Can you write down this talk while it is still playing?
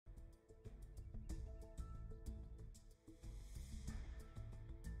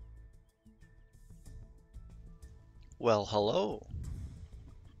Well, hello.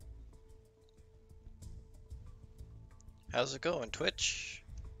 How's it going, Twitch?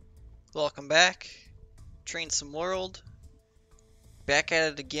 Welcome back. Train Some World. Back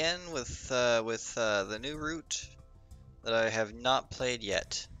at it again with the new route that I have not played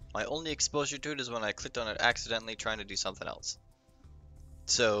yet. My only exposure to it is when I clicked on it accidentally trying to do something else.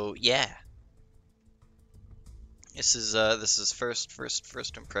 So yeah, this is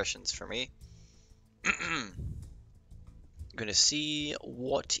first impressions for me. I'm gonna see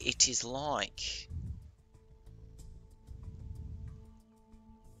what it is like.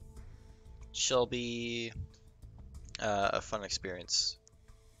 Shall be a fun experience,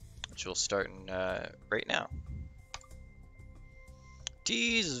 which will start in right now.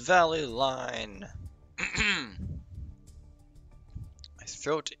 Tees Valley Line. My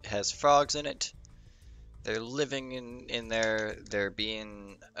throat has frogs in it. They're living in there. They're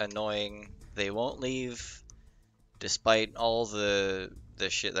being annoying. They won't leave, despite all the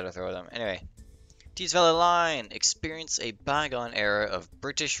shit that I throw at them. Anyway, Tees Valley Line. Experience a bygone era of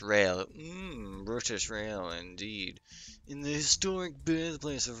British rail. British rail indeed. In the historic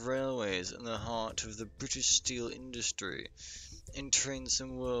birthplace of railways, in the heart of the British steel industry, and Train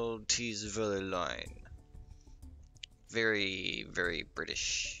Some World Tees Valley Line. Very, very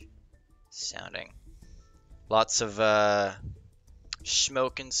British sounding. Lots of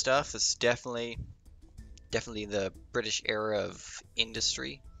smoke and stuff. This is definitely the British era of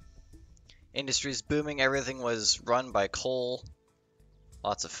industry. Industry's booming. Everything was run by coal.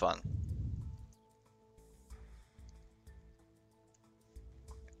 Lots of fun.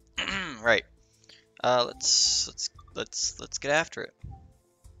 Right. Let's get after it.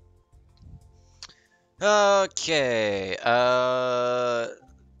 Okay. I'll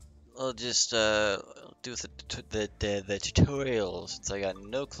just do the tutorial since I got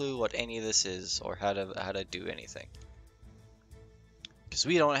no clue what any of this is or how to do anything. Because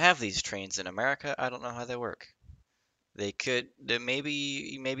we don't have these trains in America. I don't know how they work. Maybe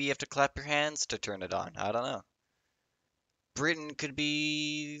you have to clap your hands to turn it on. I don't know. Britain could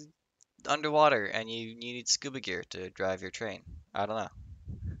be underwater and you need scuba gear to drive your train. I don't know.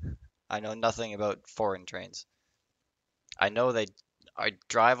 I know nothing about foreign trains. I know they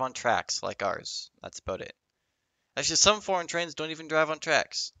drive on tracks like ours. That's about it. Actually, some foreign trains don't even drive on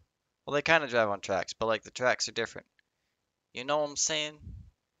tracks. Well, they kind of drive on tracks, but like the tracks are different. You know what I'm saying?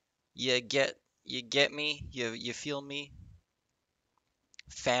 You get me? You feel me?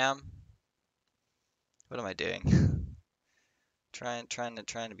 Fam? What am I doing? trying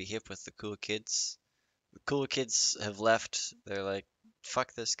to be hip with the cool kids. The cool kids have left. They're like,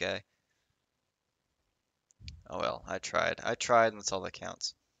 fuck this guy. Oh well, I tried, and that's all that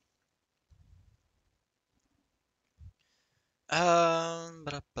counts.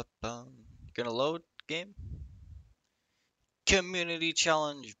 Gonna load game? Community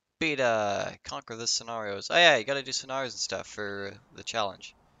challenge beta. Conquer the scenarios. Oh yeah, you gotta do scenarios and stuff for the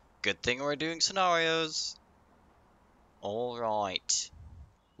challenge. Good thing we're doing scenarios. Alright.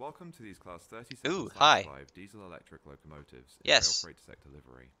 Welcome to these Class 5 diesel-electric locomotives in Yes. rail freight sector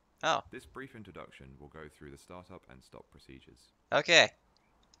livery. Oh. This brief introduction will go through the startup and stop procedures. Okay.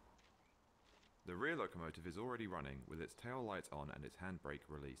 The rear locomotive is already running with its tail lights on and its handbrake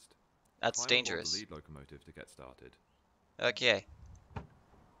released. That's Climb dangerous. aboard the lead locomotive to get started. Okay.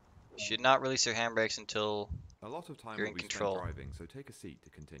 Should not release your handbrakes until A lot of time you're will in be control. spent driving, so take a seat to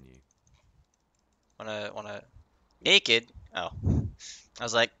continue. Wanna naked? Oh. I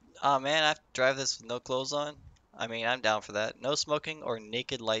was like, oh man, I have to drive this with no clothes on? I mean, I'm down for that. No smoking or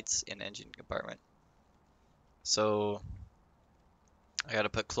naked lights in engine compartment. So, I gotta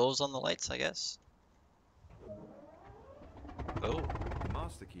put clothes on the lights, I guess. Oh. The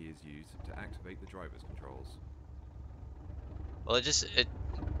master key is used to activate the driver's controls. Well, it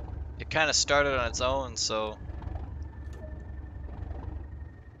kind of started on its own, so...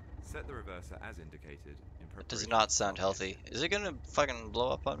 Set the reverser as indicated in preparation. It does not sound healthy. Is it gonna fucking blow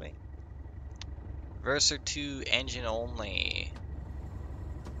up on me? Reverser 2, engine only.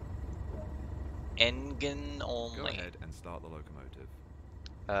 Engine only. Go ahead and start the locomotive.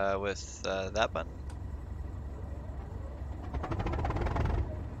 With that button.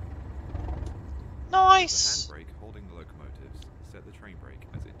 Nice! The handbrake holding the locomotives, set the train brake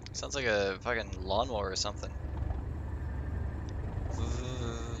as indicated. Sounds like a fucking lawnmower or something.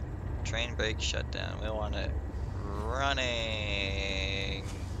 Train brake shut down. We want it running.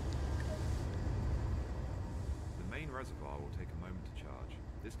 The main reservoir will take a moment to charge.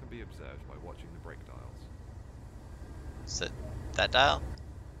 This can be observed by watching the brake dials. Is it that dial?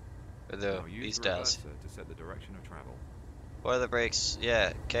 Or Now use these the dials? reverser to set the direction of travel. What are the brakes?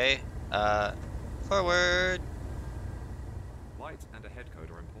 Yeah, okay. Forward. Lights and a head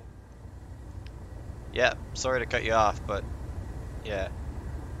code are important. Yeah, sorry to cut you off, but yeah.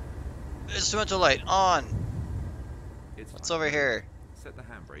 Instrumental light on. It's What's time over to move. here? Set the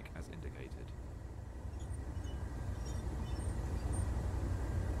handbrake as indicated.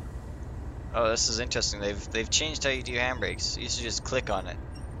 Oh, this is interesting. They've changed how you do handbrakes. You used to just click on it.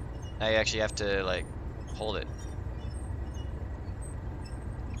 Now you actually have to like hold it.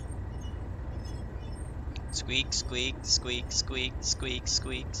 Squeak, squeak, squeak, squeak, squeak,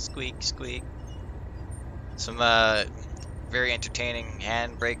 squeak, squeak, squeak. Some very entertaining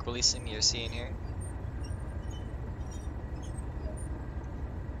handbrake releasing you're seeing here.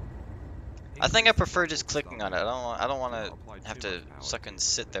 I think I Increase the prefer throttle just to clicking start on it. moving. I don't want Do not to apply have too to much power suck too and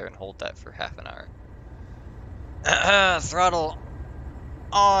sit quickly. there and hold that for half an hour. Throttle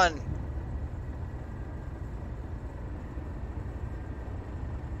on.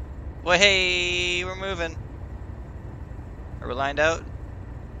 Well, hey, we're moving. Are we lined out?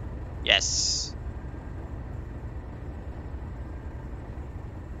 Yes.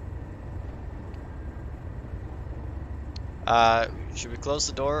 Should we close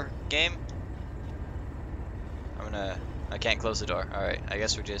the door, game? I can't close the door. Alright, I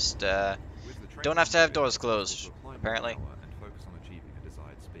guess we're just, With the train don't have now to have moving, doors it's possible closed, to apply more apparently. power and focus on achieving a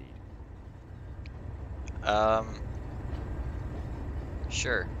desired speed.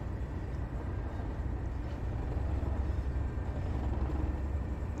 Sure.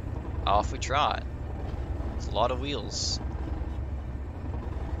 Off we trot. It's a lot of wheels.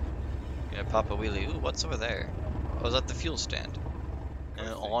 Gonna pop a wheelie. Ooh, what's over there? Oh, is that the fuel stand?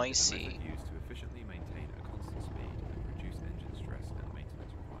 Coasting Oh, I is a see. method used to efficiently maintain a constant speed and reduce engine stress and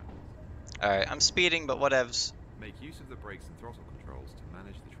maintenance requirements. Alright, I'm speeding, but whatevs. Make use of the brakes and throttle controls to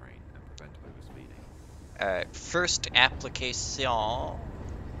manage the train and prevent overspeeding. Alright, first application.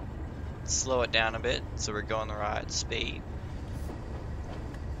 Slow it down a bit so we're going the right speed.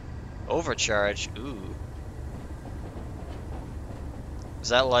 Overcharge. Ooh. Is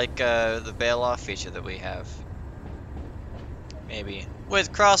that like the bail-off feature that we have? Maybe.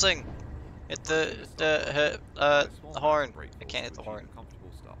 With crossing! Hit Approaching the stop line, apply a small the amount horn. of brake I force can't to hit the achieve horn. a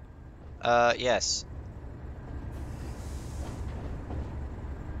comfortable stop. Yes.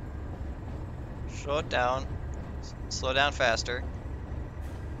 Slow it down. Slow down faster.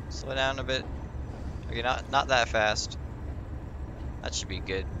 Slow down a bit. Okay, not that fast. That should be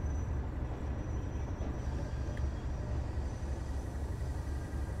good.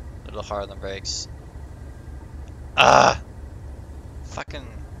 A little hard on the brakes. Ah! Fucking...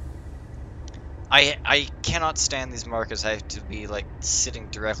 I cannot stand these markers. I have to be, like, sitting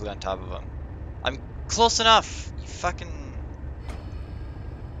directly on top of them. I'm close enough! You fucking...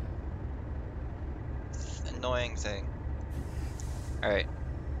 annoying thing. Alright.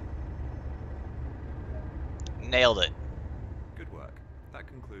 Nailed it. Good work. That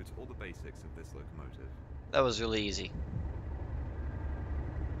concludes all the basics of this locomotive. That was really easy.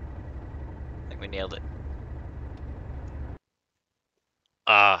 I think we nailed it.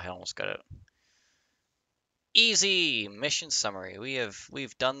 Ah, I almost got it. Easy mission summary.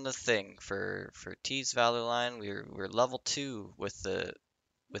 We've done the thing for Tees Valley Line. We're level 2 with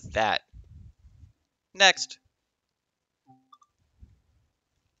that. Next,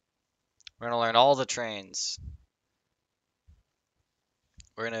 we're gonna learn all the trains.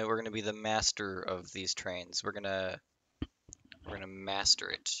 We're gonna be the master of these trains. We're gonna master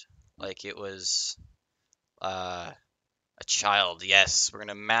it like it was a child. Yes, we're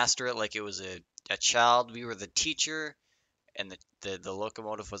gonna master it like it was a child. We were the teacher, and the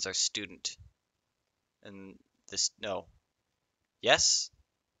locomotive was our student. And this no, yes,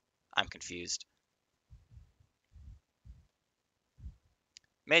 I'm confused.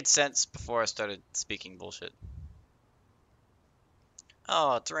 Made sense before I started speaking bullshit.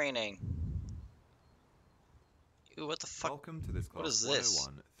 Oh, it's raining. Ooh, what the fuck? Welcome to this What Class is this?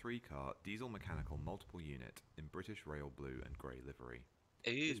 101 three-car diesel mechanical multiple unit in British Rail blue and grey livery.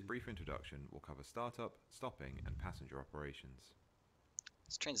 This Ooh, brief introduction will cover startup, stopping and passenger operations.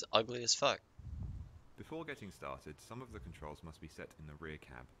 this train's ugly as fuck. Before getting started, some of the controls must be set in the rear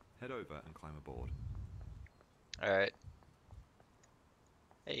cab. Head over and climb aboard. Alright.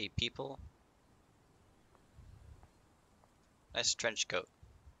 Hey, people. Nice trench coat.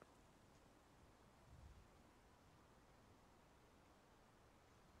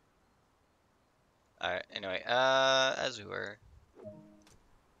 Alright, anyway, as we were.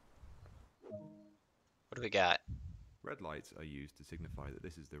 What do we got? Red lights are used to signify that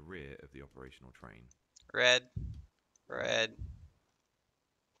this is the rear of the operational train. Red, red,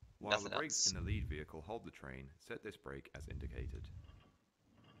 While the nothing brakes else. in the lead vehicle hold the train, set this brake as indicated.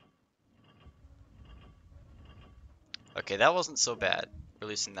 Okay, that wasn't so bad,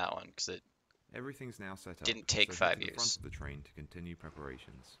 releasing that one, because it Everything's now set up, didn't take so head 5 to the front years. of the train to continue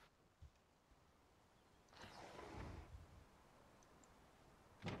preparations.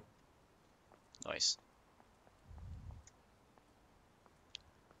 Nice.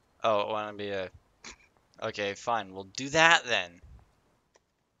 Oh, I want to be a... Okay, fine, we'll do that then.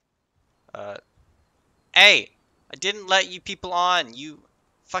 Uh, hey! I didn't let you people on, you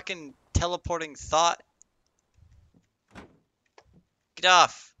fucking teleporting thought. Get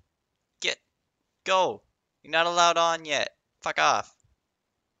off. Get... Go. You're not allowed on yet. Fuck off.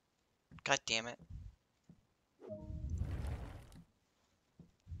 God damn it.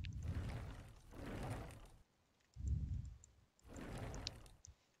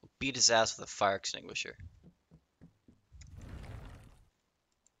 Beat his ass with a fire extinguisher.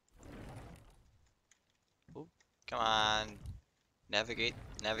 Ooh, come on. Navigate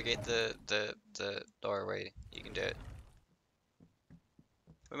the doorway. You can do it.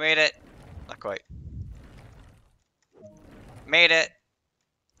 We made it. Not quite. Made it.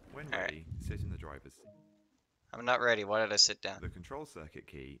 When Alright. ready, sit in the driver's seat. I'm not ready. Why did I sit down? The control circuit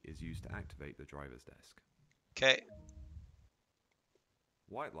key is used to activate the driver's desk. Okay.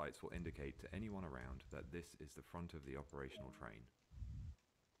 White lights will indicate to anyone around that this is the front of the operational train.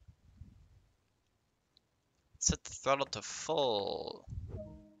 Set the throttle to full.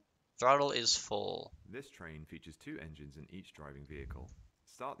 Throttle is full. This train features 2 engines in each driving vehicle.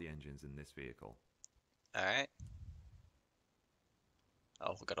 Start the engines in this vehicle. Alright.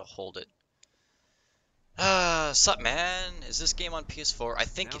 Oh, we gotta hold it. Sup, man? Is this game on PS4? I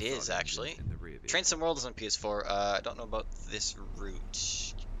think Now it start is, the engines actually. in the rear vehicle. Train Sim World is on PS4. I don't know about this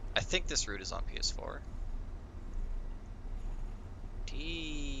route. I think this route is on PS4.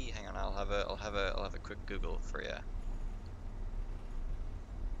 Hang on, I'll have a quick Google for you.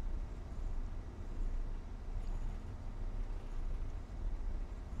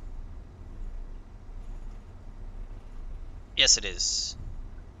 Yes, it is.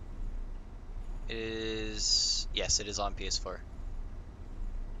 It is. Yes, it is on PS4.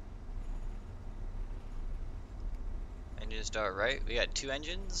 Engine start right. We got 2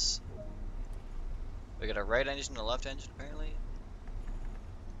 engines. We got a right engine and a left engine, apparently.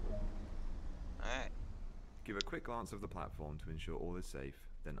 Alright. Give a quick glance of the platform to ensure all is safe,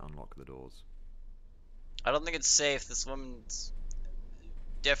 then unlock the doors. I don't think it's safe. This woman's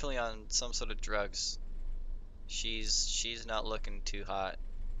definitely on some sort of drugs. She's not looking too hot.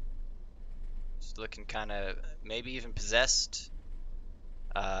 She's looking kind of maybe even possessed.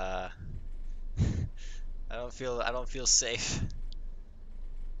 I don't feel safe.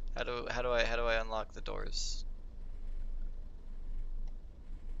 How do I unlock the doors?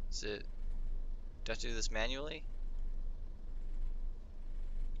 Is it, do I have to do this manually?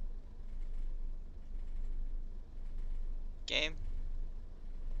 Game?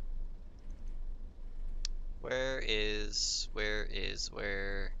 Where?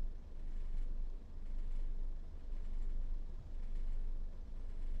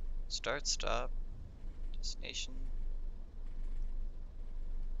 Start, stop, destination.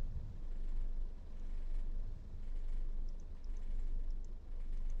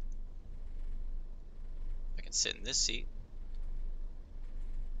 I can sit in this seat.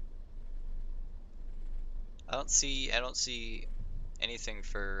 I don't see anything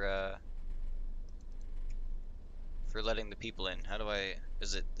for letting the people in. How do I,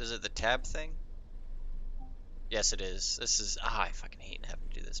 is it the tab thing? Yes, it is. This is, I fucking hate having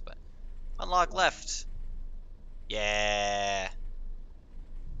to do this, but unlock left. Yeah.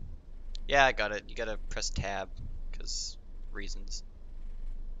 Yeah, I got it. You gotta press tab, because reasons.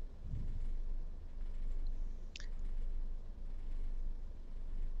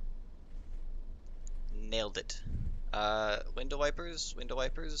 Nailed it. Window wipers,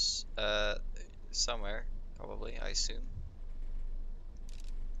 somewhere, probably, I assume.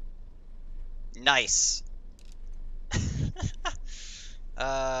 Nice.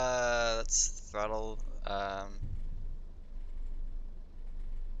 Let's throttle,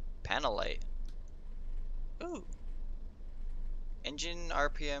 panel light. Ooh. Engine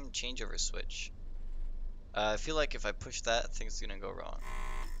RPM changeover switch. I feel like if I push that, things are gonna go wrong.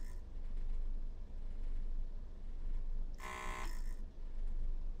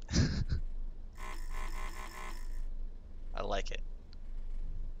 I like it.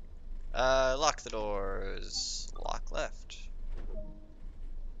 Lock the doors. Lock left.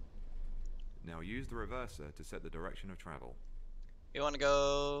 Now use the reverser to set the direction of travel. You want to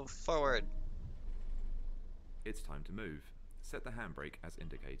go forward. It's time to move. Set the handbrake as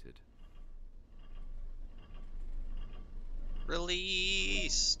indicated.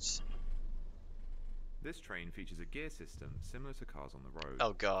 Released. This train features a gear system similar to cars on the road.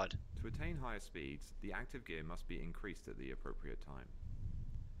 Oh god. To attain higher speeds, the active gear must be increased at the appropriate time.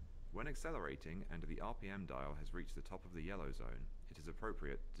 When accelerating and the RPM dial has reached the top of the yellow zone, it is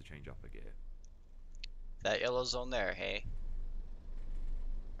appropriate to change up a gear. That yellow zone there, hey?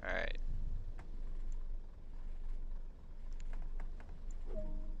 Alright.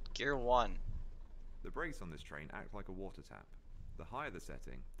 Gear 1. The brakes on this train act like a water tap. The higher the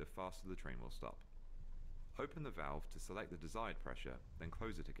setting, the faster the train will stop. Open the valve to select the desired pressure, then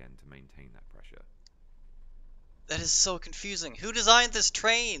close it again to maintain that pressure. That is so confusing. Who designed this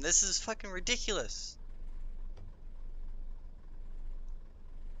train? This is fucking ridiculous.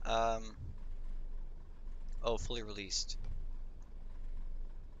 Oh, fully released.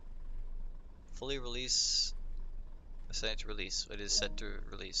 Fully release. Set to release. It is set to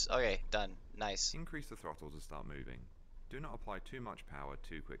release. Okay, done. Nice. Increase the throttle to start moving. Do not apply too much power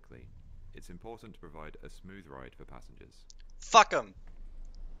too quickly. It's important to provide a smooth ride for passengers. Fuck them!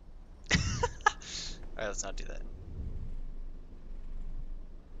 Alright, let's not do that.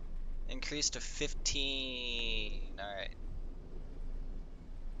 Increase to 15. Alright.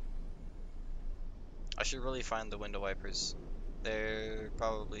 I should really find the window wipers. They're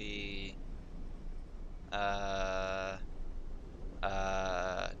probably... I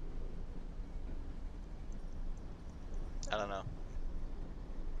don't know.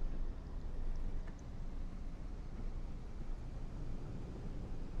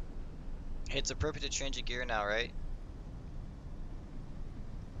 It's appropriate to change a gear now, right?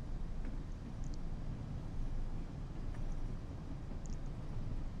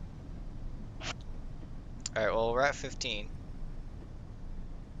 Alright, well, we're at 15.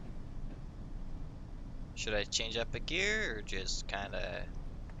 Should I change up a gear, or just kind of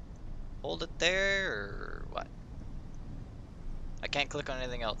hold it there, or what? I can't click on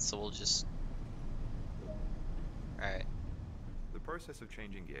anything else, so we'll just... Alright. The process of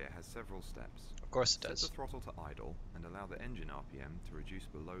changing gear has several steps. Of course it Set does. the throttle to idle and allow the engine RPM to reduce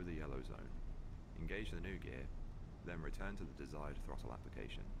below the yellow zone. Engage the new gear, then return to the desired throttle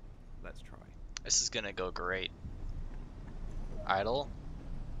application. Let's try. This is gonna go great. Idle.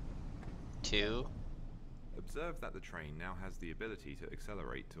 2. Observe that the train now has the ability to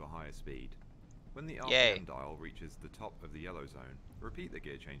accelerate to a higher speed. When the RPM Yay. dial reaches the top of the yellow zone, repeat the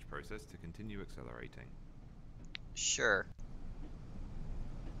gear change process to continue accelerating. Sure.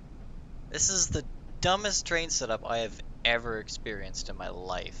 This is the dumbest train setup I have ever experienced in my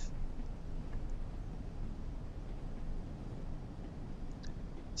life.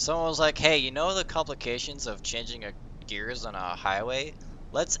 Someone was like, hey, you know the complications of changing gears on a highway?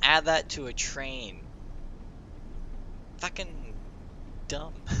 Let's add that to a train. Fucking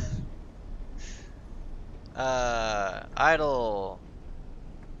dumb. Idle.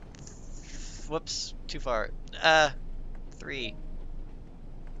 Whoops, too far. 3.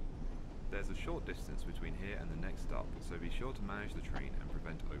 There's a short distance between here and the next stop, so be sure to manage the train and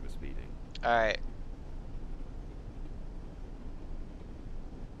prevent overspeeding. Alright.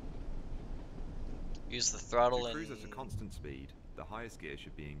 Use the throttle To cruise and... at a constant speed, the highest gear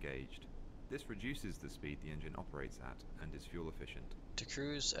should be engaged. This reduces the speed the engine operates at and is fuel efficient. To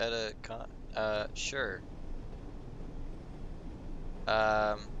cruise at a sure.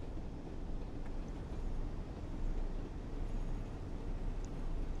 I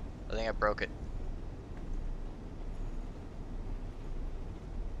think I broke it.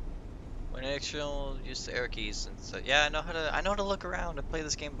 When external, use the arrow keys and so yeah, I know how to look around. I played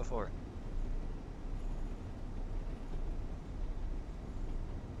this game before.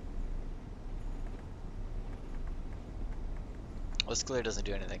 Well, this clear doesn't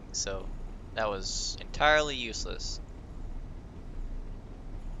do anything, so that was entirely useless.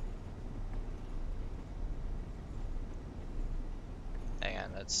 Hang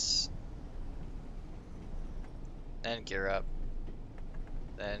on, let's... Then gear up.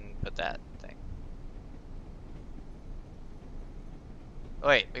 Then put that thing. Oh,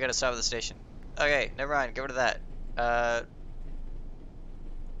 wait, we gotta stop at the station. Okay, never mind, get rid of that.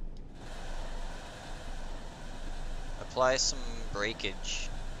 Apply some breakage.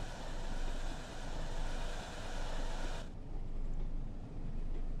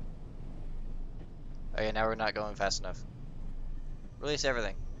 Okay, now we're not going fast enough. Release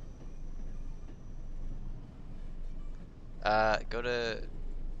everything. Go to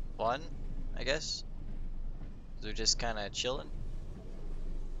 1, I guess. They're just kind of chilling.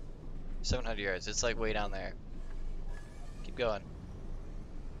 700 yards. It's like way down there. Keep going.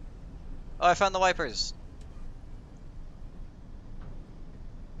 Oh, I found the wipers.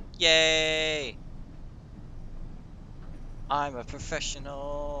 Yay! I'm a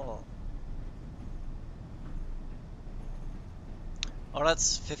professional. Oh,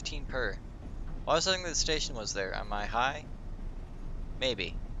 that's 15 per. Why was I thinking the station was there? Am I high?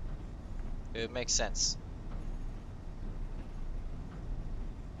 Maybe. It would make sense.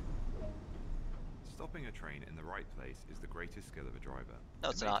 Stopping a train in the right place is the greatest skill of a driver. No,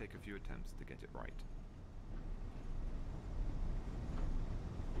 It it's may not. take a few attempts to get it right.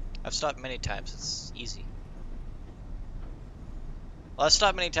 I've stopped many times. It's easy. Well, I've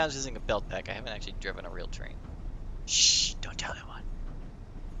stopped many times using a belt pack. I haven't actually driven a real train. Shh! Don't tell anyone.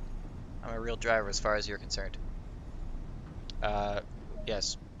 I'm a real driver as far as you're concerned.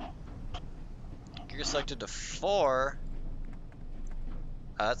 Yes. Gear selected to 4.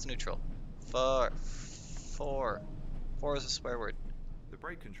 That's neutral. 4. 4. 4 is a swear word. The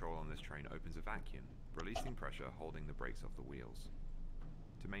brake control on this train opens a vacuum, releasing pressure holding the brakes off the wheels.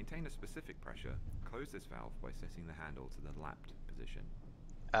 To maintain a specific pressure, close this valve by setting the handle to the lapped position.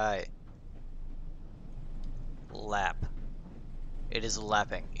 Aye. Lap. It is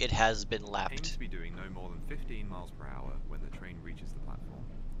lapping. It has been Aim lapped. to be doing no more than 15 miles per hour when the train reaches the platform.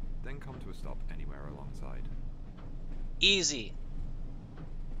 Then come to a stop anywhere alongside. Easy.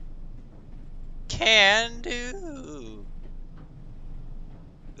 Can do.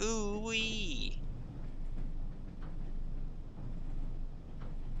 Ooh wee.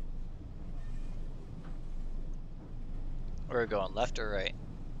 We're going left or right?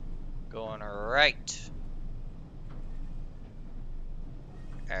 Going right.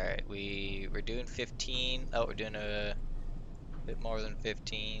 Alright, we're doing 15. Oh, we're doing a bit more than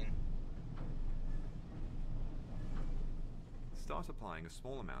 15. Start applying a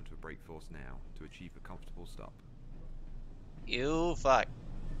small amount of brake force now to achieve a comfortable stop. You fuck.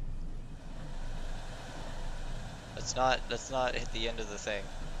 Let's not hit the end of the thing.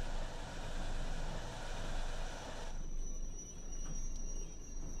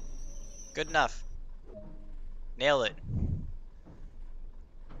 Good enough. Nail it.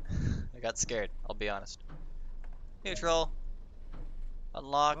 I got scared, I'll be honest. Neutral. Well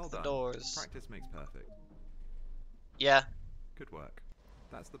Unlock the done. doors. Practice makes perfect. Yeah. Good work.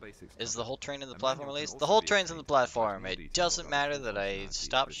 That's the basics Is covered. the whole train in the A platform manual at can least? The also whole be train's in the obtained that provides platform. more It detail doesn't about the matter full that I functionality of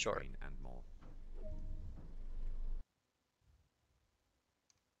stopped this short. train and more.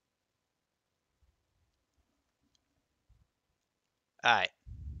 Alright.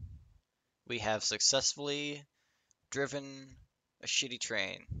 We have successfully driven a shitty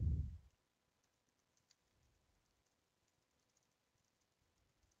train.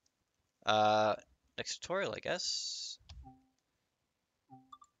 Uh, Next tutorial, I guess.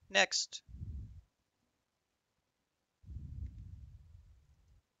 Next.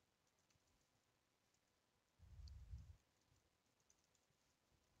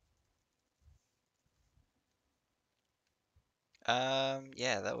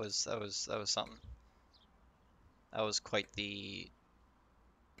 Yeah, that was something. That was quite the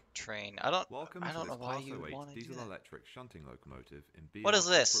train. Welcome I to don't this know why Class you would 08 want to do that. diesel-electric shunting locomotive in What BR is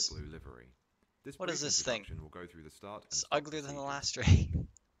corporate this? blue livery. This What is brief this thing? introduction will go through the start and It's stop uglier than the procedures. last train.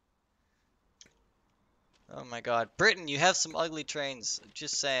 Oh my god. Britain, you have some ugly trains.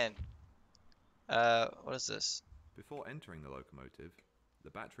 Just saying. What is this? Before entering the locomotive,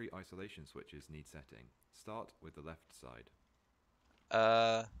 the battery isolation switches need setting. Start with the left side.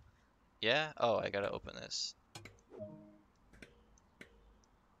 Yeah? Oh, I gotta open this.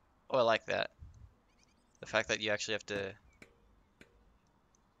 Oh, I like that. The fact that you actually have to...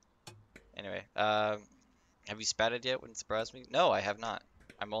 Anyway, have you spatted yet? Wouldn't surprise me. No, I have not.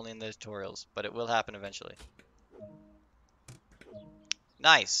 I'm only in the tutorials, but it will happen eventually.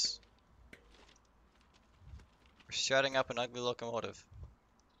 Nice. We're shutting up an ugly locomotive.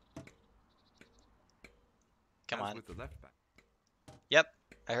 Come As on. with the left back, Yep,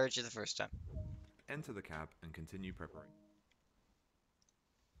 I heard you the first time. enter the cab and continue preparation.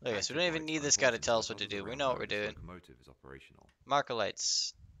 Okay, so we Active don't even lights need are this guy to important tell as us what to others do. We around know what know we're this doing. locomotive is operational. Marker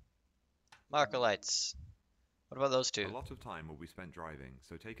lights. Marker lights. What about those A two? lot of time will be spent driving,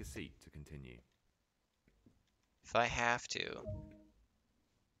 so take a seat to continue. If I have to.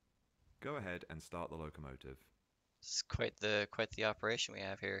 Go ahead and start the locomotive. It's quite the operation we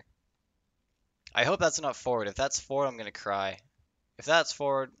have here. I hope that's not forward. If that's forward, I'm gonna cry. If that's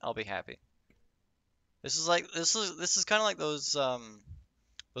forward, I'll be happy. This is kind of like those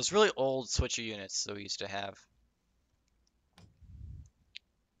really old switcher units that we used to have.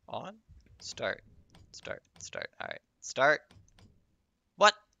 On, start, start, start. All right, start.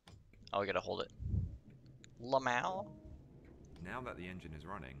 What? Oh, we gotta hold it. Lamau. Now that the engine is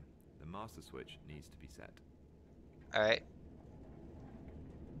running, the master switch needs to be set. All right.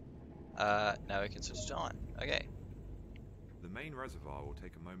 Now we can switch it on. Okay. The main reservoir will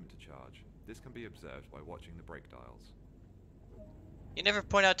take a moment to charge. This can be observed by watching the brake dials. You never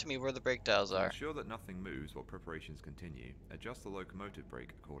point out to me where the brake dials To are. ensure that nothing moves while preparations continue, adjust the locomotive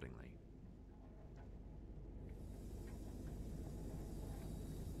brake accordingly.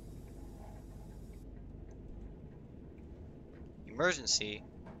 Emergency.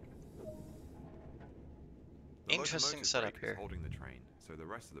 The Interesting locomotive setup brake is here. holding the train, so the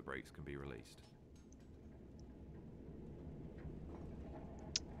rest of the brakes can be released.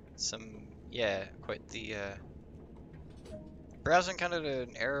 Yeah, quite the, browser encountered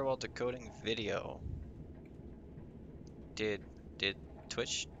an error while decoding video. Did, did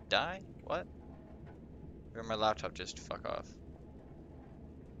Twitch die? What? Or my laptop just fuck off?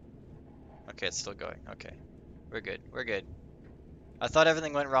 Okay, it's still going. Okay. We're good. We're good. I thought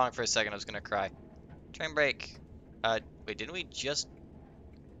everything went wrong for a second. I was gonna cry. Train brake. Wait, didn't we just...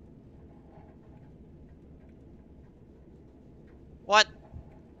 What?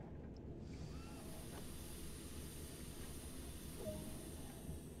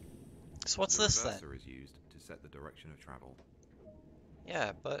 So what's The this then? reverser is used to set the direction of travel.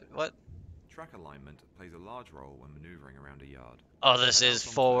 Yeah, but what? Track alignment plays a large role when maneuvering around a yard. Oh, this Head is out onto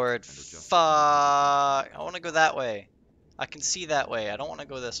it forward. and adjust Fuck. the underhanded I tension want as to go that required. way. I can see that way. I don't want to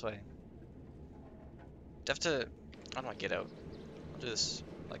go this way. I have to... How do I get out? I'll do this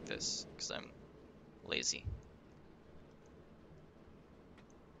like this, because I'm lazy.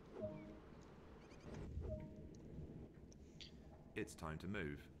 It's time to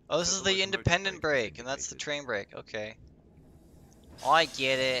move. Oh, this Set is the the locomotive independent brake as brake, and that's the indicated. train brake. Okay. I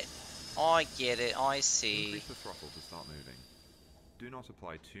get it. I get it. I see. Increase the throttle to start moving. Do not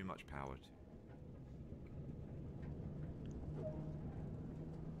apply too much power.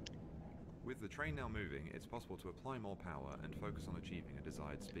 With the train now moving, it's possible to apply more power and focus on achieving a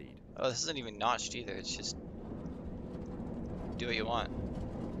desired speed. Oh, this isn't even notched either. It's just do what you want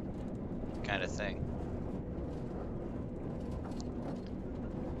kind of thing.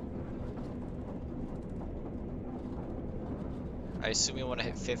 I assume you want to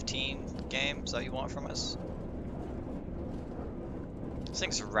hit 15 games that you want from us? This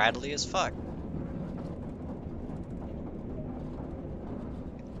thing's rattly as fuck.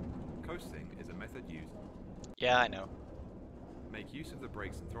 Coasting is a method used. Yeah, I know. Make use of the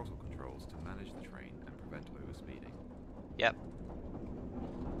brakes and throttle controls to manage the train and prevent overspeeding. Yep.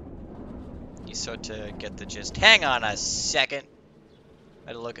 You start to get the gist. Hang on a second. I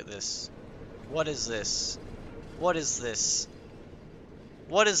had to look at this. What is this? What is this?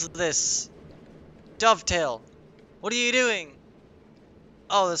 What is this? Dovetail! What are you doing?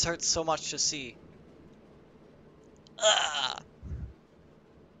 Oh, this hurts so much to see. Ugh.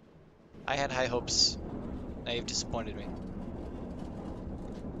 I had high hopes. Now you've disappointed me.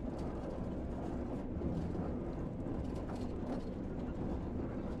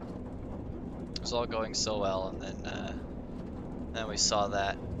 It was all going so well, and then we saw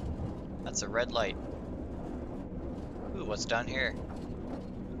that. That's a red light. Ooh, what's down here?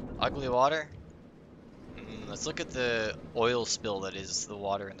 Ugly water? Let's look at the oil spill that is the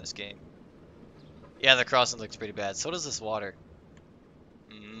water in this game. Yeah, the crossing looks pretty bad. So does this water.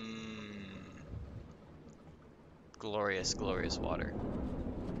 Glorious, glorious water.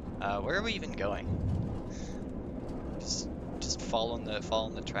 Where are we even going? Just following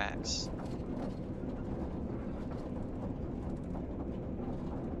the tracks.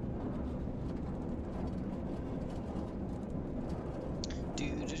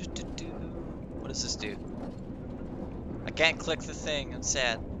 What does this do? I can't click the thing. I'm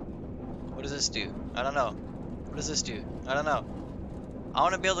sad. What does this do? I don't know. What does this do? I don't know. I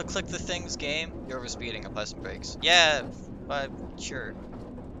want to be able to click the things, game. You're overspeeding. Apply some brakes. Yeah, but sure.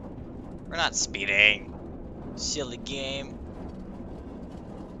 We're not speeding. Silly game.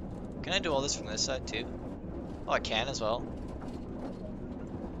 Can I do all this from this side too? Oh, I can as well.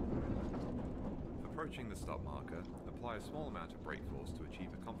 Approaching the stop marker, apply a small amount of brake force to achieve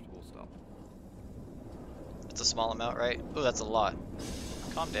a comfortable stop. It's a small amount, right? Ooh, that's a lot.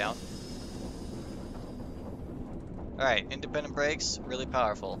 Calm down. Alright, independent brakes, really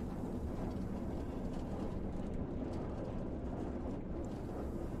powerful.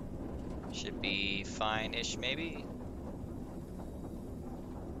 Should be fine-ish, maybe?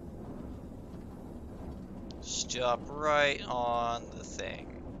 Stop right on the thing.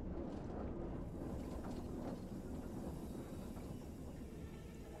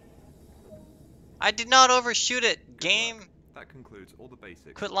 I did not overshoot it, Good game! work. That concludes all the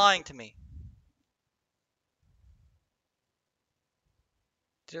basics. Quit lying to me.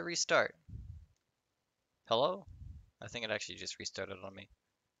 Did it restart? Hello? I think it actually just restarted on me.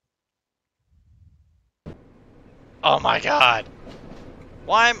 Oh my god!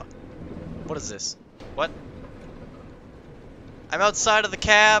 Why am... What is this? What? I'm outside of the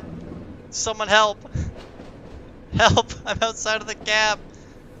cab. Someone help. Help! I'm outside of the cab.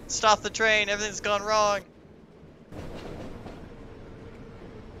 Stop the train. Everything's gone wrong.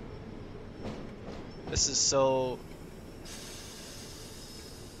 This is so...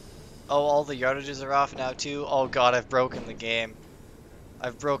 Oh, all the yardages are off now too. Oh god, I've broken the game.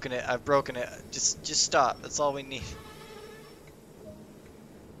 I've broken it. I've broken it. Just stop. That's all we need.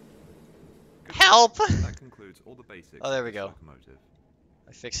 Good. Help! That concludes all the basics Oh, there of we this go. locomotive.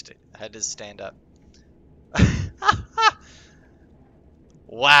 I fixed it. I had to stand up.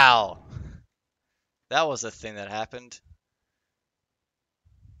 Wow. That was a thing that happened.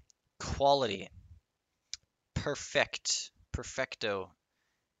 Quality. Perfect. Perfecto.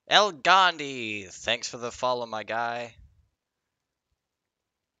 El Gandhi! Thanks for the follow, my guy.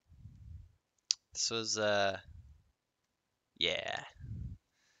 This was, yeah.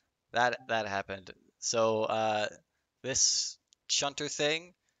 That happened. So, this shunter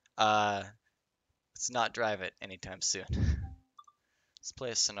thing, let's not drive it anytime soon. Let's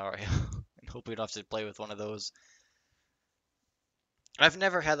play a scenario and hope we don't have to play with one of those. I've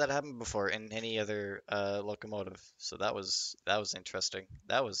never had that happen before in any other locomotive, so that was interesting.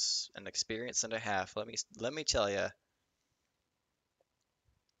 That was an experience and a half. Let me tell you.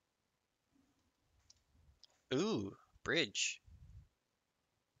 Ooh, bridge.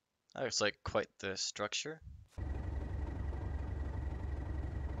 That looks like quite the structure.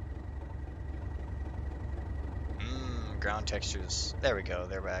 Ground textures. There we go.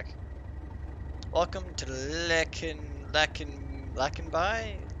 They're back. Welcome to Lackenby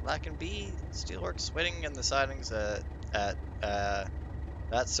Steelworks, waiting in the sidings at that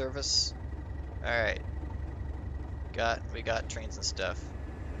service. All right, we got trains and stuff.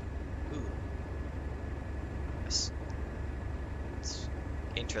 Ooh, it's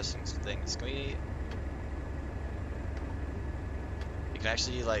interesting things. Can we? You can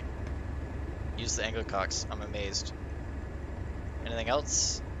actually like use the angle cocks. I'm amazed. Anything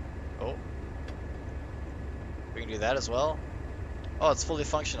else? Oh, we can do that as well. Oh, it's fully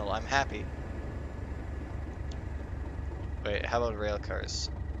functional. I'm happy. Wait, how about rail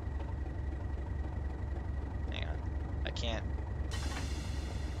cars? Hang on. I can't.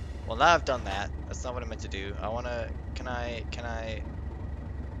 Well, now I've done that. That's not what I meant to do. I wanna. Can I?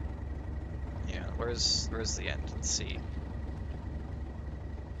 Yeah. Where's the end? Let's see.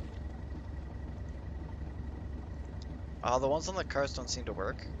 Oh, the ones on the cars don't seem to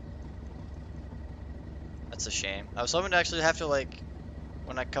work. That's a shame. I was hoping to actually have to like,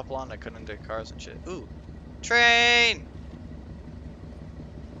 when I couple on, I couldn't do cars and shit. Ooh, train!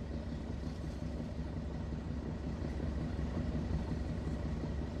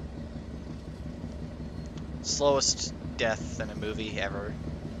 Slowest death in a movie ever.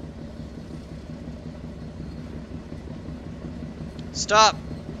 Stop!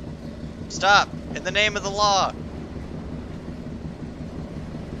 Stop! In the name of the law!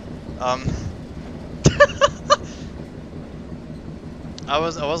 I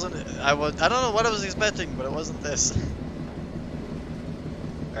don't know what I was expecting, but it wasn't this.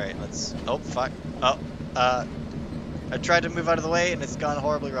 Alright, let's, oh, fuck. Oh, I tried to move out of the way and it's gone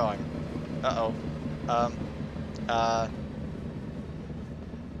horribly wrong. Uh-oh.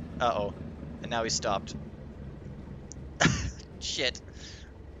 Uh-oh. And now he stopped. Shit.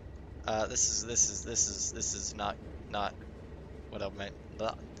 This is not what I meant.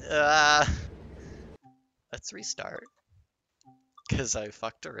 Let's restart. Because I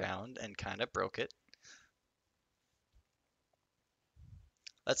fucked around and kind of broke it.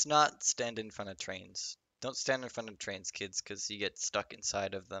 Let's not stand in front of trains. Don't stand in front of trains, kids, because you get stuck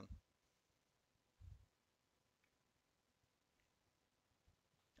inside of them.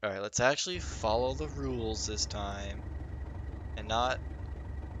 Alright, let's actually follow the rules this time. And not,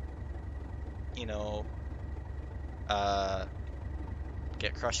 you know,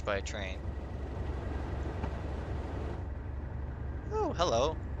 get crushed by a train. Oh,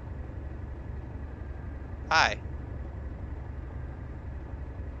 hello. Hi.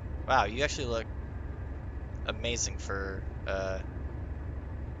 Wow, you actually look amazing for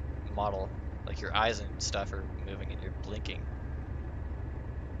model. Like your eyes and stuff are moving and you're blinking.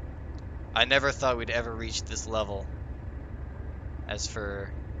 I never thought we'd ever reach this level. As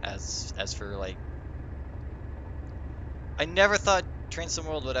for like, I never thought Train Sim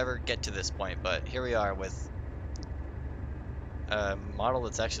World would ever get to this point, but here we are with a model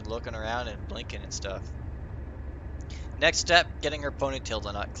that's actually looking around and blinking and stuff. Next step, getting her ponytail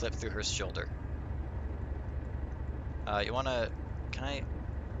to not clip through her shoulder. You wanna, can I,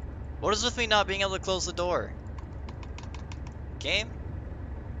 what is with me not being able to close the door? Game?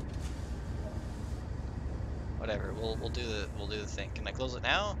 Whatever. We'll do the thing. Can I close it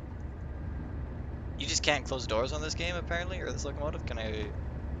now? You just can't close doors on this game apparently, or this locomotive. Can I?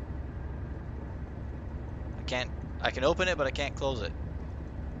 I can't. I can open it, but I can't close it.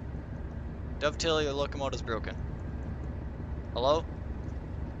 Dovetail, your locomotive's broken. Hello?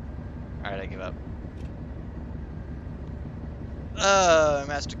 Alright, I give up.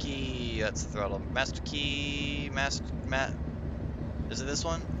 Master key. That's the throttle. Master key. Is it this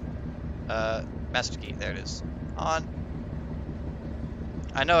one? Master key. There it is. On.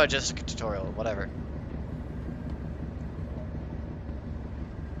 I know I just took a tutorial. Whatever.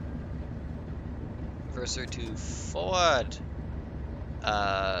 Cursor to forward.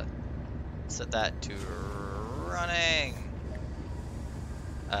 Set that to running.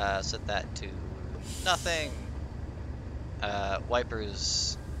 Set that to nothing.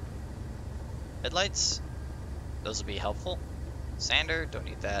 Wipers. Headlights. Those will be helpful. Sander, don't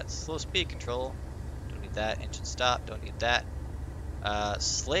need that. Slow speed control. Don't need that. Engine stop, don't need that.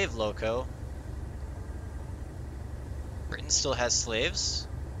 Slave loco. Britain still has slaves.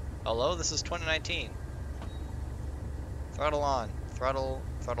 Hello, this is 2019. Throttle on. Throttle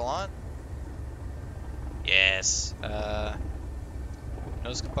on. Yes.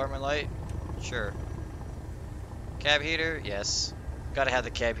 Nose compartment light. Sure. Cab heater. Yes. Gotta have the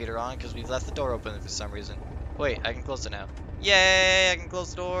cab heater on because we've left the door open for some reason. Wait, I can close it now. Yay! I can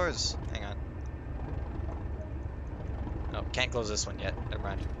close the doors. Hang on. Oh, can't close this one yet. Never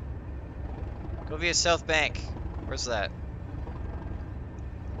mind. Go via South Bank. Where's that?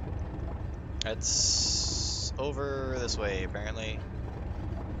 It's over this way, apparently.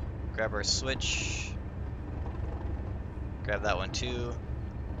 Grab our switch. Grab that one too.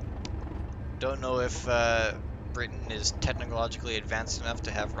 Don't know if Britain is technologically advanced enough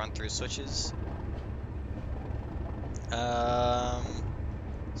to have run-through switches.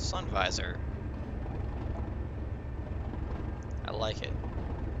 Sun visor. I like it.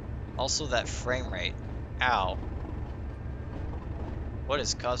 Also that frame rate. Ow. What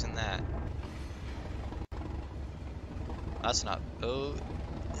is causing that? That's not... Oh...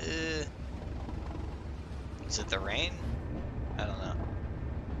 Is it the rain? I don't know.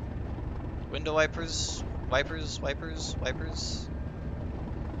 Window wipers? Wipers?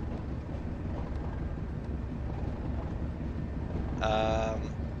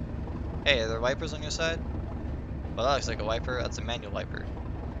 Hey, are there wipers on your side? Well, that looks like a wiper. That's a manual wiper.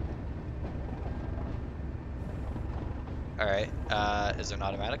 Alright, is there an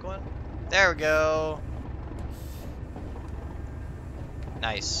automatic one? There we go!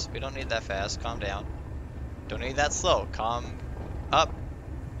 Nice. We don't need that fast. Calm down. Don't need that slow. Calm up.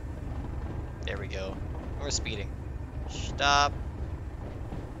 There we go. We're speeding. Stop.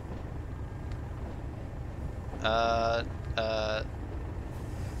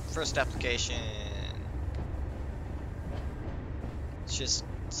 First application. Let's just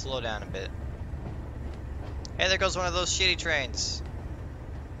slow down a bit. Hey, there goes one of those shitty trains.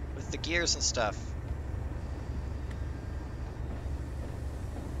 With the gears and stuff.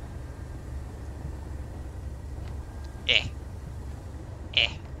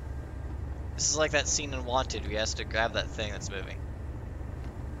 This is like that scene in Wanted where he has to grab that thing that's moving.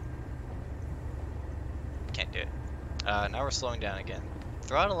 Can't do it. Now we're slowing down again.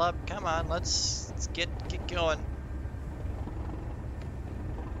 Throttle up, come on, let's get going.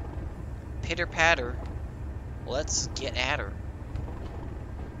 Pitter patter. Let's get at her.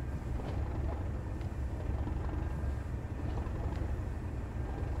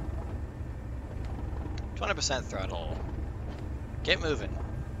 %, throttle. Get moving.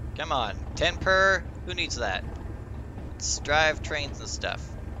 Come on. 10 per. Who needs that? Let's drive trains and stuff.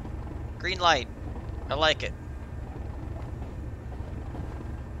 Green light. I like it.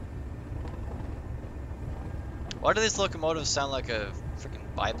 Why do these locomotives sound like a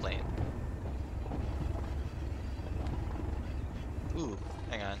freaking biplane? Ooh,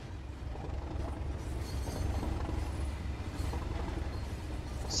 hang on.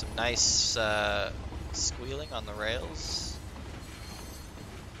 Some nice squealing on the rails.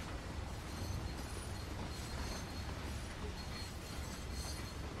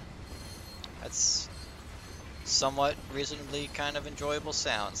 That's somewhat reasonably kind of enjoyable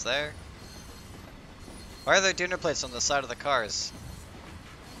sounds there. Why are there dinner plates on the side of the cars?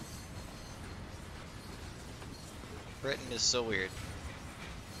 Britain is so weird.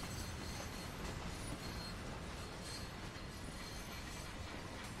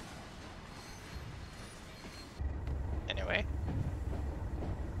 Anyway.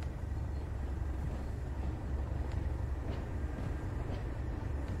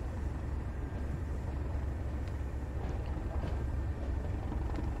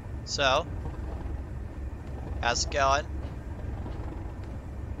 So, How's it going?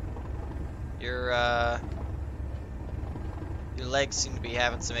 Your legs seem to be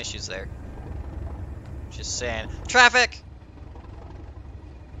having some issues there. Just saying. Traffic!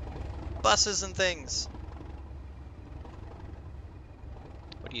 Buses and things.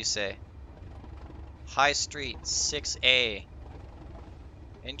 What do you say? High Street, 6A.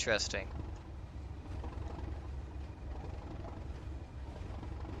 Interesting.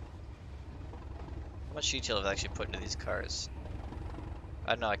 How much detail have I actually put into these cars?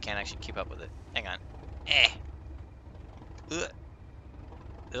 I don't know, I can't actually keep up with it. Hang on. Ugh.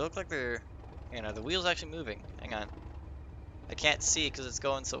 They look like they're... You know, the wheel's actually moving. Hang on. I can't see because it's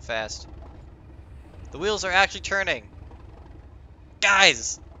going so fast. The wheels are actually turning!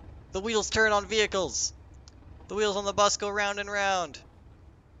 Guys! The wheels turn on vehicles! The wheels on the bus go round and round!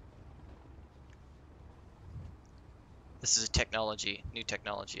 This is technology. New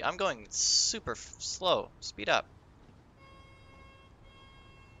technology. I'm going super slow. Speed up.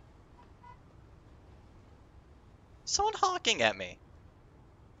 Someone honking at me.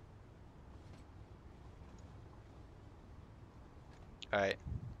 Alright.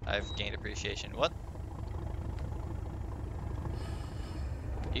 I've gained appreciation. What?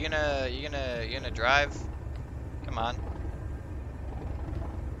 You gonna drive? Come on.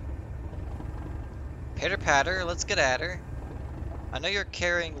 Pitter patter, let's get at her. I know you're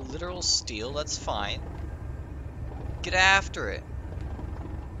carrying literal steel, that's fine. Get after it.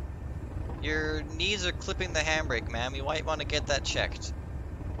 Your knees are clipping the handbrake, ma'am. You might want to get that checked.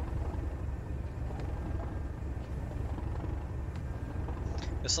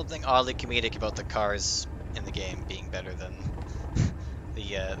 There's something oddly comedic about the cars in the game being better than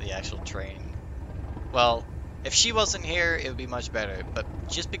the actual train. Well, if she wasn't here, it would be much better. But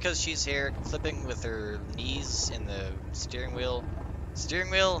just because she's here, clipping with her knees in the steering wheel,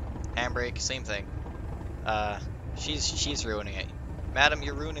 handbrake, same thing. She's ruining it. Madam,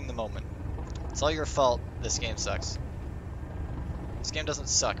 you're ruining the moment. It's all your fault. This game sucks. This game doesn't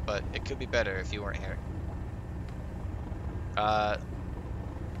suck, but it could be better if you weren't here.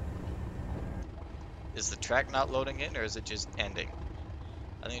 Is the track not loading in, or is it just ending?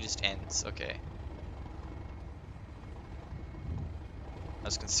 I think it just ends. Okay. I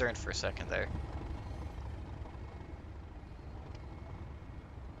was concerned for a second there.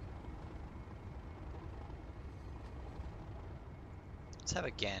 Let's have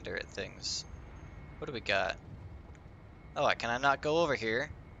a gander at things. What do we got? Oh, can I not go over here?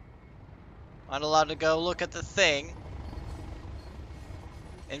 I'm not allowed to go look at the thing.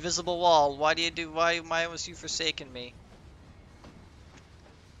 Invisible wall. Why was you forsaken me?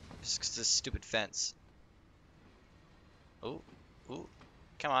 Just 'cause this stupid fence. Oh, ooh,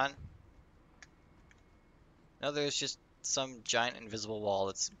 come on. No, there's just some giant invisible wall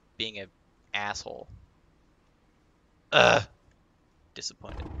that's being an asshole. Ugh.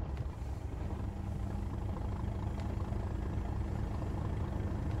 Disappointed.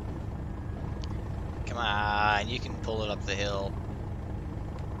 Come on, you can pull it up the hill.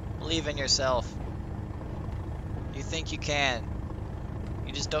 Believe in yourself. You think you can.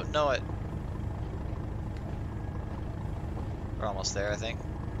 You just don't know it. We're almost there, I think.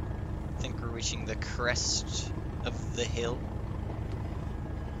 I think we're reaching the crest of the hill.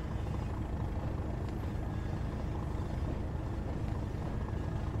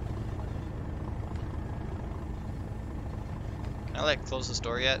 Can I like close this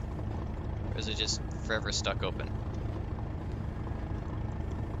door yet? Or is it just forever stuck open?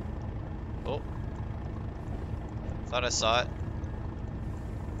 Oh. Thought I saw it.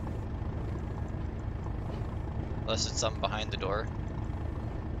 Unless it's something behind the door.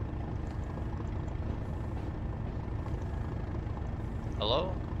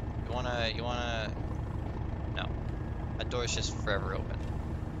 Hello? You wanna... No. That door's just forever open.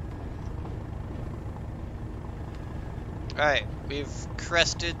 Alright, we've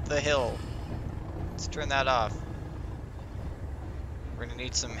crested the hill. Let's turn that off. We're gonna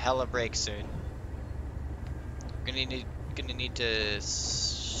need some hella brakes soon. We're gonna need to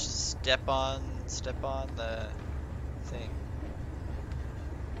step on the thing.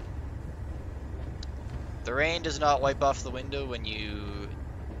 The rain does not wipe off the window when you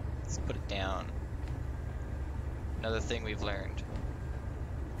put it down. Another thing we've learned.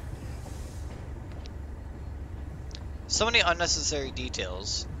 So many unnecessary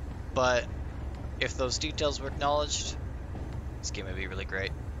details, but if those details were acknowledged, this game would be really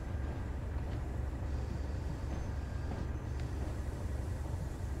great.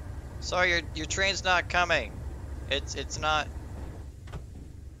 Sorry, your train's not coming. It's not.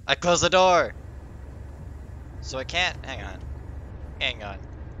 I closed the door. So I can't. Hang on. Hang on.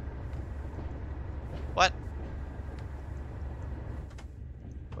 What?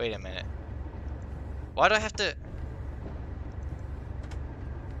 Wait a minute. Why do I have to...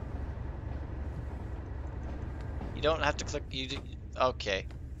 You don't have to click... Okay.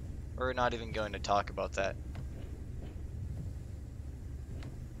 We're not even going to talk about that.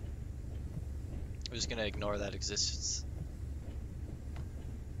 We're just gonna ignore that existence.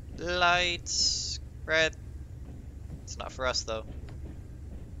 Lights. Red. It's not for us, though.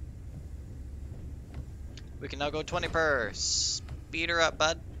 We can now go 20 per. Speed her up,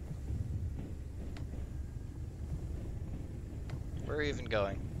 bud. Where are we even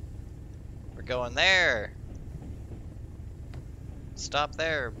going? We're going there. Stop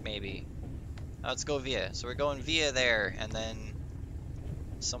there, maybe. Now let's go via. So we're going via there, and then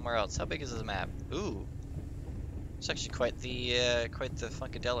somewhere else. How big is this map? Ooh, it's actually quite the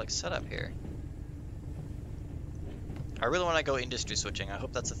funkadelic setup here. I really want to go industry switching. I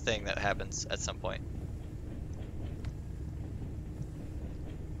hope that's a thing that happens at some point.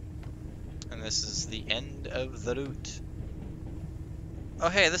 And this is the end of the route. Oh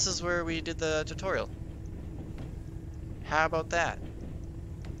hey, this is where we did the tutorial. How about that?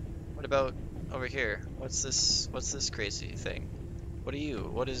 What about over here? What's this crazy thing? What are you?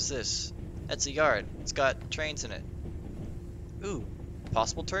 What is this? That's a yard. It's got trains in it. Ooh,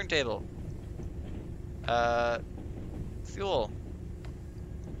 possible turntable. Fuel.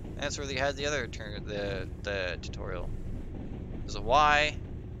 That's where they had the other the tutorial. There's a Y.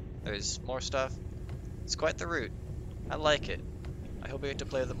 There's more stuff. It's quite the route. I like it. I hope we get to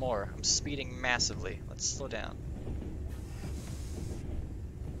play with it more. I'm speeding massively. Let's slow down.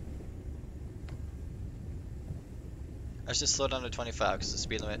 Let's just slow down to 25 because the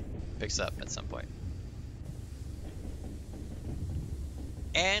speed limit picks up at some point.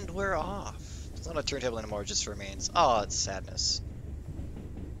 And we're off. It's not a turntable anymore, it just remains. Oh, it's sadness.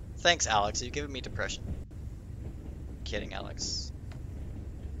 Thanks, Alex. You've given me depression. Kidding, Alex.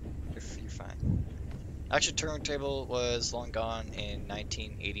 You're fine. Actually, turntable was long gone in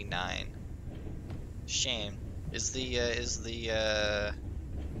 1989. Shame. Is the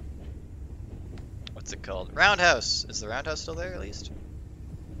what's it called? Roundhouse! Is the roundhouse still there, at least?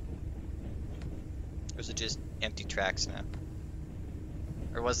 Or is it just empty tracks now?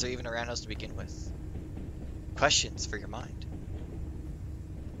 Or was there even a roundhouse to begin with? Questions for your mind.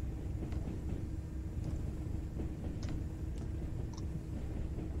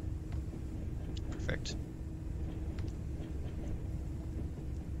 Perfect.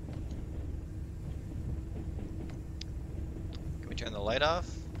 Can we turn the light off?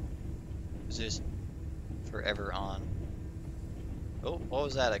 Is this forever on? Oh, what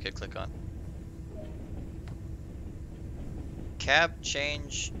was that I could click on? Cab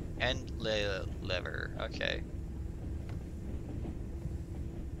change and lever. Okay.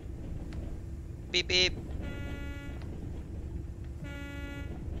 Beep beep.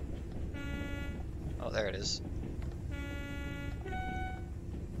 Oh, there it is.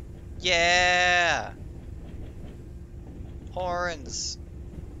 Yeah! Horns!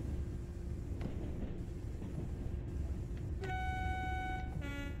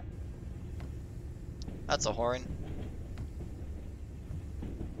 That's a horn.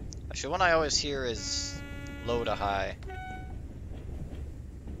 Actually, one I always hear is low to high. I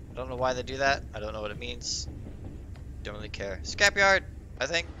don't know why they do that. I don't know what it means. Don't really care. Scrapyard, I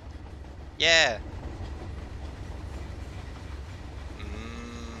think. Yeah.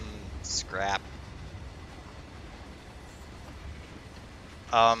 Scrap.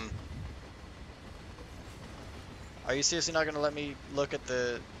 Are you seriously not gonna let me look at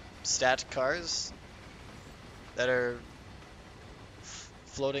the stat cars that are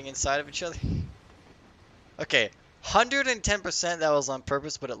floating inside of each other? Okay, 110% that was on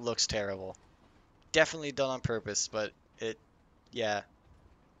purpose, but it looks terrible. Definitely done on purpose, but yeah.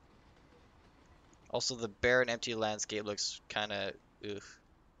 Also, the barren, empty landscape looks kind of oof.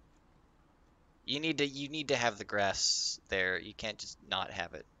 You need to have the grass there. You can't just not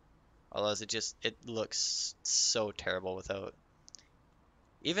have it. Otherwise, it looks so terrible without.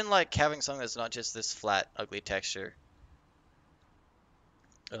 Even like having something that's not just this flat, ugly texture.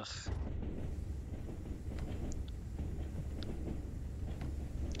 Ugh.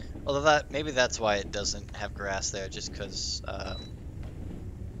 Although maybe that's why it doesn't have grass there, just because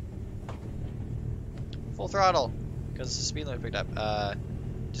full throttle, because the speed limit picked up.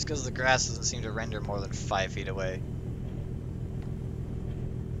 Just because the grass doesn't seem to render more than 5 feet away.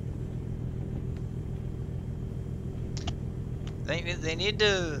 They need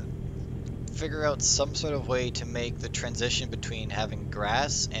to figure out some sort of way to make the transition between having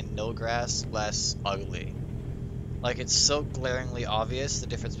grass and no grass less ugly. Like, it's so glaringly obvious, the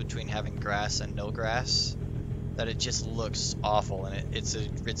difference between having grass and no grass, that it just looks awful, and it's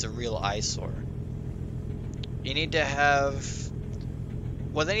a real eyesore. You need to have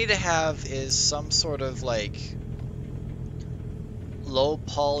what they need to have is some sort of like low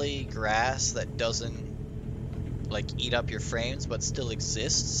poly grass that doesn't like eat up your frames but still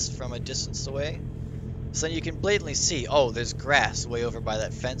exists from a distance away. So then you can blatantly see, oh, there's grass way over by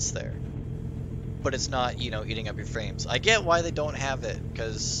that fence there. But it's not, you know, eating up your frames. I get why they don't have it,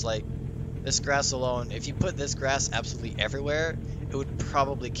 because like this grass alone, if you put this grass absolutely everywhere, it would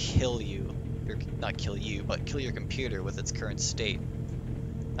probably kill you. Or not kill you, but kill your computer with its current state.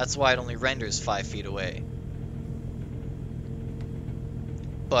 That's why it only renders 5 feet away.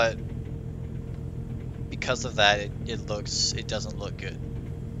 But because of that, it doesn't look good.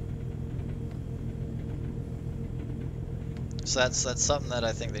 So that's something that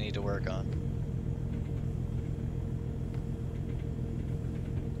I think they need to work on.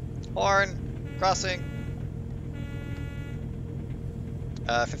 Horn! Crossing!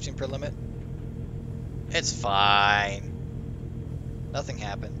 15 per limit. It's fine. Nothing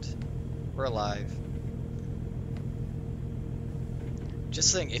happened. We're alive.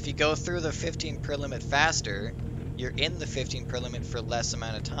 Just think, if you go through the 15 per limit faster, you're in the 15 per limit for less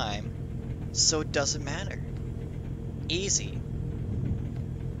amount of time, so it doesn't matter. Easy.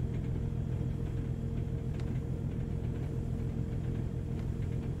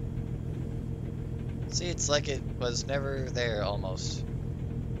 See, it's like it was never there, almost.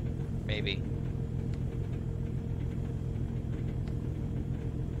 Maybe.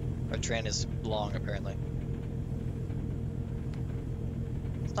 Our train is long, apparently.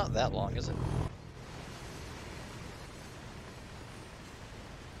 It's not that long, is it?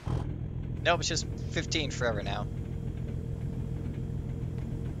 Nope, it's just 15 forever now.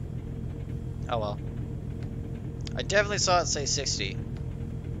 Oh well. I definitely saw it say 60.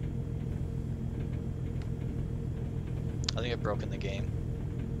 I think I've broken the game.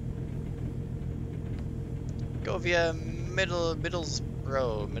 Go via Middlesbrough,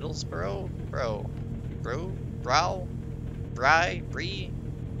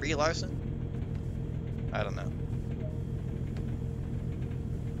 Brie Larson? I don't know.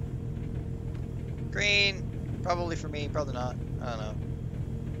 Green, probably for me, probably not. I don't know.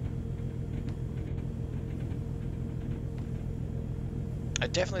 I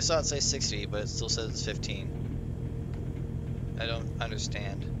definitely saw it say 60, but it still says it's 15. I don't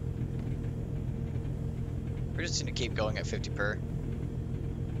understand. We're just gonna keep going at 50 per.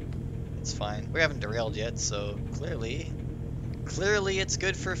 It's fine. We haven't derailed yet, so clearly it's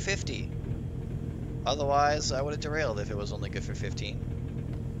good for 50. Otherwise, I would have derailed if it was only good for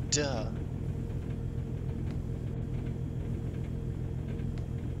 15. Duh.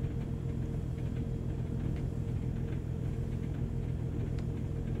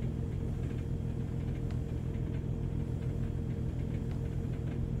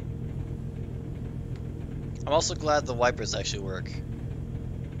 I'm also glad the wipers actually work.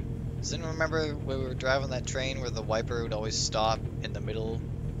 Does anyone remember when we were driving that train where the wiper would always stop in the middle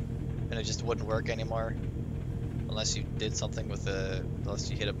and it just wouldn't work anymore? Unless you did something with unless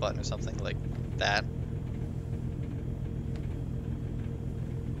you hit a button or something like that.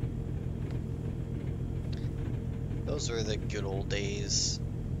 Those were the good old days.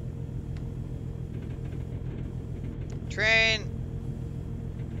 Train!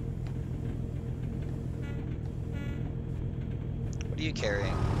 What are you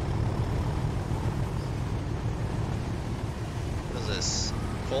carrying? What is this?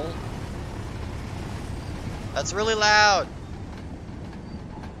 Coal? That's really loud!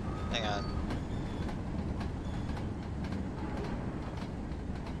 Hang on.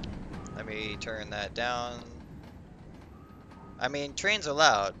 Let me turn that down. I mean, trains are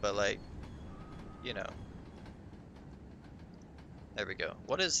loud, but like, you know. There we go.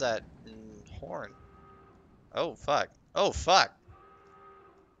 What is that horn? Oh, fuck. Oh, fuck!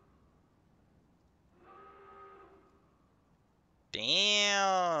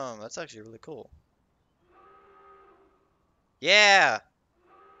 Damn! That's actually really cool. Yeah!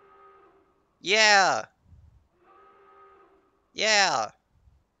 Yeah! Yeah!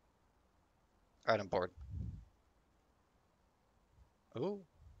 Alright, I'm bored. Ooh.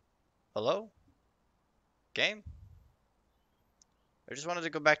 Hello? Game? I just wanted to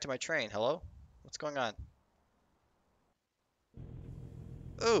go back to my train. Hello? What's going on?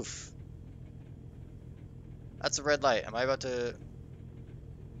 Oof. That's a red light. Am I about to...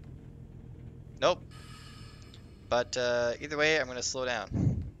 Nope. But either way, I'm going to slow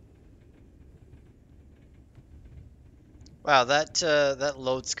down. Wow, that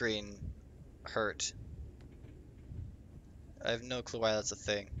load screen hurt. I have no clue why that's a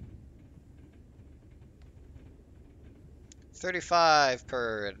thing. 35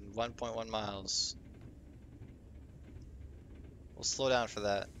 per and 1.1 miles. We'll slow down for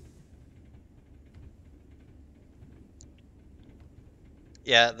that.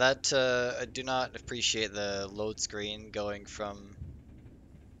 Yeah, that I do not appreciate the load screen going from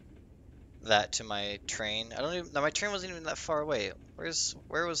that to my train. I don't even, no, my train wasn't even that far away.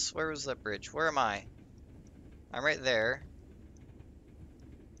 Where was that bridge? Where am I? I'm right there.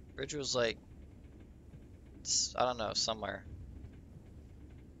 Bridge was like, I don't know, somewhere.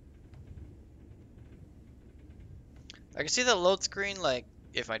 I can see the load screen like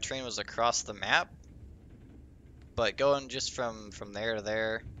if my train was across the map, but going just from there to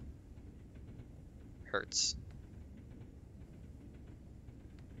there hurts.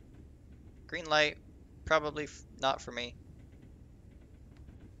 Green light, probably not for me.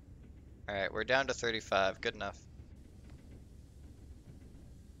 Alright, we're down to 35. Good enough.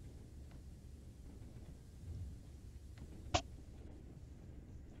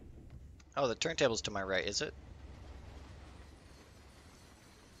 Oh, the turntable's to my right, is it?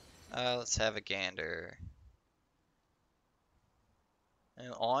 Let's have a gander.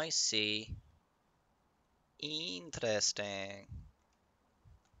 Oh, I see. Interesting.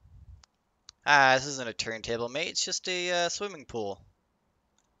 Ah, this isn't a turntable, mate. It's just a swimming pool.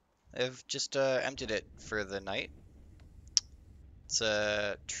 I've just emptied it for the night. It's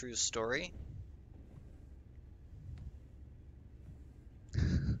a true story.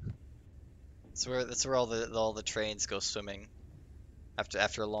 That's where all the trains go swimming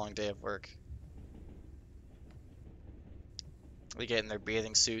after a long day of work. They get in their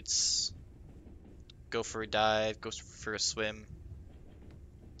bathing suits, go for a dive, go for a swim.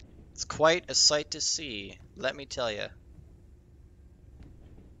 It's quite a sight to see, let me tell you.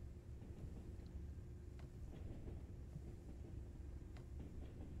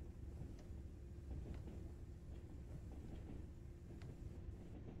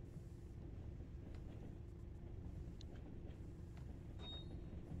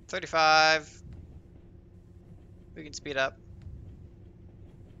 "35. We can speed up."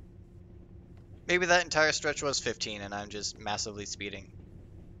 Maybe that entire stretch was 15 and I'm just massively speeding.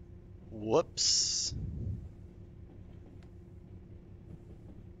 Whoops.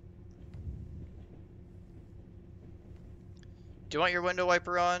 Do you want your window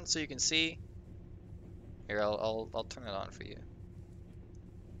wiper on so you can see? Here, I'll turn it on for you.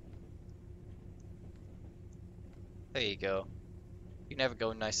 There you go. You never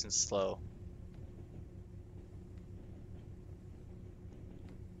go nice and slow.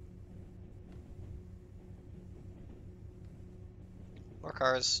 More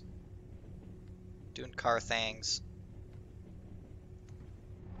cars. Doing car things.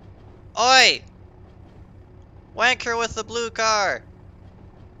 Oi! Wanker with the blue car!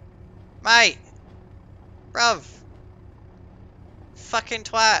 Mate! Bruv! Fucking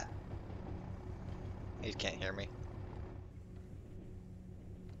twat! He can't hear me.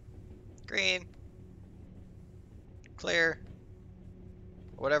 Green. Clear.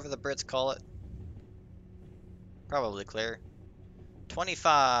 Whatever the Brits call it. Probably clear.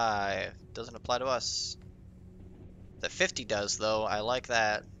 25. Doesn't apply to us. The 50 does, though. I like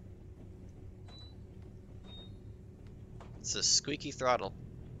that. It's a squeaky throttle.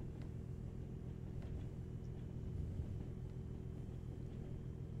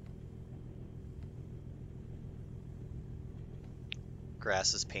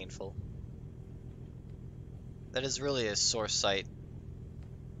 Grass is painful. That is really a sore sight.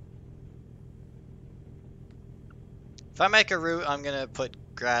 If I make a route, I'm gonna put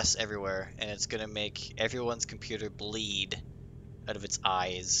grass everywhere, and it's gonna make everyone's computer bleed out of its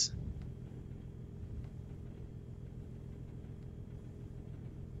eyes.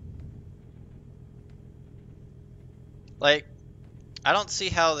 Like, I don't see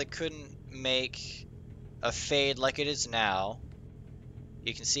how they couldn't make a fade like it is now.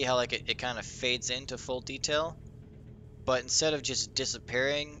 You can see how like it kind of fades into full detail, but instead of just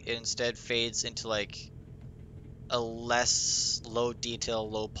disappearing, it instead fades into like a less low detail,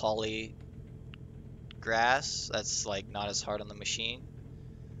 low poly grass that's like not as hard on the machine.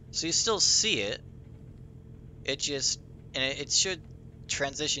 So you still see it. It just, and it should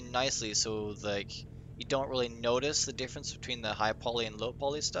transition nicely so like you don't really notice the difference between the high poly and low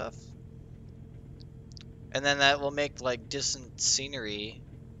poly stuff. And then that will make like distant scenery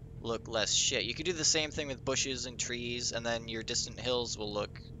look less shit. You could do the same thing with bushes and trees, and then your distant hills will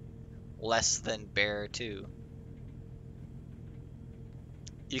look less than bare too.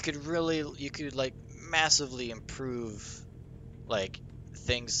 You could like massively improve like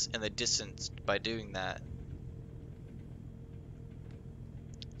things in the distance by doing that.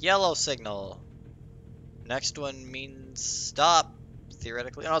 Yellow signal. Next one means stop,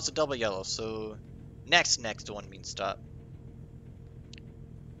 theoretically. Oh, it's a double yellow, so next one means stop.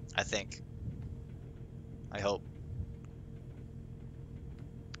 I think. I hope.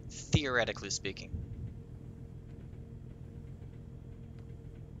 Theoretically speaking.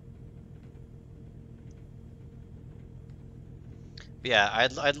 But yeah,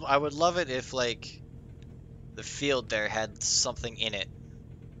 I would love it if, like, the field there had something in it.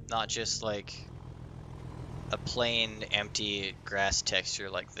 Not just, like, a plain, empty grass texture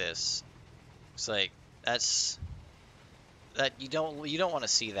like this. It's like, you don't want to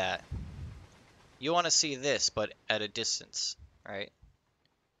see that. You want to see this, but at a distance, right?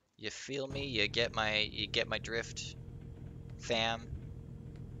 You feel me? You get my drift, fam.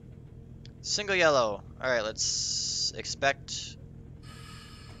 Single yellow. All right, let's expect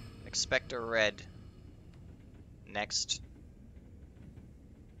a red next.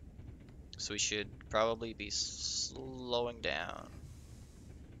 So we should probably be slowing down.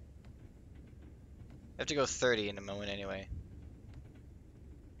 I have to go 30 in a moment anyway.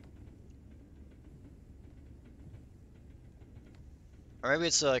 Or maybe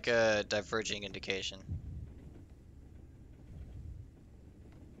it's like a diverging indication.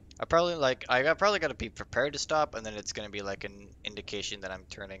 I probably got to be prepared to stop, and then it's gonna be like an indication that I'm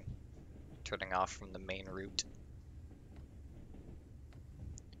turning off from the main route.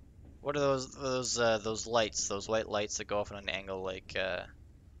 What are those lights? Those white lights that go off on an angle like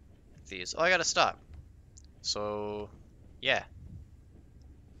these? Oh, I gotta stop. So yeah,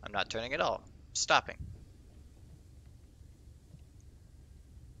 I'm not turning at all. Stopping.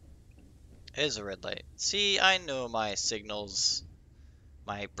 It is a red light. See, I know my signals,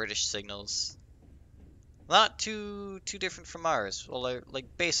 my British signals. Not too different from ours. Well, they're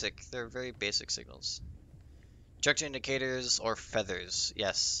like basic. They're very basic signals. Junction indicators or feathers.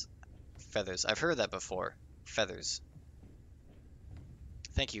 Yes, feathers. I've heard that before. Feathers.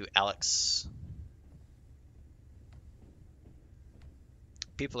 Thank you, Alex.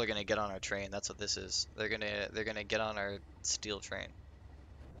 People are gonna get on our train. That's what this is. They're gonna get on our steel train.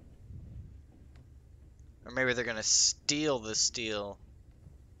 Or maybe they're gonna steal the steel.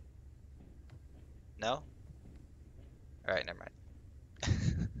 No? Alright, never mind.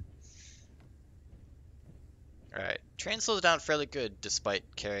 Alright. Train slows down fairly good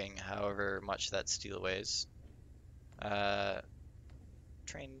despite carrying however much that steel weighs. Uh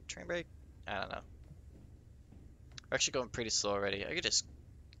train brake? I don't know. We're actually going pretty slow already. I could just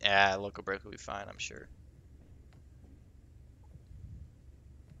local brake will be fine, I'm sure.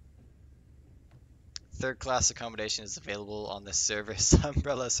 Third class accommodation is available on this service.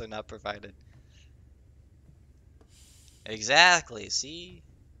 Umbrellas are not provided. Exactly, see?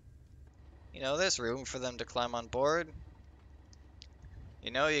 You know, there's room for them to climb on board. You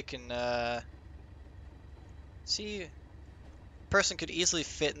know, you can, see, a person could easily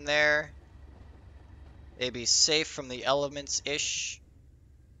fit in there. They'd be safe from the elements-ish.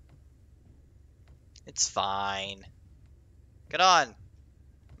 It's fine. Get on.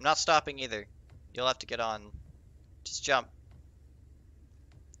 I'm not stopping either. You'll have to get on. Just jump.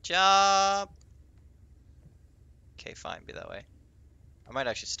 Jump! Okay, fine, be that way. I might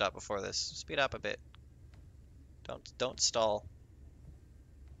actually stop before this. Speed up a bit. Don't stall.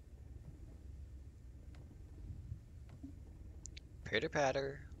 Pitter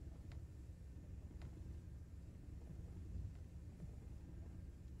patter.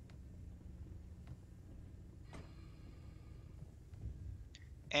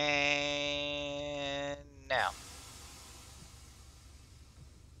 And now.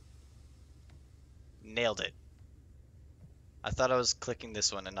 Nailed it. I thought I was clicking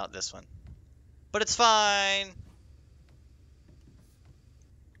this one and not this one. But it's fine!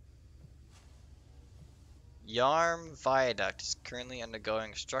 Yarm Viaduct is currently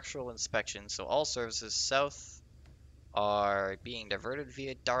undergoing structural inspection, so all services south are being diverted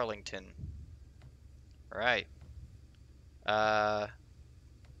via Darlington. Alright.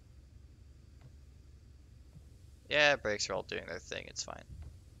 Yeah, brakes are all doing their thing, it's fine.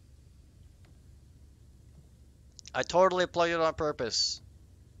 I totally plugged it on purpose.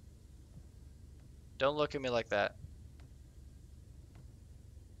 Don't look at me like that.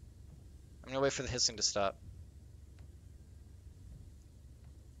 I'm gonna wait for the hissing to stop.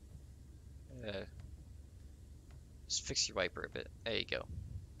 Just fix your wiper a bit. There you go.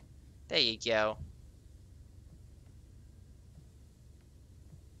 There you go. Are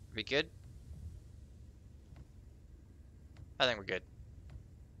we good? I think we're good.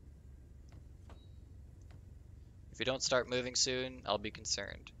 If we don't start moving soon, I'll be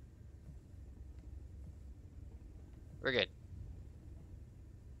concerned. We're good.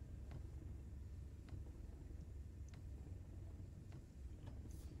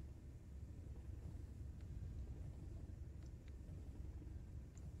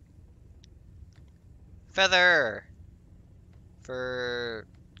 Feather! For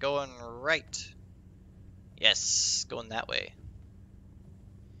going right. Yes, going that way.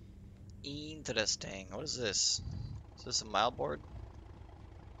 Interesting. What is this? Is this a mile board?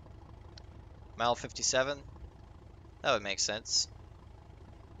 Mile 57? That would make sense.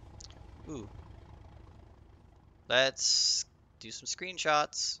 Ooh. Let's do some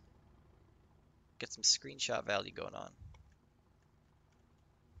screenshots. Get some screenshot value going on.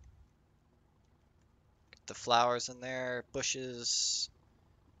 Get the flowers in there, bushes.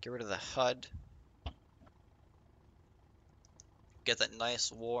 Get rid of the HUD. Get that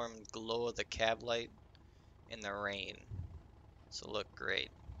nice warm glow of the cab light in the rain. So look great.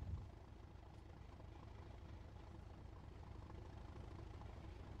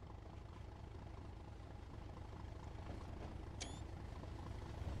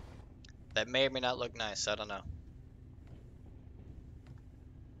 That may or may not look nice, I don't know.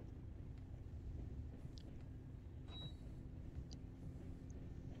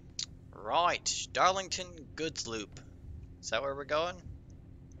 Right, Darlington Goods Loop. Is that where we're going?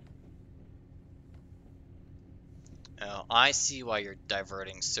 Oh, I see why you're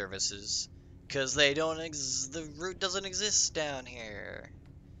diverting services. Cause they don't the route doesn't exist down here.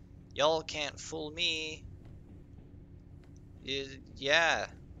 Y'all can't fool me. Yeah.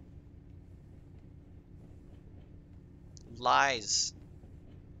 Lies.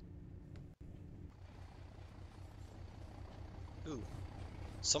 Ooh,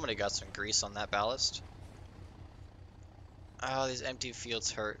 somebody got some grease on that ballast. Oh, these empty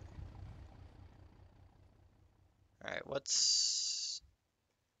fields hurt. Alright, what's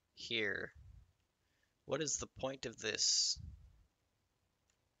here? What is the point of this?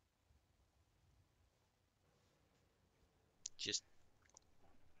 Just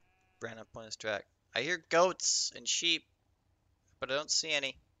random pointless track. I hear goats and sheep, but I don't see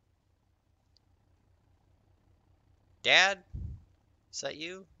any. Dad? Is that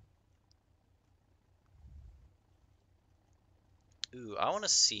you? Ooh, I want to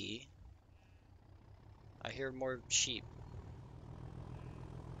see. I hear more sheep.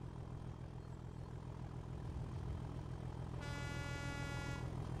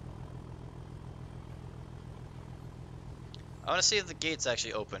 I want to see if the gates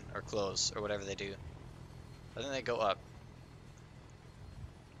actually open or close or whatever they do. I think they go up.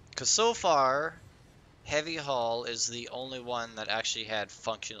 Because so far, Heavy Haul is the only one that actually had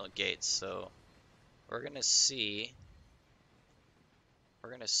functional gates. So we're going to see. We're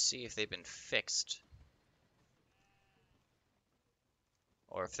going to see if they've been fixed.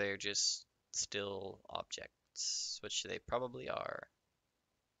 Or if they're just still objects, which they probably are.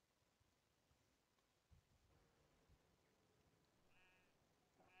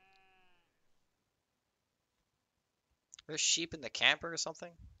 There's sheep in the camper or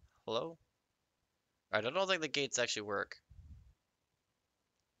something? Hello? Alright, I don't think the gates actually work.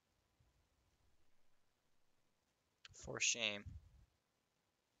 For shame.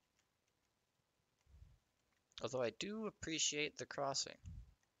 Although I do appreciate the crossing.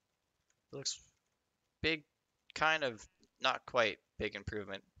 It looks big, kind of, not quite big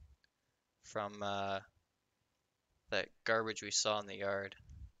improvement from that garbage we saw in the yard.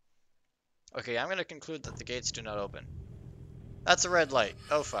 Okay, I'm gonna conclude that the gates do not open. That's a red light.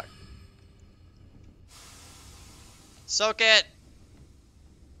 Oh fuck. Soak it!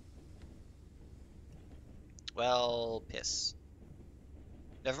 Well, piss.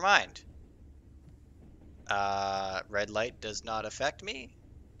 Never mind. Red light does not affect me.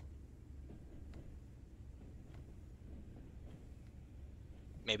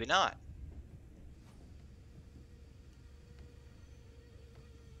 Maybe not.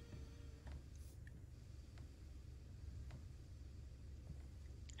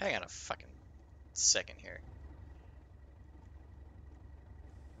 Hang on a fucking second here.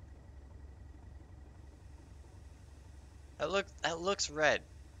 That looks red.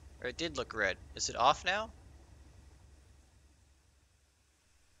 Or it did look red. Is it off now?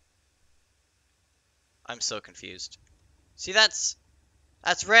 I'm so confused. See, that's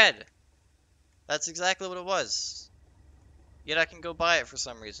red. That's exactly what it was. Yet I can go buy it for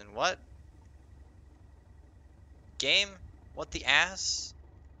some reason. What? Game? What the ass?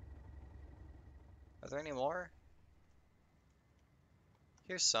 Are there any more?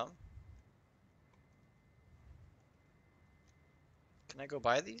 Here's some. Can I go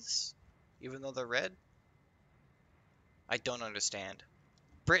buy these? Even though they're red? I don't understand.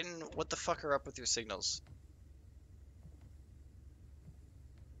 Britain, what the fuck are up with your signals?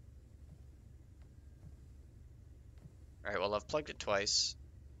 Alright, well I've plugged it twice.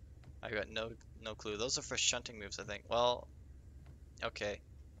 I got no clue. Those are for shunting moves, I think. Well, okay.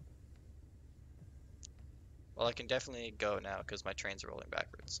 Well, I can definitely go now because my train's rolling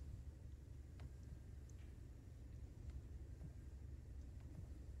backwards.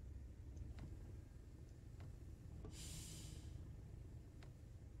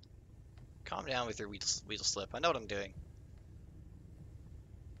 Calm down with your weasel slip. I know what I'm doing.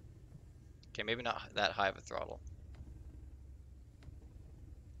 Okay, maybe not that high of a throttle.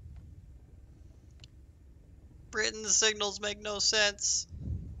 Britain's signals make no sense.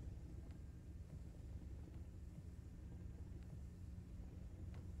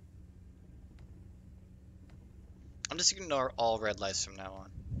 I'm just gonna ignore all red lights from now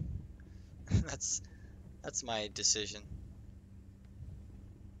on. that's that's my decision.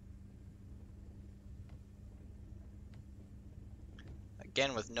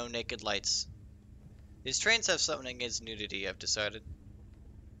 Again with no naked lights. These trains have something against nudity, I've decided.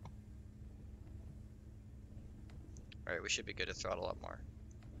 Alright, we should be good to throttle up more.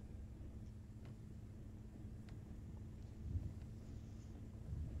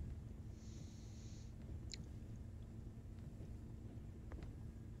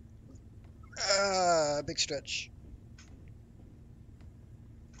 Ah, big stretch.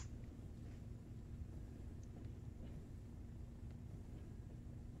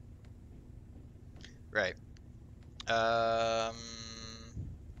 Right. Um,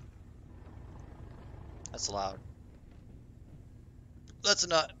 that's loud. Let's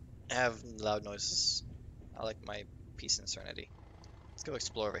not have loud noises. I like my peace and serenity. Let's go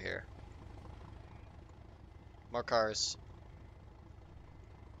explore over here. More cars.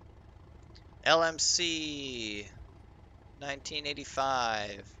 LMC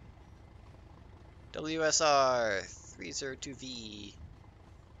 1985. WSR 302V.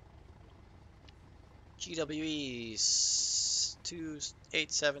 GWE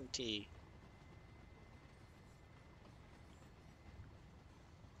 287T.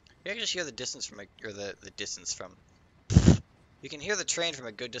 You can just hear the distance from or the distance from. You can hear the train from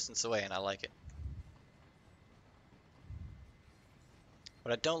a good distance away, and I like it.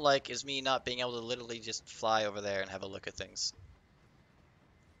 What I don't like is me not being able to literally just fly over there and have a look at things.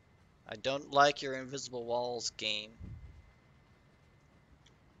 I don't like your invisible walls game.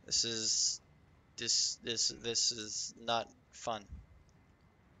 This is this is not fun.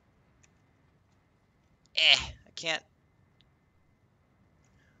 I can't.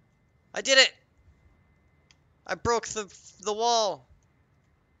 I did it. I broke the wall.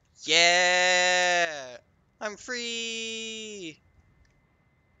 Yeah. I'm free.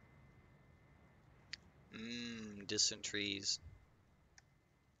 Distant trees.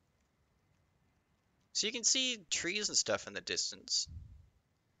 So you can see trees and stuff in the distance.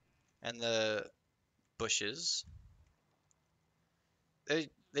 And the bushes. They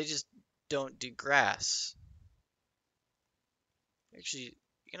just don't do grass. Actually,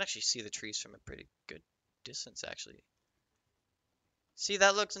 you can actually see the trees from a pretty good distance, actually. See,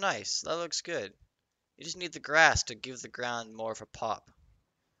 that looks nice. That looks good. You just need the grass to give the ground more of a pop.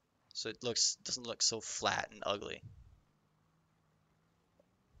 So it doesn't look so flat and ugly.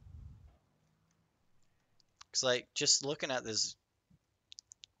 Cause like just looking at this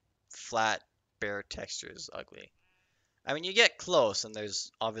flat, bare texture is ugly. I mean, you get close and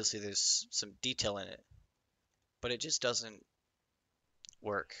there's some detail in it, but it just doesn't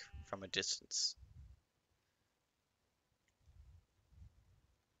work from a distance.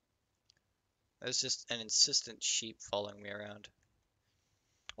 There's just an insistent sheep following me around.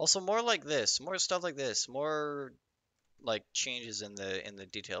 Also, more like this, more stuff like this, more like changes in the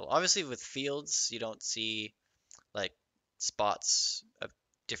detail. Obviously, with fields, you don't see like spots of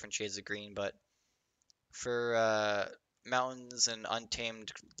different shades of green, but for mountains and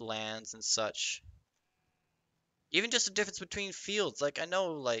untamed lands and such, even just the difference between fields. Like I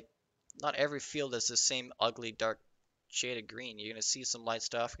know, like not every field is the same ugly dark shade of green. You're gonna see some light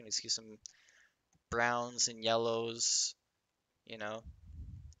stuff. You're gonna see some browns and yellows. You know,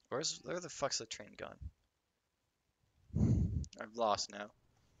 where the fuck's the train gone? I've lost now.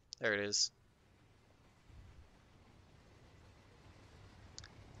 There it is.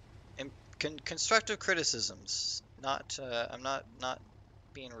 And constructive criticisms. Not. I'm not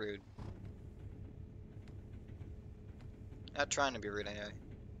being rude. Not trying to be rude anyway.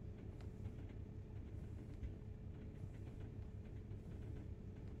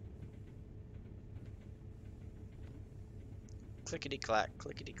 Clickety clack,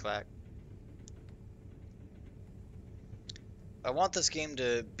 clickety clack. I want this game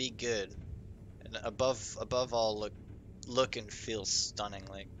to be good, and above all, look and feel stunning.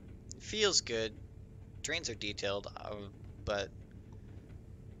 Like, it feels good. Trains are detailed, but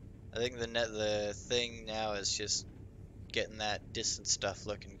I think the thing now is just getting that distant stuff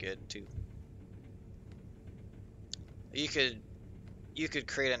looking good too. You could you could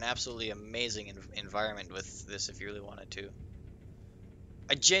create an absolutely amazing environment with this if you really wanted to.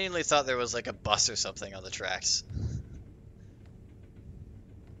 I genuinely thought there was like a bus or something on the tracks.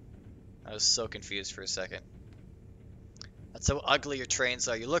 I was so confused for a second. That's how ugly your trains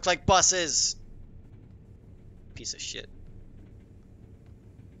are. You look like buses! Piece of shit.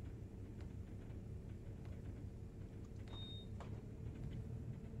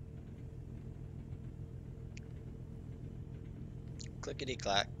 Clickety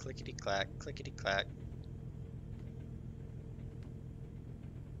clack, clickety clack, clickety clack.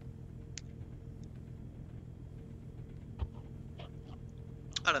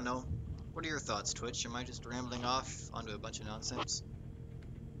 I don't know. What are your thoughts, Twitch? Am I just rambling off onto a bunch of nonsense?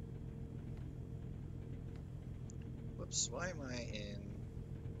 Whoops, why am I in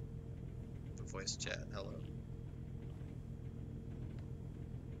the voice chat? Hello.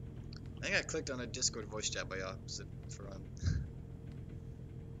 I think I clicked on a Discord voice chat by opposite from.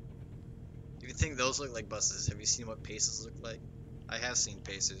 If you think those look like buses, have you seen what paces look like? I have seen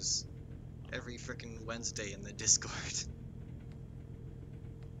paces every freaking Wednesday in the Discord.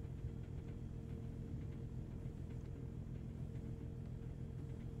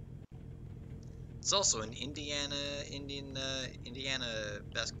 It's also an Indiana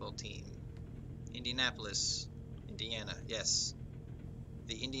basketball team. Indianapolis, Indiana. Yes,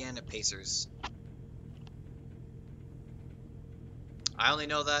 the Indiana Pacers. I only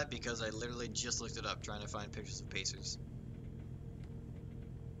know that because I literally just looked it up trying to find pictures of Pacers.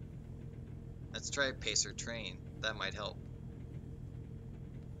 Let's try a Pacer train. That might help.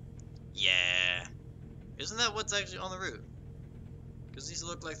 Yeah. Isn't that what's actually on the route? Because these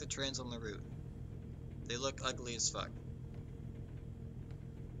look like the trains on the route. They look ugly as fuck.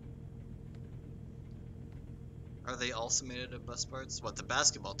 Are they also made out of bus parts? What, the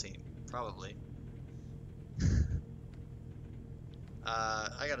basketball team? Probably.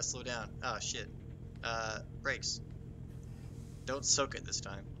 I gotta slow down. Oh, shit. Brakes. Don't soak it this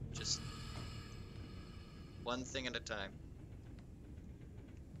time. Just one thing at a time.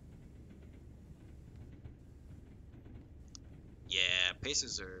 Yeah,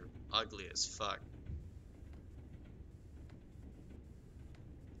 Pacers are ugly as fuck.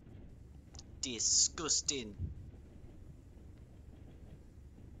 Disgusting.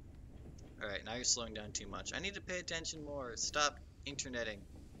 Alright, now you're slowing down too much. I need to pay attention more. Stop interneting.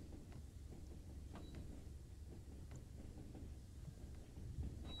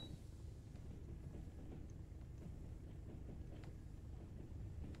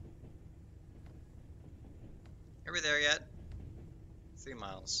 Are we there yet? 3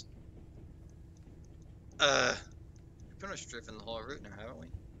 miles. We've pretty much driven the whole route now, haven't we?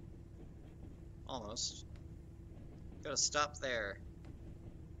 Almost. Gotta stop there.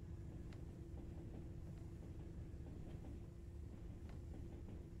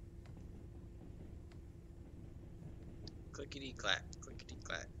 Clickety clack, clickety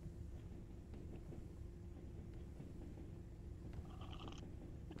clack.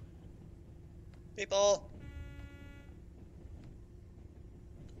 People!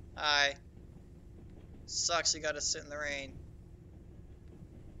 Hi. Sucks you gotta sit in the rain.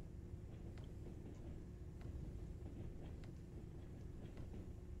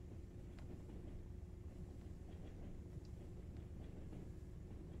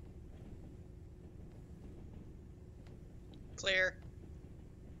 Clear.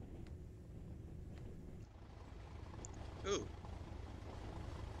 Ooh.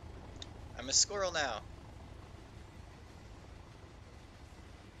 I'm a squirrel now.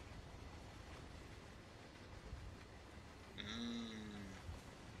 Mmm.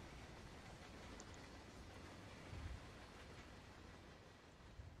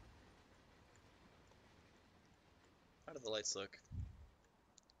 How do the lights look?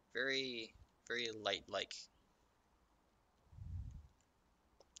 Very, very light-like.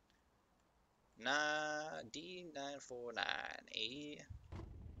 D949A.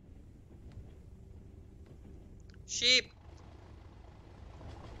 Sheep!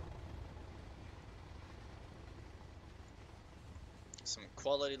 Some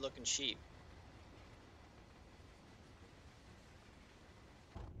quality looking sheep.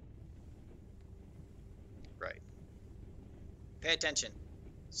 Right. Pay attention.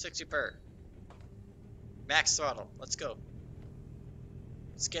 60 per. Max throttle. Let's go.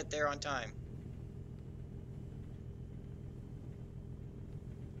 Let's get there on time.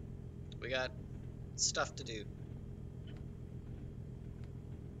 We got stuff to do.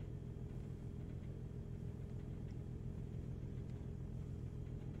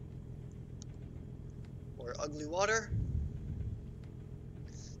 Or ugly water.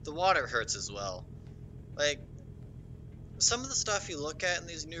 The water hurts as well. Like, some of the stuff you look at in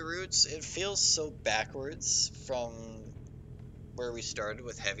these new routes, it feels so backwards from where we started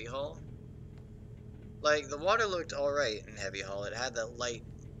with Heavy Haul. Like, the water looked alright in Heavy Haul. It had that light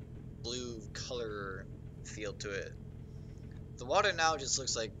blue color feel to it. The water now just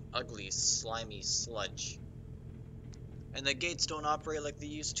looks like ugly, slimy sludge. And the gates don't operate like they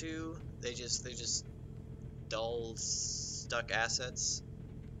used to. They're just dull, stuck assets.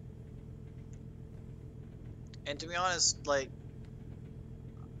 And to be honest, like,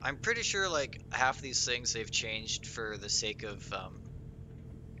 I'm pretty sure like half these things they've changed for the sake of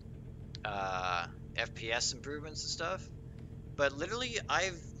uh, FPS improvements and stuff. But literally,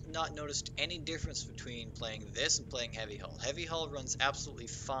 I've not noticed any difference between playing this and playing Heavy Haul. Heavy Haul runs absolutely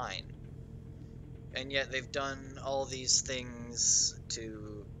fine, and yet they've done all these things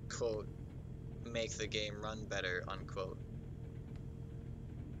to, quote, make the game run better, unquote.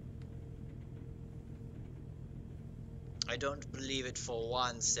 I don't believe it for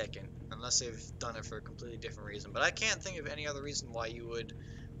 1 second, unless they've done it for a completely different reason. But I can't think of any other reason why you would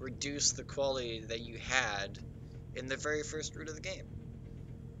reduce the quality that you had in the very first route of the game.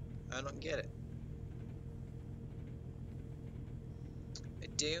 I don't get it. I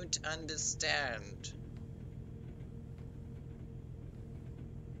don't understand.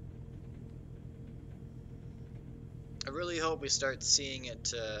 I really hope we start seeing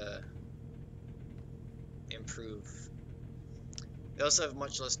it improve. They also have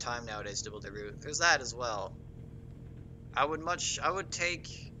much less time nowadays to build a route. There's that as well. I would take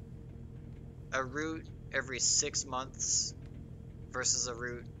a route every 6 months versus a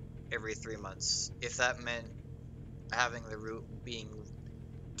route every 3 months, if that meant having the route being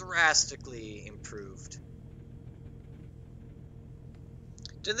drastically improved.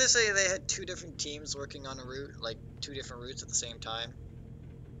 Did they say they had two different teams working on a route, like two different routes at the same time?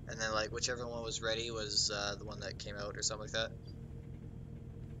 And then like whichever one was ready was the one that came out or something like that?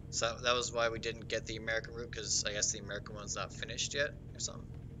 So that was why we didn't get the American route, because I guess the American one's not finished yet or something.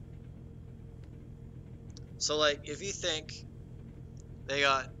 So like if you think they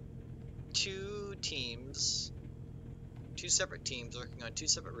got two teams, two separate teams working on two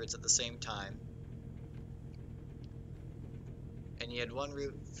separate routes at the same time, and you had one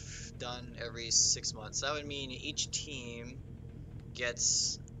route done every 6 months, that would mean each team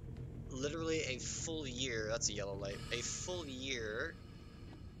gets literally a full year, that's a yellow light, a full year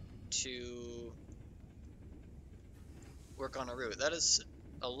to work on a route. That is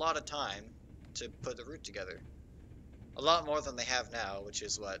a lot of time to put the route together. A lot more than they have now, which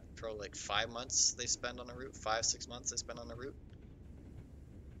is what, probably like 5 months they spend on a route, 5-6 months they spend on a route.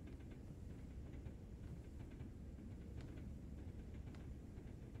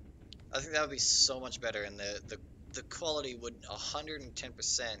 I think that would be so much better, and the quality would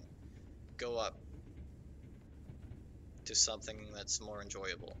 110% go up to something that's more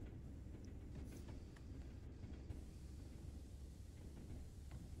enjoyable.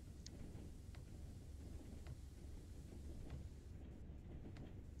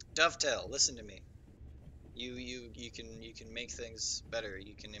 Dovetail, listen to me. You can make things better.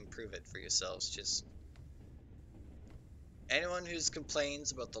 You can improve it for yourselves. Just anyone who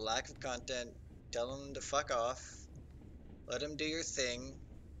complains about the lack of content, tell them to fuck off. Let them do your thing.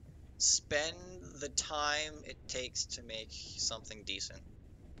 Spend the time it takes to make something decent.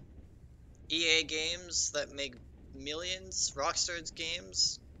 EA games that make millions, Rockstar's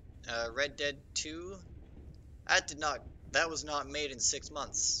games, Red Dead 2, that was not made in 6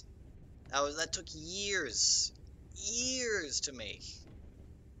 months. That took years, years to make.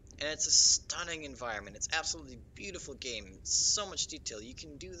 And it's a stunning environment. It's absolutely beautiful game. So much detail. You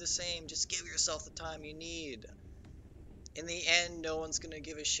can do the same. Just give yourself the time you need. In the end, no one's gonna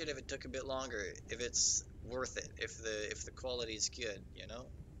give a shit if it took a bit longer. If it's worth it. If the quality is good, you know.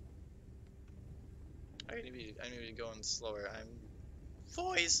 I need to be going slower. I'm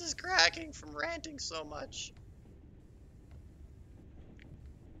voice is cracking from ranting so much.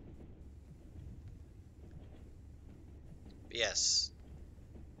 But yes.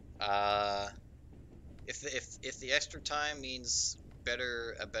 If the extra time means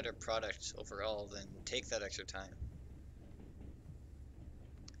a better product overall, then take that extra time.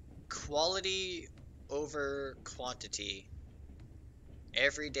 Quality over quantity.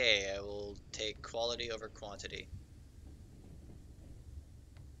 Every day I will take quality over quantity.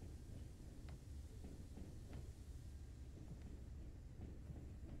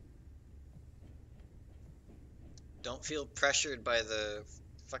 Don't feel pressured by the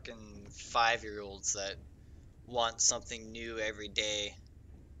fucking 5-year-olds that want something new every day.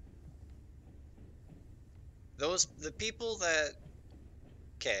 The people that,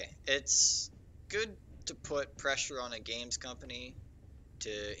 okay, it's good to put pressure on a games company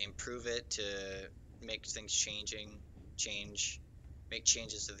to improve it, to make things change, make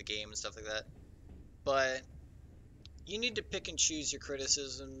changes to the game and stuff like that. But you need to pick and choose your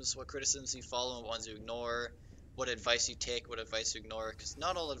criticisms, what criticisms you follow and what ones you ignore, what advice you take, what advice you ignore, because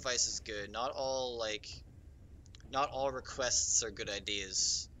not all advice is good. Not all requests are good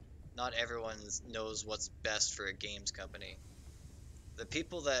ideas. Not everyone knows what's best for a games company. The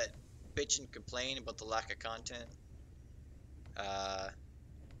people that bitch and complain about the lack of content, uh,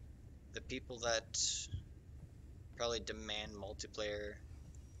 the people that probably demand multiplayer.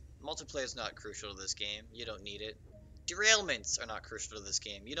 Multiplayer is not crucial to this game. You don't need it. Derailments are not crucial to this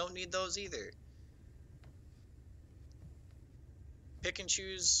game. You don't need those either. Pick and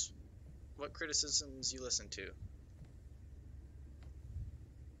choose what criticisms you listen to.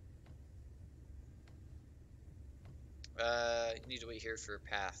 You need to wait here for a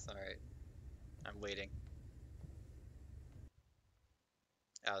path. Alright, I'm waiting.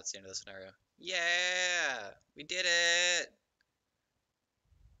 Oh, that's the end of the scenario. Yeah! We did it!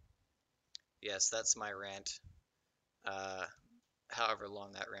 Yes, that's my rant. Uh, However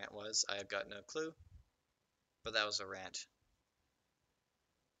long that rant was, I have got no clue. But that was a rant.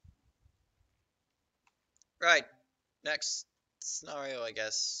 Right, next scenario, I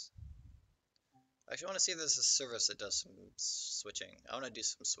guess. I actually want to see if there's a service that does some switching. I want to do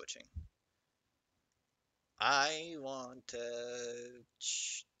some switching. I want to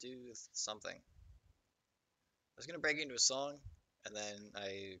do something. I was gonna break into a song, and then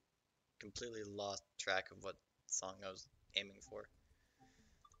I completely lost track of what song I was aiming for.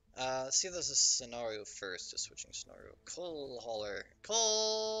 Let's see if there's a scenario first. A switching scenario. Coal hauler.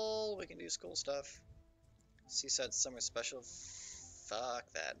 Coal. We can do cool stuff. Seaside summer special.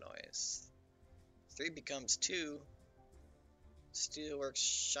 Fuck that noise. 3 becomes 2. Steelworks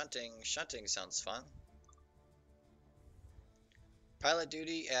shunting. Shunting sounds fun. Pilot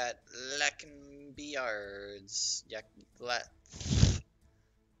duty at Lackenby Yards.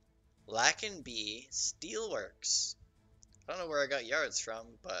 Lackenby Steelworks. I don't know where I got yards from,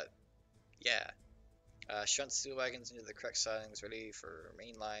 but yeah. Shunt steel wagons into the correct sidings, ready for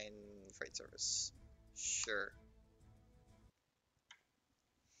mainline freight service. Sure.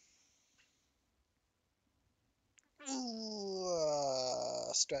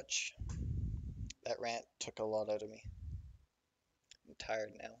 Ooh, stretch. That rant took a lot out of me. I'm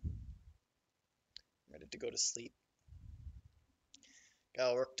tired now. I'm ready to go to sleep.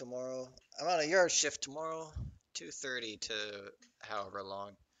 Gotta work tomorrow. I'm on a yard shift tomorrow. 2:30 to however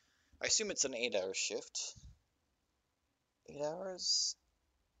long. I assume it's an 8-hour shift. 8 hours?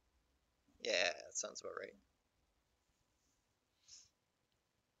 Yeah, that sounds about right.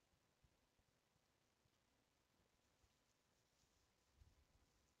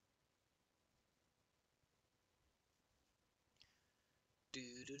 Do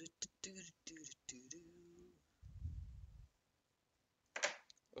do do do do do do do.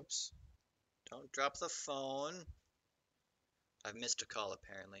 Oops. Don't drop the phone. I've missed a call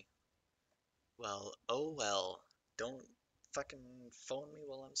apparently. Well, oh well. Don't fucking phone me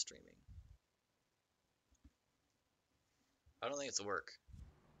while I'm streaming. I don't think it's work.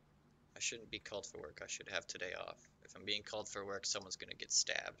 I shouldn't be called for work. I should have today off. If I'm being called for work, someone's gonna get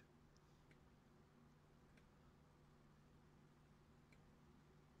stabbed.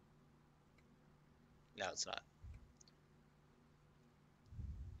 No, it's not.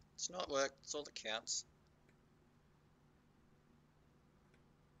 It's not work. It's all that counts.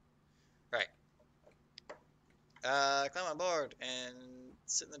 Right. Climb on board and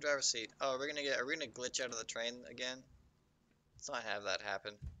sit in the driver's seat. Oh, are we gonna glitch out of the train again? Let's not have that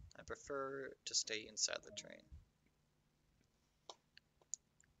happen. I prefer to stay inside the train.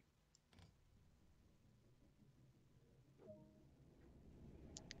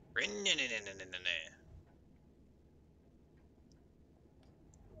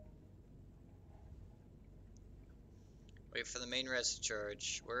 Wait for the main res to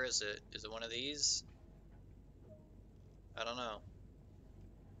charge. Where is it? Is it one of these? I don't know.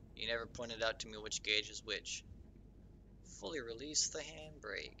 You never pointed out to me which gauge is which. Fully release the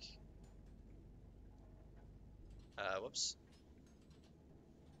handbrake. Whoops.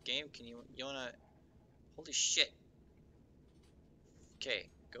 Game, you wanna, holy shit. Okay,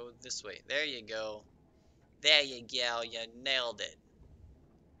 go this way. There you go. There you go, you nailed it.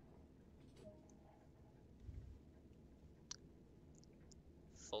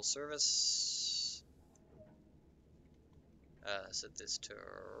 Full service. Set this to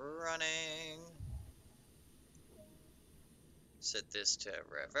running. Set this to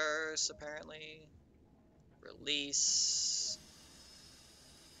reverse, apparently. Release.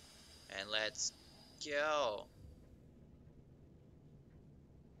 And let's go.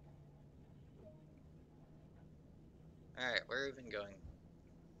 Alright, where are we even going?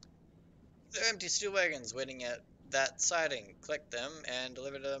 There are empty steel wagons waiting at that siding. Collect them and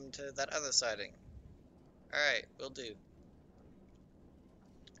deliver them to that other siding. Alright, will do.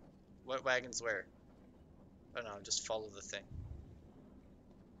 What wagons where? Oh no, just follow the thing.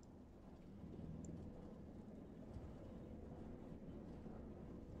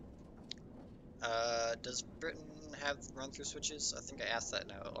 Does Britain have run-through switches? I think I asked that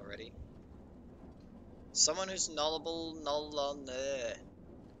now already. Someone who's knowledgeable,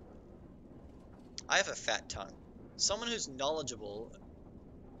 I have a fat tongue. Someone who's knowledgeable,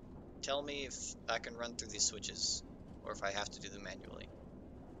 tell me if I can run through these switches, or if I have to do them manually.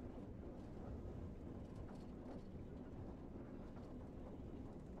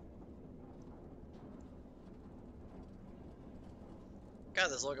 God,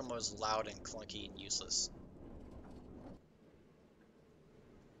 this locomotive is loud and clunky and useless.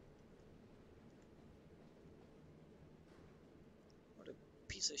 What a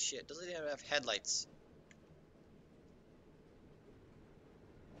piece of shit. Doesn't even have headlights.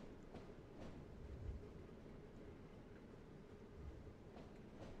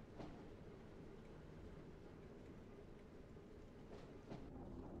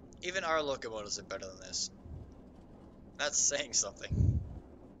 Even our locomotives are better than this. That's saying something.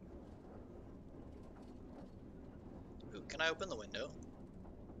 Ooh, can I open the window?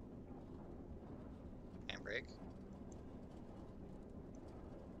 Handbrake.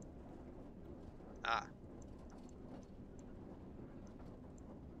 Ah.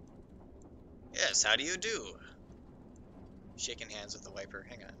 Yes, how do you do? Shaking hands with the wiper.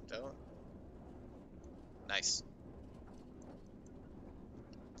 Hang on, don't. Nice.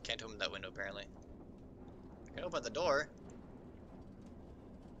 Can't open that window, apparently. I can open the door.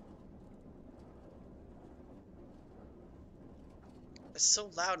 It's so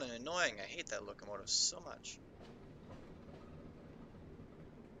loud and annoying. I hate that locomotive so much.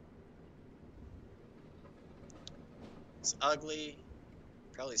 It's ugly.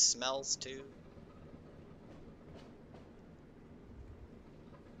 Probably smells too.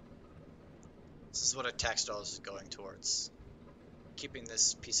 This is what a tax dollars is going towards. Keeping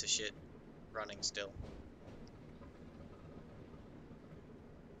this piece of shit running still.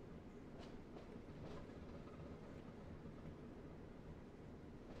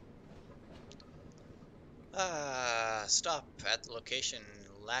 Stop at the location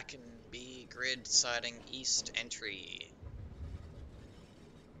Lackenby Grid Siding East Entry.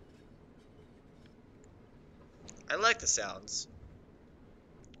 I like the sounds.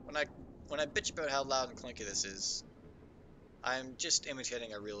 When I bitch about how loud and clunky this is, I'm just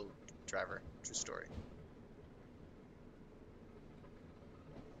imitating a real driver. True story.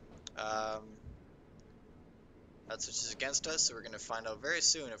 That switches against us, so we're going to find out very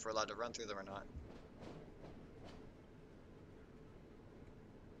soon if we're allowed to run through them or not.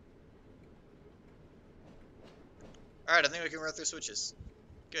 Alright, I think we can run through switches.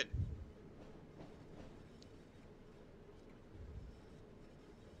 Good.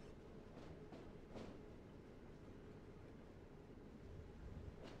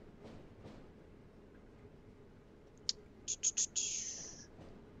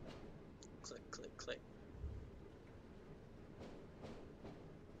 Click, click, click.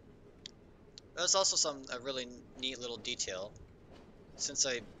 There's also a really neat little detail. Since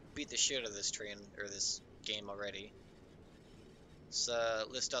I beat the shit out of this train, or this game already, let's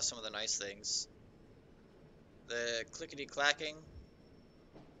list off some of the nice things. The clickety-clacking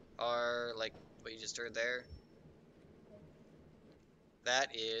are like what you just heard there.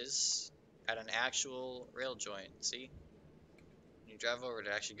 That is at an actual rail joint, see? When you drive over it,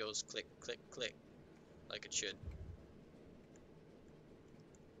 it actually goes click, click, click, like it should.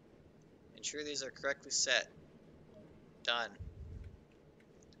 Ensure these are correctly set. Done.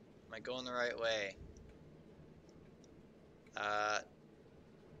 Am I going the right way? I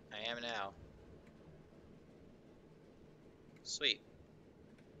am now. Sweet.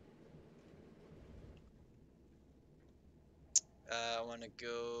 I want to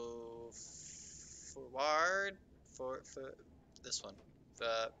go forward. For this one.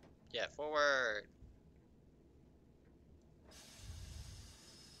 Yeah, forward.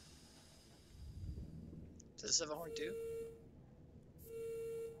 Does this have a horn too?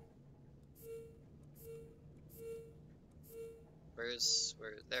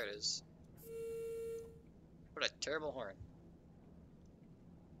 There it is. What a terrible horn.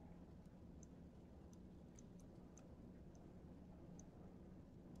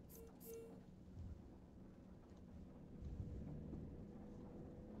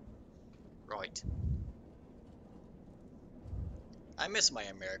 Right. I miss my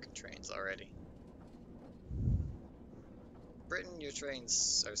American trains already. Britain, your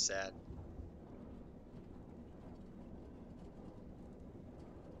trains are sad.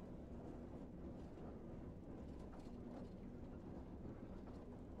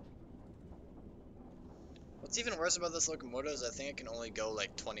 What's even worse about this locomotive is I think it can only go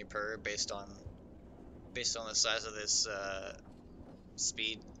like 20 per based on the size of this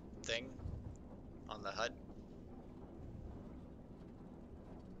speed thing on the HUD.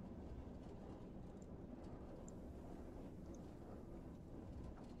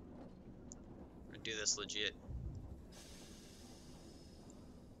 I'm gonna do this legit.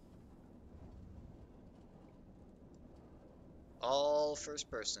 All first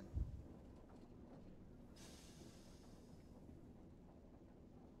person.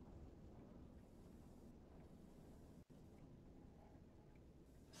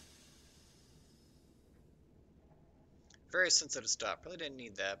 Very sensitive stop. Probably didn't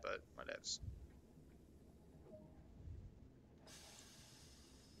need that, but whatevs.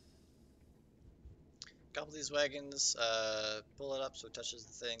 Couple of these wagons, pull it up so it touches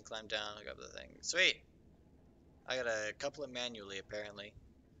the thing, climb down, hook up the thing. Sweet! I got a couple of manually, apparently.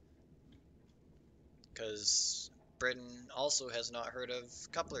 Because Britain also has not heard of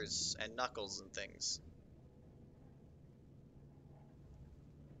couplers and knuckles and things.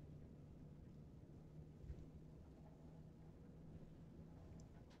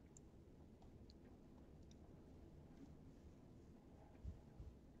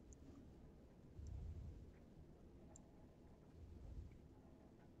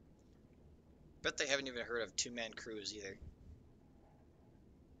 Bet they haven't even heard of two-man crews either.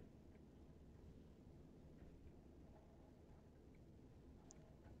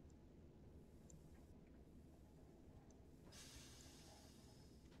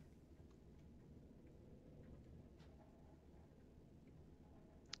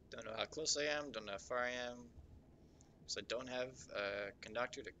 Don't know how close I am, don't know how far I am. So I don't have a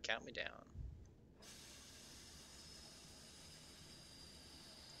conductor to count me down.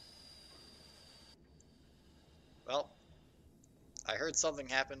 Well, I heard something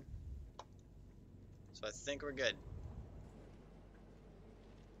happen, so I think we're good.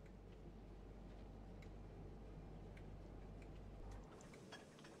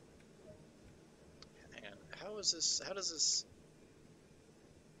 Hang on, how is this, how does this...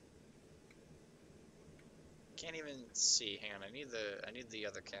 Can't even see, hang on, I need the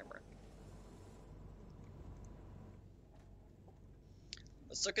other camera.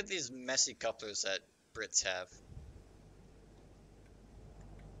 Let's look at these messy couplers that Brits have.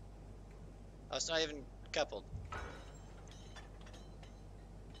 Oh, it's not even coupled.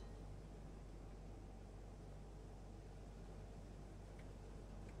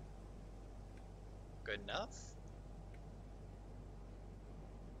 Good enough?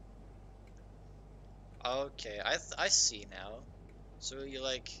 Okay, I see now. So you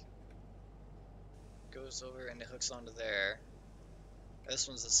like goes over and it hooks onto there. This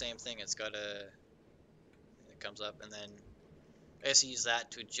one's the same thing. It's got a it comes up and then I guess you use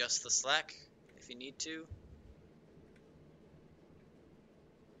that to adjust the slack if you need to.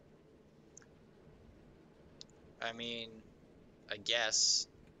 I mean, I guess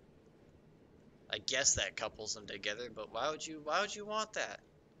that couples them together, but why would you want that?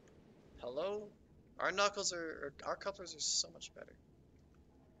 Hello? Our knuckles our couplers are so much better.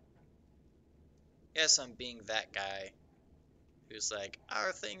 Yes, I'm being that guy who's like,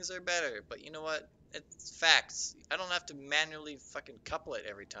 our things are better, but you know what? It's facts. I don't have to manually fucking couple it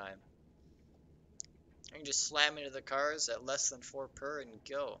every time. I can just slam into the cars at less than 4 per and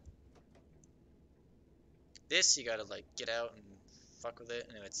go. This, you gotta like get out and fuck with it,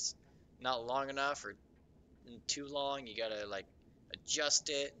 and if it's not long enough or too long, you gotta like adjust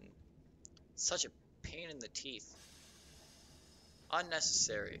it. And it's such a pain in the teeth.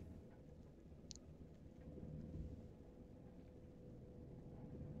 Unnecessary.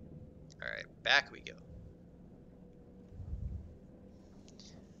 Alright, back we go.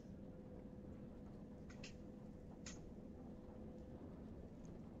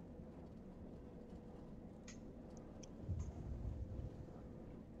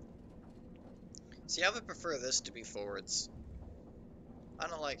 See, I would prefer this to be forwards. I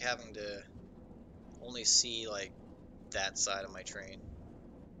don't like having to only see like that side of my train.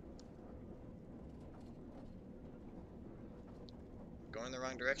 Going the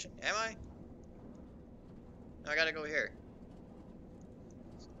wrong direction? Am I? No, I gotta go here.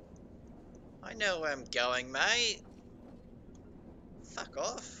 I know where I'm going, mate. Fuck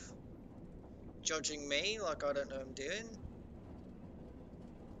off. Judging me like I don't know what I'm doing.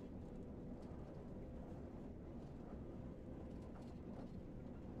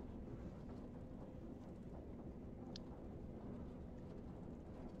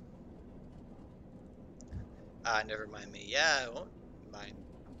 Ah, never mind me. Yeah, I won't mind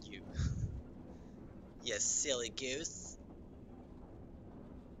you. You silly goose.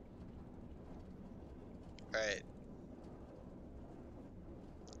 Alright.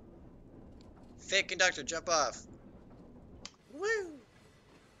 Fake conductor, jump off. Woo!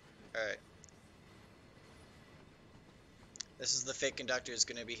 Alright. This is the fake conductor who's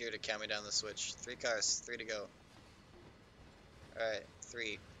gonna be here to count me down the switch. 3 cars, 3 to go. Alright,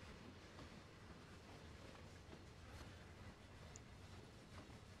 3.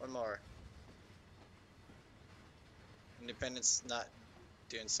 One more. Independence not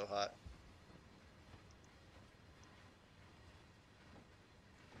doing so hot.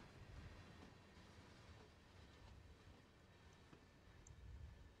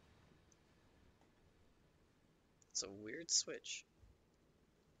 It's a weird switch.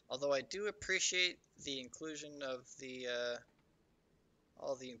 Although I do appreciate the inclusion of the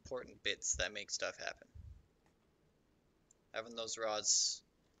all the important bits that make stuff happen. Having those rods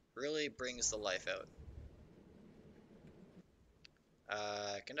really brings the life out.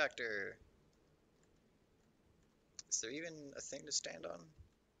 Conductor. Is there even a thing to stand on?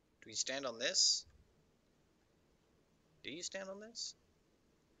 Do you stand on this? Do you stand on this?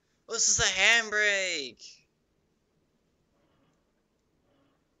 Oh, this is the handbrake!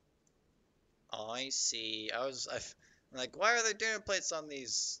 Oh, I see. I'm like, why are there dinner plates on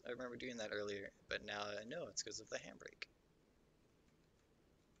these? I remember doing that earlier, but now I know it's because of the handbrake.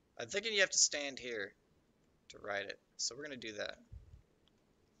 I'm thinking you have to stand here to ride it, so we're gonna do that.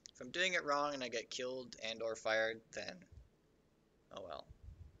 If I'm doing it wrong and I get killed and or fired, then oh well.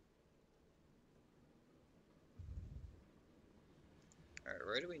 Alright,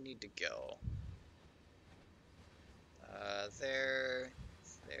 where do we need to go? There,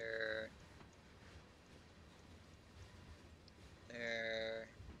 there, there.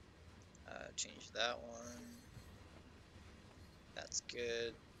 Change that one. That's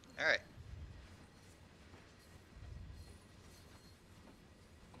good. Alright.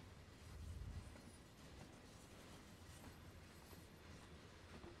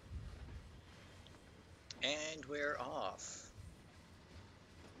 And we're off.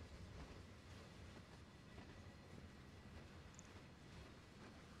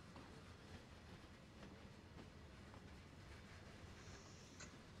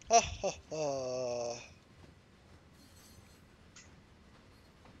 Ha ha ha.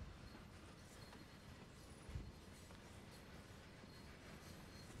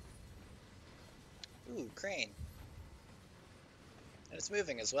 Ooh, crane. And it's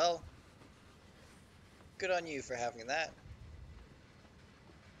moving as well. Good on you for having that.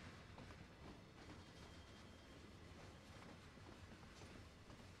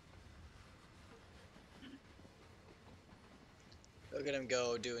 Look at him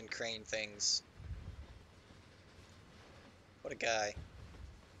go doing crane things. What a guy.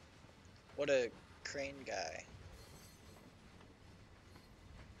 What a crane guy.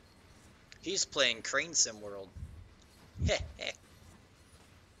 He's playing Crane Sim World. Heh heh.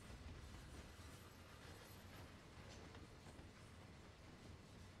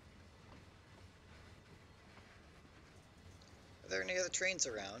 Are there any other trains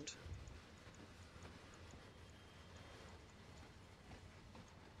around?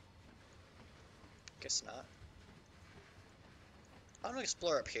 Guess not. I'm gonna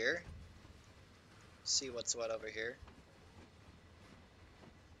explore up here. See what's what over here.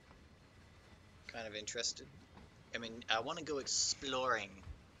 Kind of interested. I mean, I want to go exploring.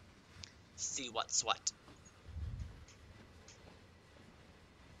 See what's what.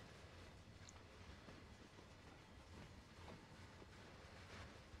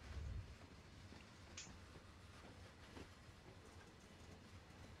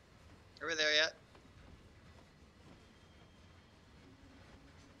 Are we there yet?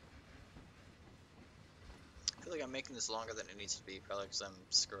 I feel like I'm making this longer than it needs to be, probably because I'm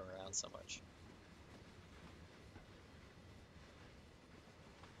screwing around so much.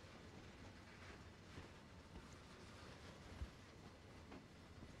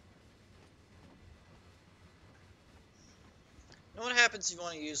 Now what happens if you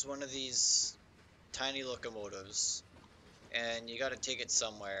want to use one of these tiny locomotives and you gotta take it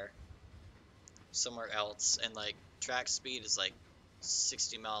somewhere else, and like track speed is like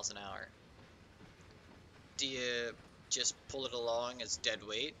 60 miles an hour. Do you just pull it along as dead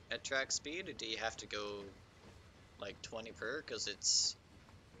weight at track speed, or do you have to go like 20 per because it's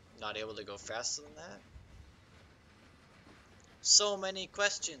not able to go faster than that? So many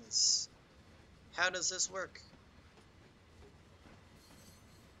questions. How does this work?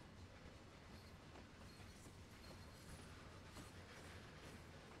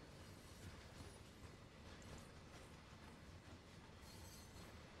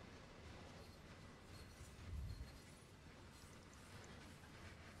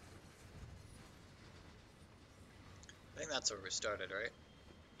 think that's where we started, right?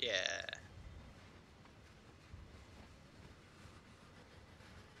 Yeah.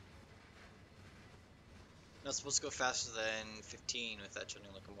 Not supposed to go faster than 15 with that turning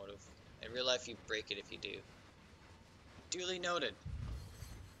locomotive. In real life, you break it if you do. Duly noted.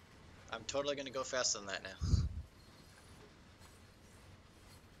 I'm totally gonna go faster than that now.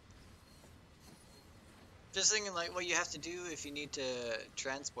 Just thinking like what you have to do if you need to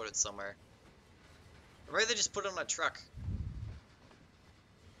transport it somewhere. Or rather just put it on a truck.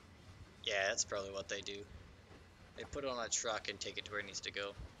 Yeah, that's probably what they do. They put it on a truck and take it to where it needs to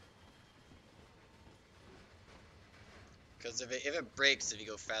go. Because if it breaks if you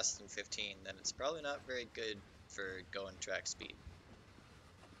go faster than 15, then it's probably not very good for going track speed.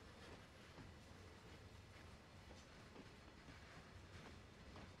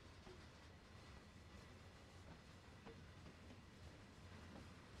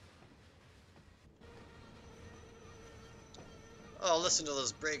 Oh, listen to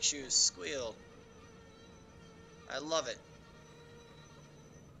those brake shoes squeal. I love it.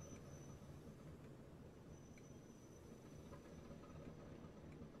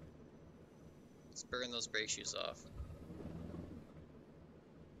 Let's burn those brake shoes off.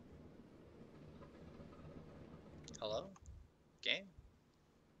 Hello? Game?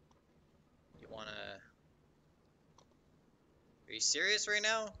 You wanna... Are you serious right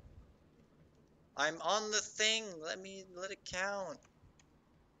now? I'm on the thing! Let it count!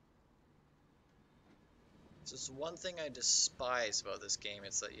 There's just one thing I despise about this game,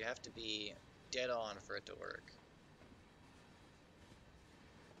 it's that you have to be dead on for it to work.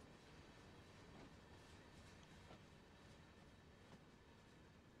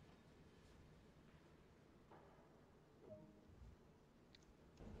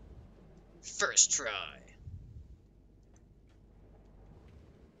 First try!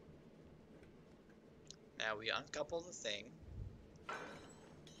 Now we uncouple the thing.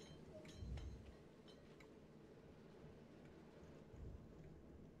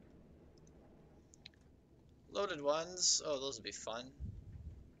 Loaded ones. Oh, those would be fun.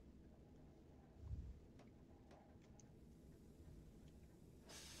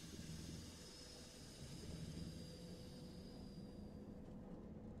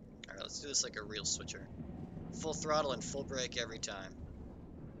 Alright, let's do this like a real switcher. Full throttle and full brake every time.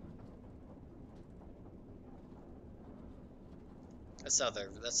 That's how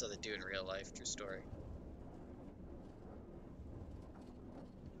they do in real life, true story.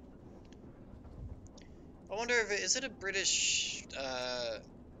 I wonder if is it a British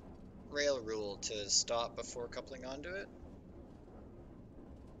rail rule to stop before coupling onto it?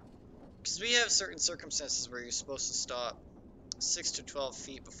 Because we have certain circumstances where you're supposed to stop 6 to 12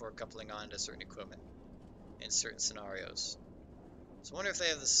 feet before coupling onto certain equipment in certain scenarios. So I wonder if they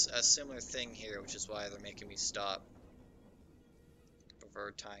have a similar thing here, which is why they're making me stop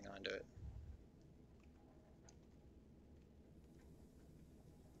before tying onto it.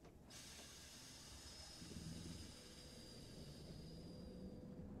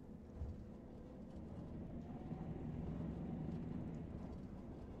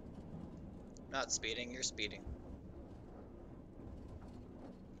 Not speeding, you're speeding.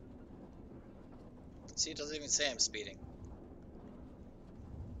 See, it doesn't even say I'm speeding.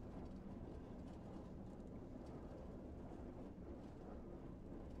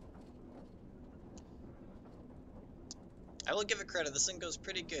 I will give it credit, this thing goes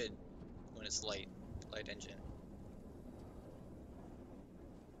pretty good when it's light engine.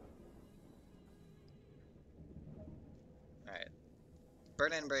 Alright.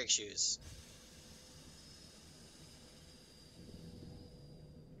 Burn in brake shoes.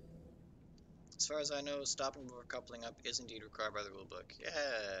 As far as I know, stopping before coupling up is indeed required by the rulebook. Yeah,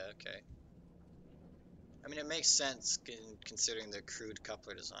 okay. I mean, it makes sense considering the crude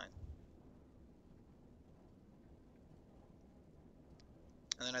coupler design.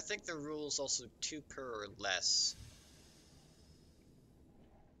 And then I think the rule is also 2 per or less.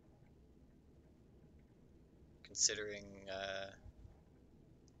 Considering,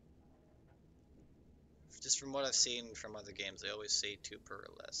 just from what I've seen from other games, they always say 2 per or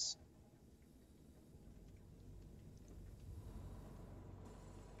less.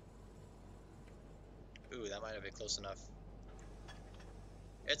 Ooh, that might have been close enough.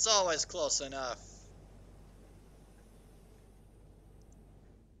 It's always close enough.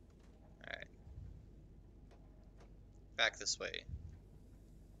 Alright. Back this way.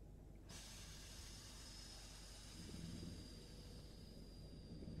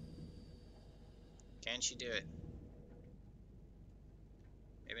 Can she do it?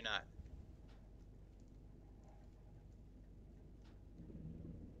 Maybe not.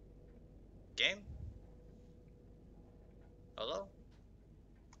 Game?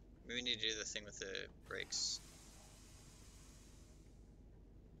 we need to do the thing with the brakes.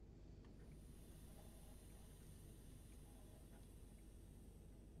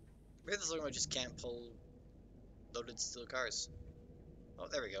 Maybe this looking like just can't pull loaded steel cars. Oh,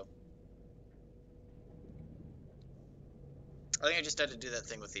 there we go. I think I just had to do that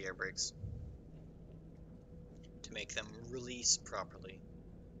thing with the air brakes to make them release properly.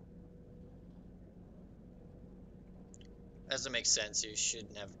 As it makes sense, you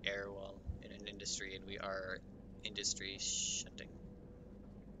shouldn't have air while in an industry, and we are industry shunting.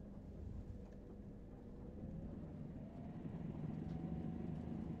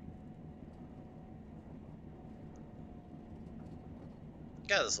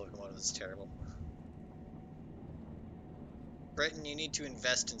 God, this locomotive is terrible. Britain, you need to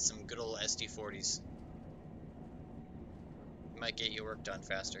invest in some good old SD40s. It might get your work done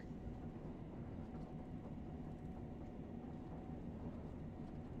faster.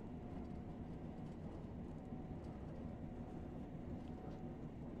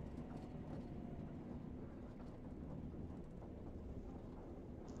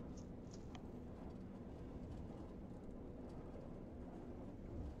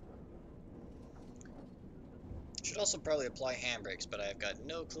 Should also probably apply handbrakes, but I've got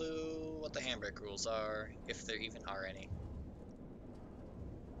no clue what the handbrake rules are, if there even are any.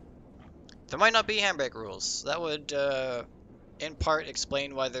 There might not be handbrake rules. That would, in part,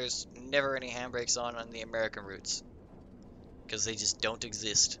 explain why there's never any handbrakes on the American routes. Because they just don't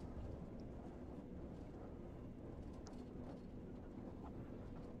exist.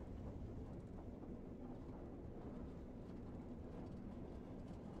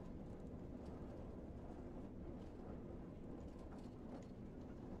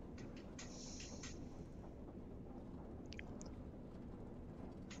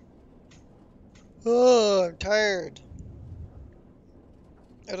 Oh, I'm tired.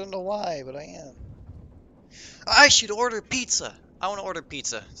 I don't know why, but I am. I should order pizza. I want to order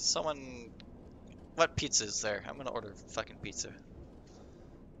pizza. Someone, what pizza is there? I'm gonna order fucking pizza.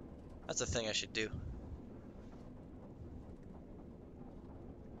 That's a thing I should do.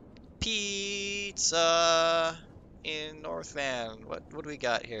 Pizza in North Van. What do we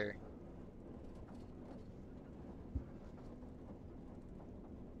got here?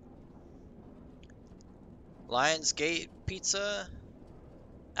 Lionsgate Pizza,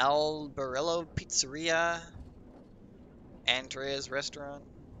 Albarello Pizzeria, Andrea's Restaurant.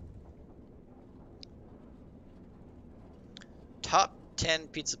 Top 10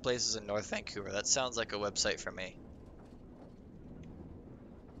 pizza places in North Vancouver. That sounds like a website for me.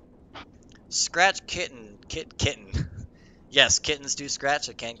 Scratch Kitten. Kitten. Yes, kittens do scratch.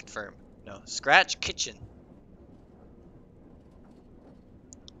 I can confirm. No, Scratch Kitchen.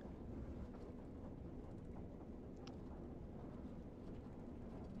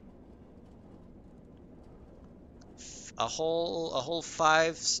 A whole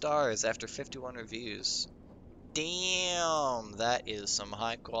 5 stars after 51 reviews. Damn, that is some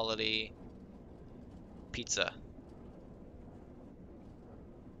high quality pizza.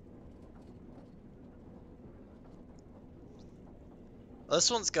 This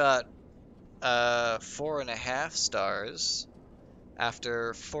one's got 4.5 stars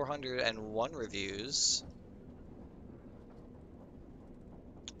after 401 reviews.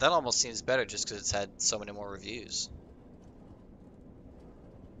 That almost seems better just because it's had so many more reviews.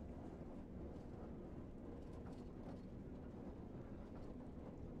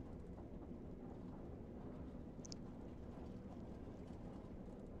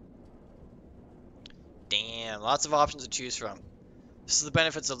 Damn, lots of options to choose from. This is the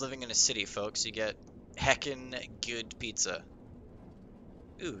benefits of living in a city, folks. You get heckin' good pizza.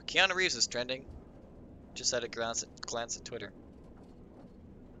 Ooh, Keanu Reeves is trending. Just had a glance at Twitter.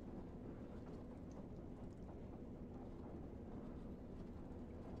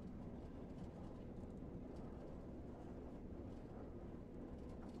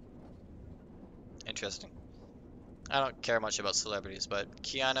 Interesting. I don't care much about celebrities, but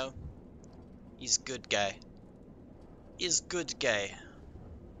Keanu, he's good guy. Is good guy.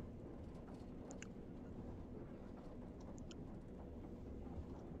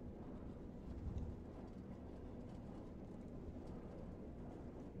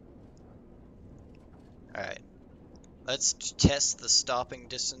 Alright. Let's test the stopping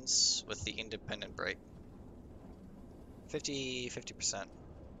distance with the independent brake. 50%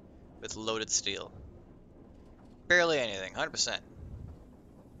 with loaded steel. Barely anything, 100%.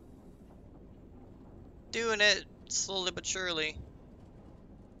 Doing it slowly but surely.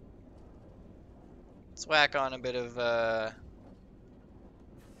 Let's whack on a bit of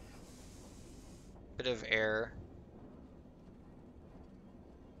air.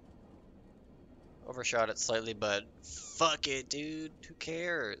 Overshot it slightly, but fuck it, dude. Who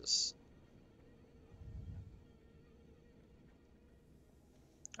cares?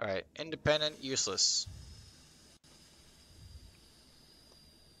 Alright, independent, useless.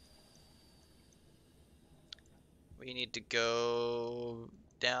 We need to go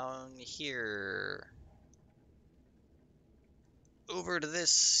down here. Over to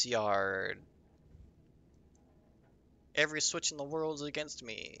this yard. Every switch in the world is against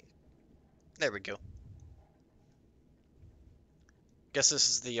me. There we go. Guess this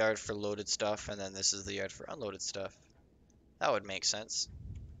is the yard for loaded stuff, and then this is the yard for unloaded stuff. That would make sense.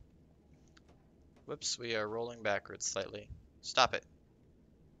 Whoops, we are rolling backwards slightly. Stop it.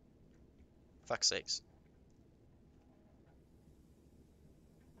 Fuck's sakes.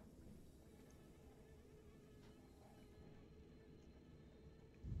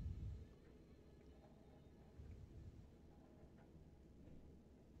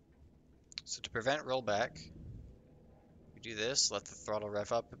 So to prevent rollback, we do this, let the throttle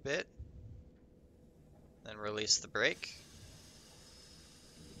rev up a bit, then release the brake.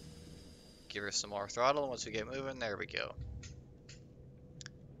 Give her some more throttle, and once we get moving, there we go.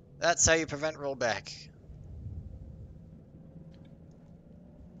 That's how you prevent rollback.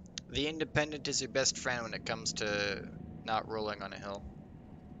 The Independent is your best friend when it comes to not rolling on a hill.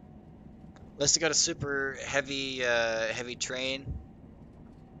 Unless you got a super heavy, heavy train.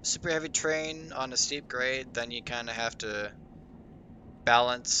 Super heavy train on a steep grade, then you kind of have to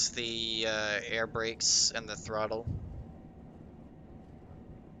balance the air brakes and the throttle.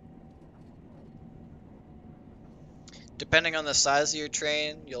 Depending on the size of your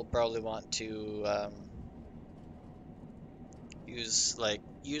train, you'll probably want to use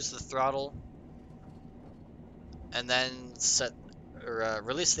the throttle and then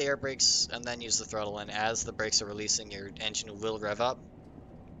release the air brakes and then use the throttle. And as the brakes are releasing, your engine will rev up,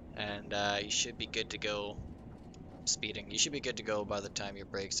 and you should be good to go. Speeding. You should be good to go by the time your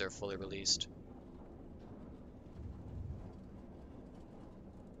brakes are fully released.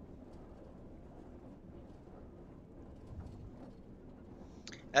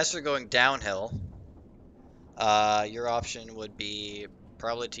 As for going downhill, your option would be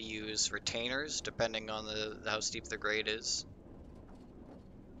probably to use retainers, depending on how steep the grade is.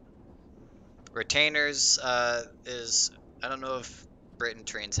 Retainers is, I don't know if Britain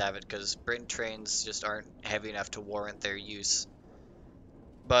trains have it, because Britain trains just aren't heavy enough to warrant their use.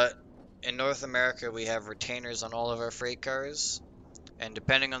 But in North America, we have retainers on all of our freight cars, and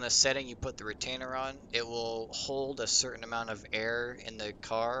depending on the setting you put the retainer on, it will hold a certain amount of air in the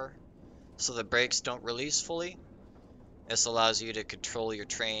car so the brakes don't release fully. This allows you to control your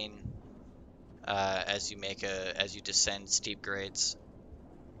train as you descend steep grades.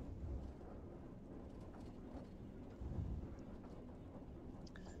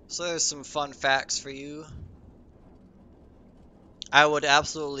 So there's some fun facts for you. I would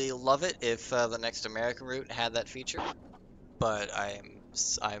absolutely love it if the next American route had that feature, but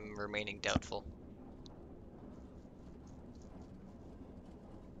I'm remaining doubtful.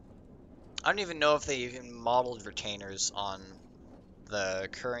 I don't even know if they even modeled retainers on the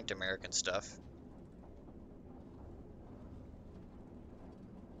current American stuff.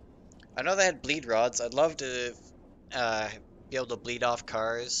 I know they had bleed rods. I'd love to be able to bleed off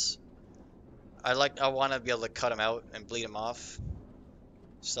cars. I want to be able to cut them out and bleed them off.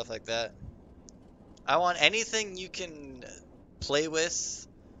 Stuff like that. I want anything you can play with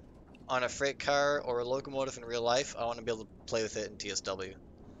on a freight car or a locomotive in real life. I want to be able to play with it in TSW.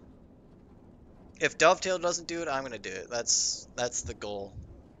 If Dovetail doesn't do it, I'm gonna do it. That's the goal.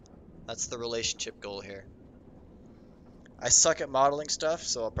 That's the relationship goal here. I suck at modeling stuff,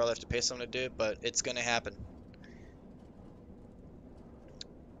 so I'll probably have to pay someone to do it, but it's gonna happen.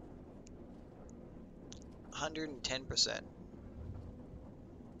 110%.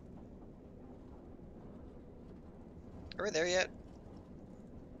 Are we there yet?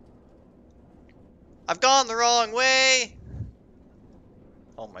 I've gone the wrong way!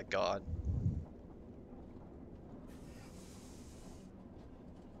 Oh my god.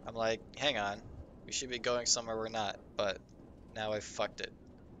 I'm like, hang on. We should be going somewhere we're not, but now I fucked it.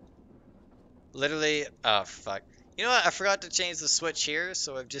 Literally, oh fuck. You know what? I forgot to change the switch here,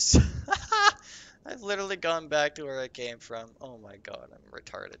 so I've just... I've literally gone back to where I came from. Oh my god, I'm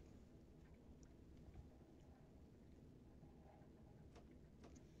retarded.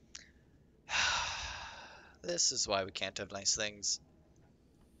 This is why we can't have nice things.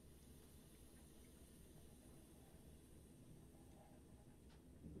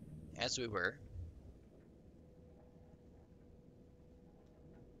 As we were.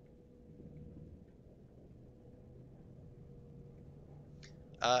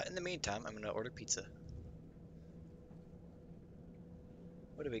 In the meantime, I'm gonna order pizza.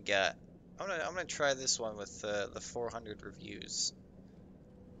 What do we got? I'm gonna try this one with the 400 reviews.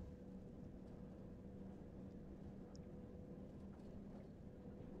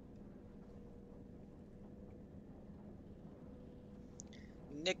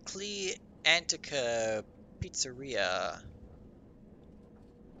 Nickley Antica Pizzeria.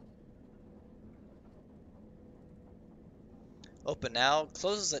 Open now,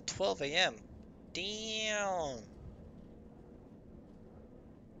 closes at 12 a.m. Damn.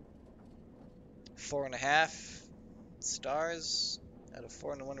 4.5 stars out of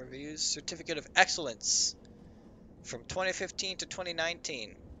 401 reviews. Certificate of Excellence from 2015 to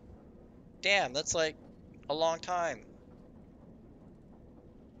 2019. Damn, that's like a long time.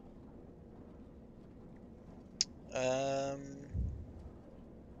 Um,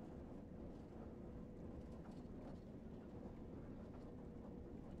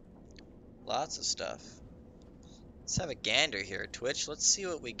 Lots of stuff. Let's have a gander here, Twitch. Let's see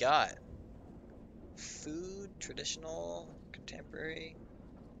what we got. Food, traditional, contemporary.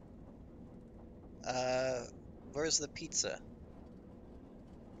 Uh, where's the pizza?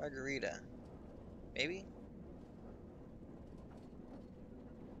 Margarita. Maybe?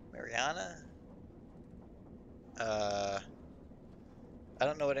 Mariana? Uh, I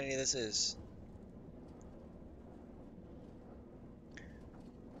don't know what any of this is.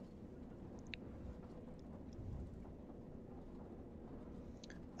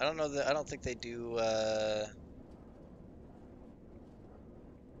 I don't know that, I don't think they do, I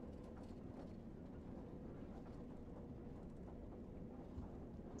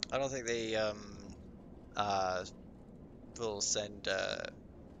don't think they, uh, will send,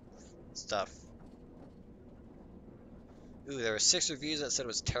 stuff. Ooh, there were 6 reviews that said it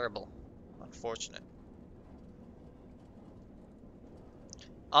was terrible. Unfortunate.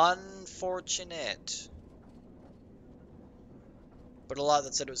 Unfortunate. But a lot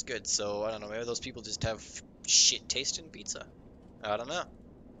that said it was good, so I don't know, maybe those people just have shit taste in pizza. I don't know.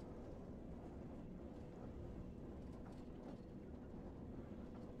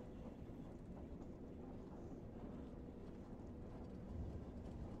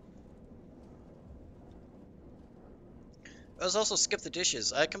 I was also Skip the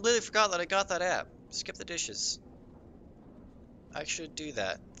Dishes. I completely forgot that I got that app. Skip the Dishes. I should do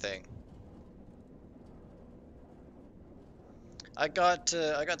that thing. I got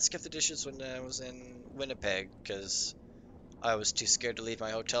Skip the Dishes when I was in Winnipeg because I was too scared to leave my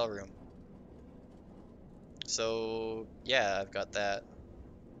hotel room. So yeah, I've got that.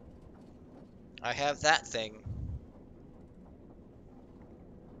 I have that thing.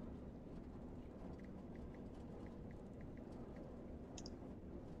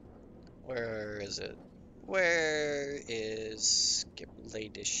 Where is it? Where is Skip Les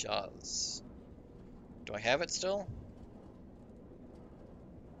Dishes? Do I have it still?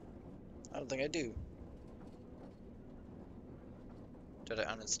 I don't think I do. Did I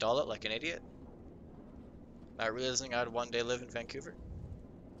uninstall it like an idiot? Not realizing I'd one day live in Vancouver?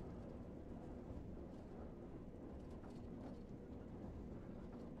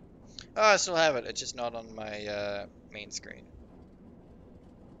 Oh, I still have it. It's just not on my main screen.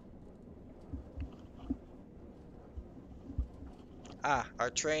 Ah, our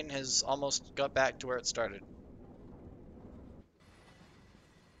train has almost got back to where it started.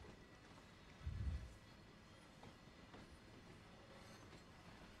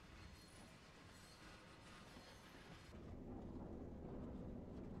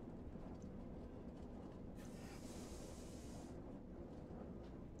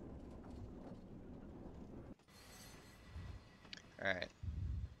 Alright.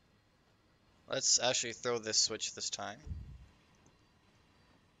 Let's actually throw this switch this time.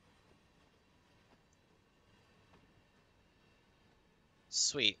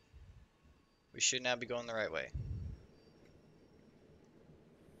 Sweet. We should now be going the right way.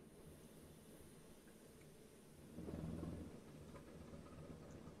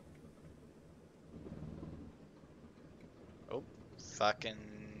 Oh, fucking...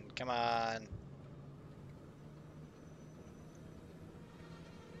 Come on.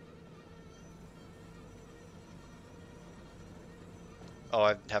 Oh,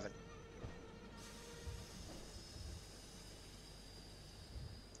 I haven't.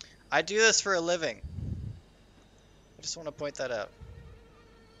 I do this for a living. I just want to point that out.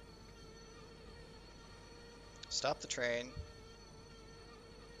 Stop the train.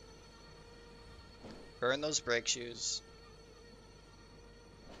 Burn those brake shoes.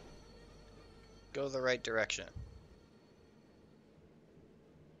 Go the right direction.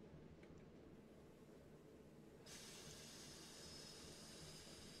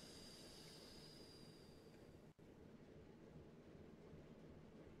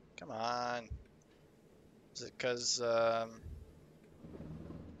 Come on. Is it because,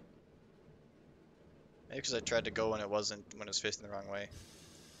 maybe because I tried to go when it wasn't, when it was facing the wrong way.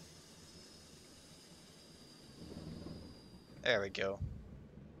 There we go.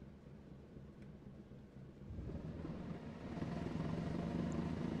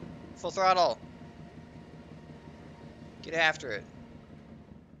 Full throttle. Get after it.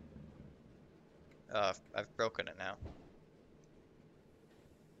 I've broken it now.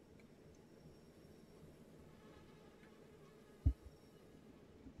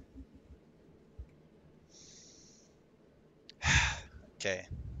 Okay.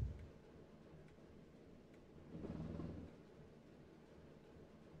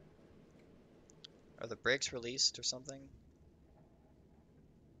 Are the brakes released or something?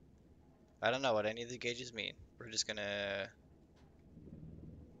 I don't know what any of the gauges mean. We're just gonna...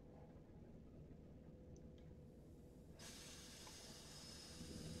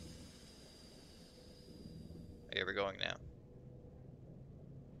 Okay, we're going now.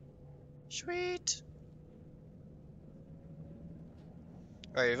 Sweet!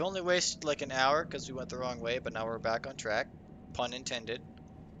 Alright, we've only wasted like an hour because we went the wrong way, but now we're back on track. Pun intended.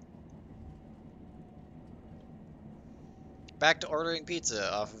 Back to ordering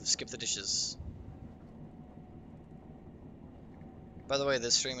pizza off of Skip the Dishes. By the way,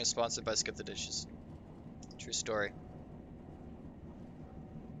 this stream is sponsored by Skip the Dishes. True story.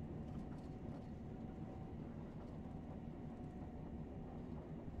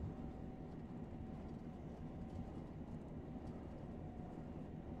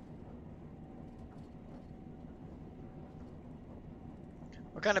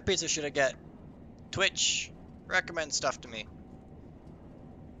 What kind of pizza should I get? Twitch, recommend stuff to me.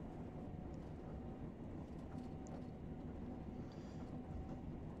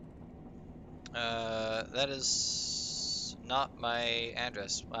 That is not my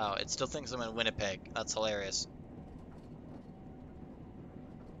address. Wow, it still thinks I'm in Winnipeg. That's hilarious.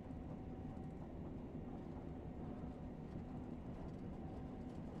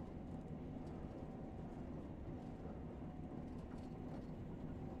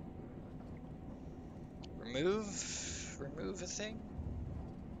 Remove a thing?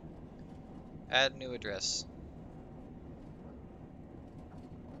 Add new address.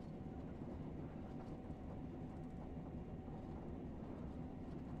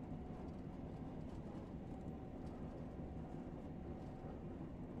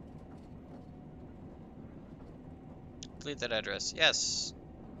 Delete that address. Yes.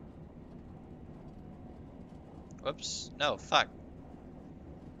 Whoops. No, fuck.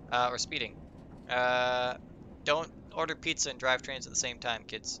 We're speeding. Don't order pizza and drive trains at the same time,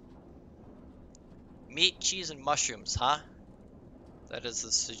 kids. Meat, cheese, and mushrooms, huh? That is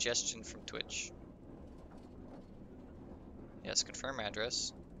the suggestion from Twitch. Yes, confirm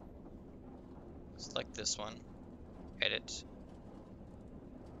address. Select this one. Edit.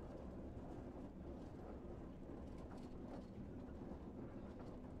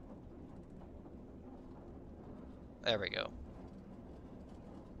 There we go.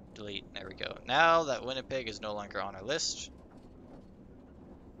 Delete. There we go. Now that Winnipeg is no longer on our list,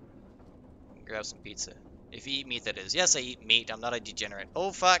 grab some pizza. If you eat meat, that is. Yes, I eat meat. I'm not a degenerate.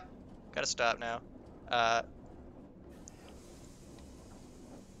 Oh, fuck. Gotta stop now.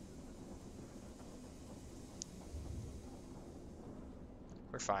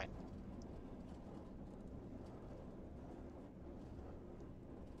 We're fine.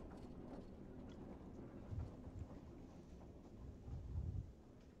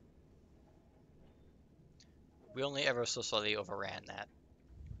 We only ever so slightly overran that.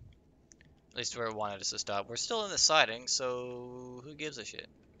 At least where it wanted us to stop. We're still in the siding, so who gives a shit?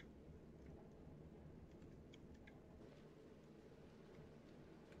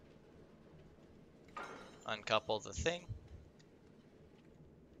 Uncouple the thing.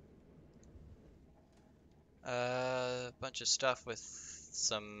 Bunch of stuff with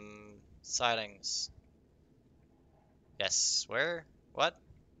some sidings. Yes, where? What?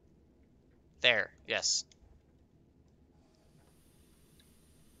 There, yes.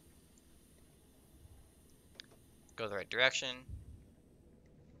 Go the right direction.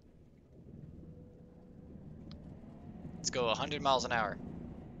 Let's go 100 miles an hour.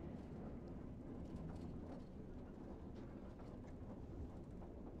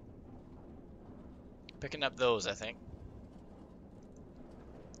 Picking up those, I think.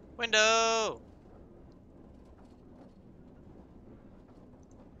 Window!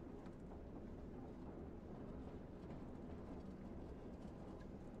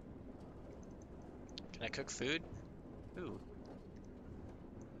 Can I cook food? Ooh.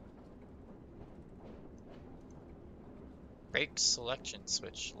 Brake selection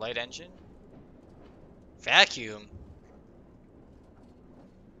switch. Light engine. Vacuum.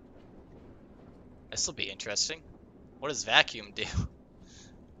 This will be interesting. What does vacuum do?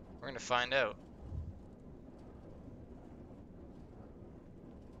 We're gonna find out.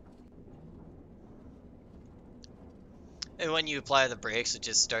 And when you apply the brakes, it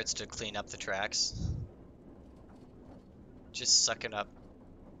just starts to clean up the tracks. Just sucking up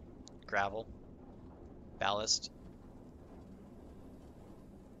gravel, ballast.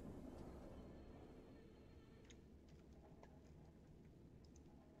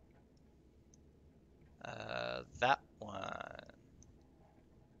 That one.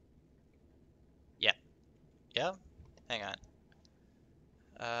 Yeah. Yeah? Hang on.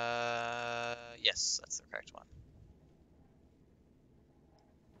 Yes, that's the correct one.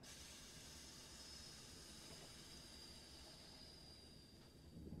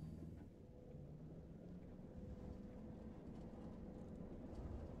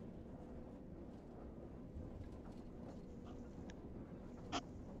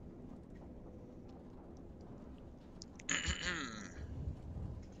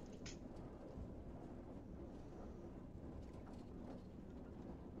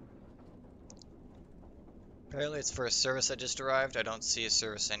 Apparently it's for a service that just arrived. I don't see a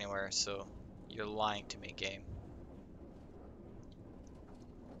service anywhere, so you're lying to me, game.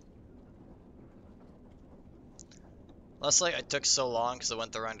 Unless like I took so long because I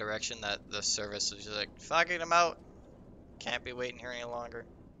went the wrong direction that the service was just like, fucking him out. Can't be waiting here any longer.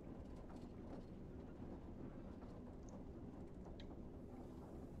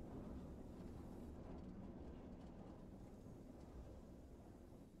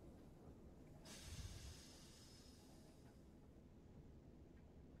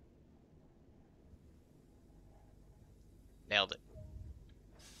 Nailed it.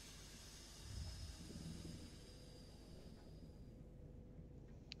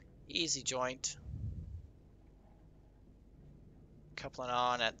 Easy joint. Coupling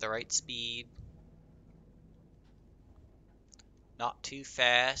on at the right speed. Not too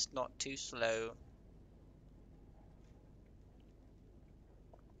fast, not too slow.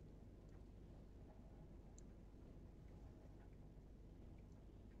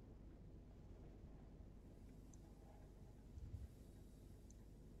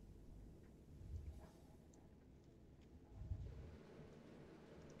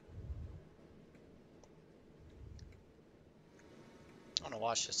 I want to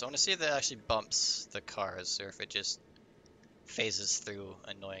watch this. I want to see if it actually bumps the cars or if it just phases through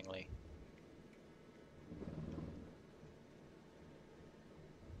annoyingly.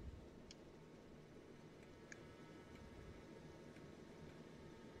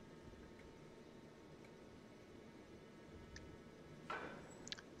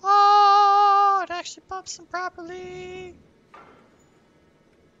 Oh, it actually bumps them properly.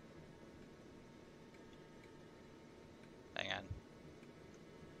 Hang on.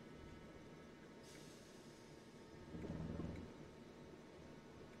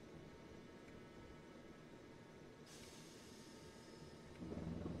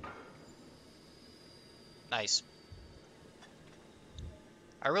 Nice.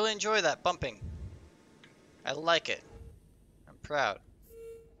 I really enjoy that bumping. I like it. I'm proud.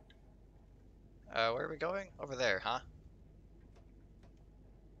 Where are we going? Over there, huh?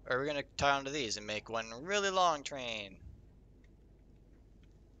 Or are we gonna tie onto these and make one really long train?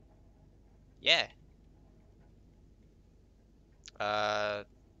 Yeah. Uh,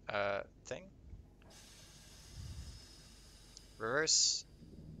 thing? Reverse.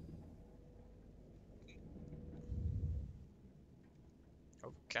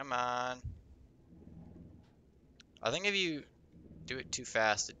 Oh, come on. I think if you do it too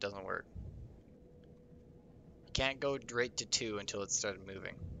fast, it doesn't work. You can't go straight to 2 until it started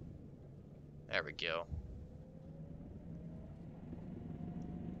moving. There we go.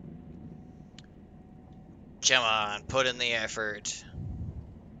 Come on, put in the effort.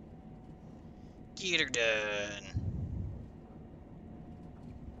 Get her done.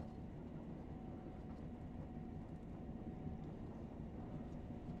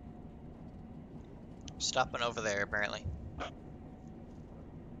 Stopping over there, apparently.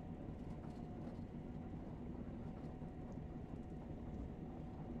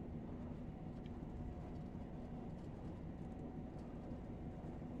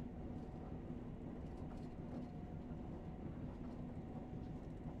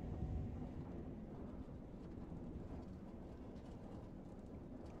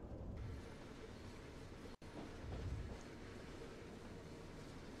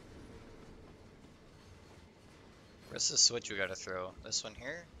 Where's the switch we gotta throw? This one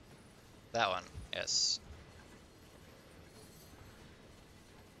here? That one, yes.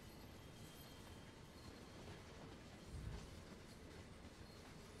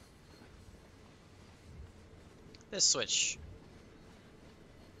 This switch.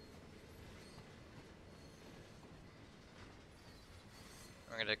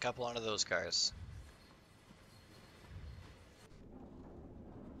 We're gonna couple onto those cars.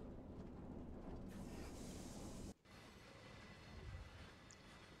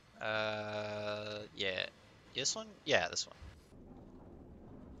 Yeah. This one? Yeah, this one.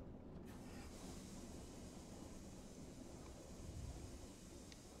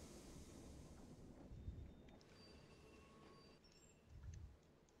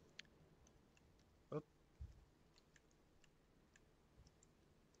 Oop.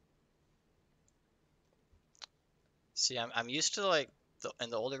 See, I'm used to like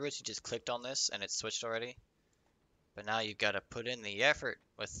in the older routes you just clicked on this and it switched already. But now you gotta put in the effort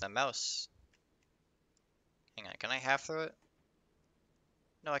with the mouse. Hang on, can I half throw it?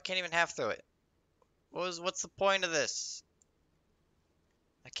 No, I can't even half throw it. What's the point of this?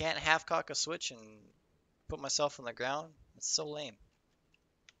 I can't half cock a switch and put myself on the ground? It's so lame.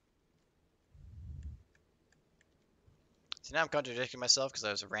 See, now I'm contradicting myself because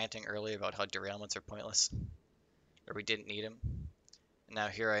I was ranting earlier about how derailments are pointless, or we didn't need them. And now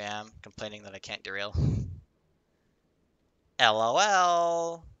here I am complaining that I can't derail.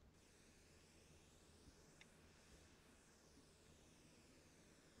 LOL!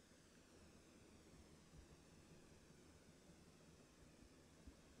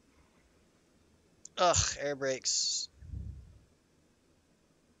 Ugh, air brakes.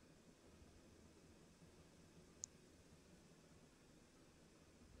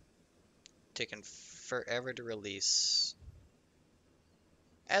 Taking forever to release.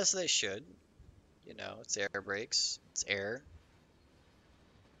 As they should. You know, it's air brakes. It's air.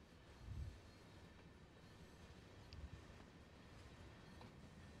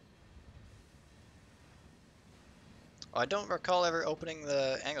 Oh, I don't recall ever opening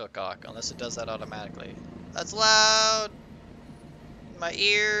the angle cock unless it does that automatically. That's loud! In my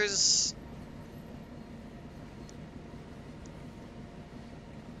ears!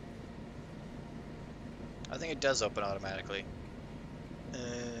 I think it does open automatically.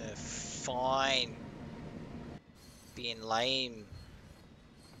 Fine. Being lame.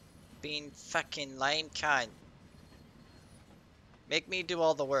 Being fucking lame cunt. Make me do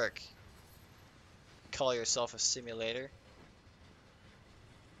all the work. Call yourself a simulator.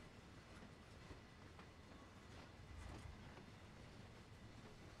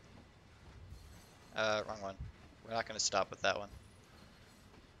 Wrong one. We're not gonna stop with that one.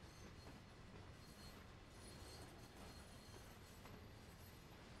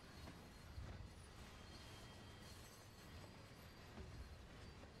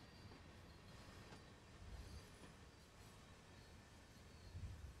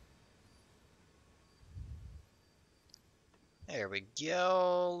 There we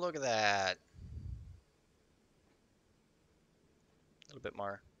go. Look at that. A little bit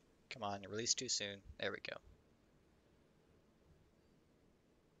more. Come on, release too soon. There we go.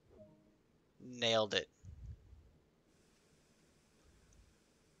 Nailed it.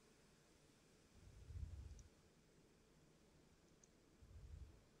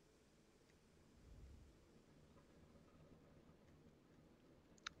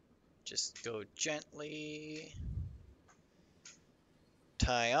 Just go gently.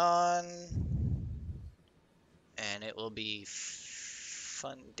 Tie on. And it will be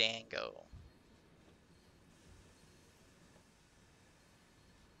fundango.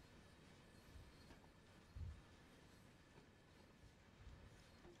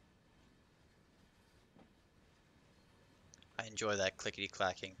 I enjoy that clickety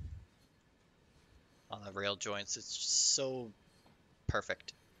clacking on the rail joints. It's just so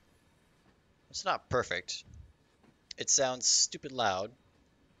perfect. It's not perfect. It sounds stupid loud,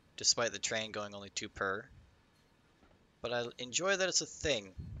 despite the train going only 2 per. But I enjoy that it's a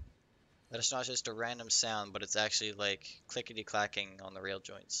thing. That it's not just a random sound, but it's actually like clickety clacking on the rail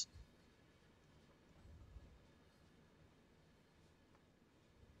joints.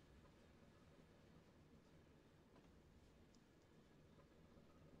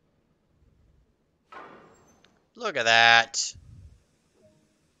 Look at that!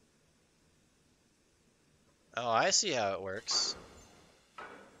 Oh, I see how it works.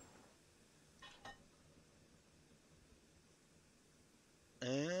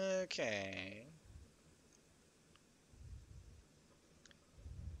 Okay.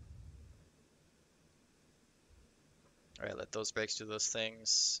 Alright, let those brakes do those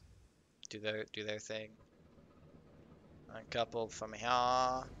things. Do their thing. Uncouple from here.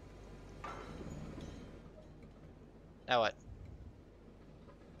 Now what?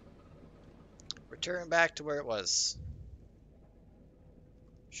 Return back to where it was.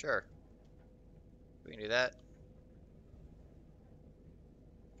 Sure. We can do that.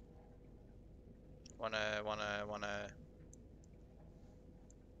 Wanna.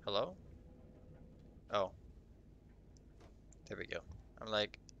 Hello? Oh, there we go. I'm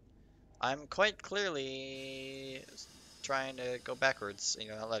like, I'm quite clearly trying to go backwards, and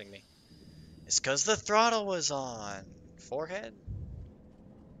you're not letting me. It's because the throttle was on. Forehead?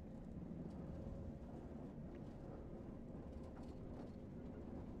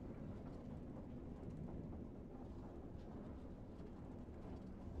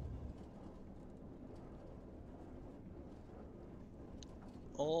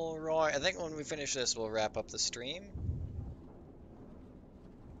 Alright, I think when we finish this, we'll wrap up the stream.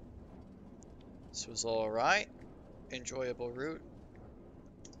 This was alright. Enjoyable route,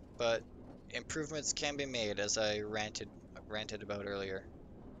 but improvements can be made, as I ranted about earlier.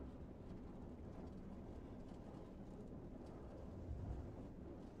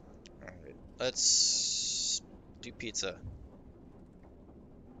 Alright, let's do pizza.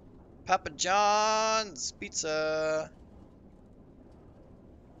 Papa John's Pizza!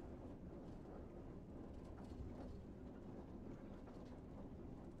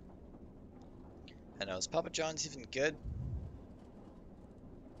 I know, is Papa John's even good?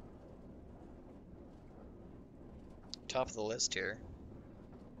 Top of the list here.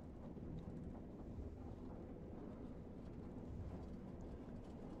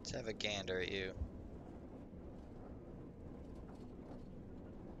 Let's have a gander at you.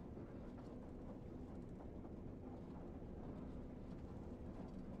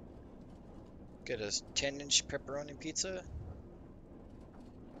 Get a 10-inch pepperoni pizza.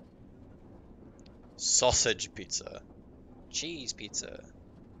 Sausage pizza. Cheese pizza.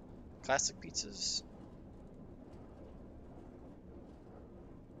 Classic pizzas.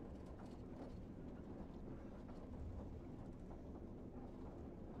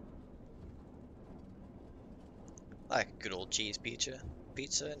 Like a good old cheese pizza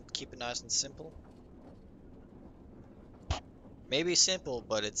and keep it nice and simple. Maybe simple,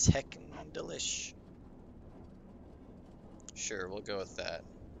 but it's heckin' delish. Sure, we'll go with that.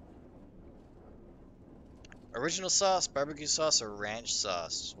 Original sauce, barbecue sauce, or ranch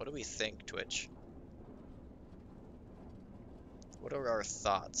sauce? What do we think, Twitch? What are our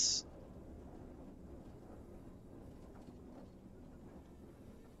thoughts?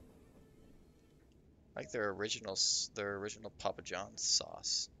 Like their original Papa John's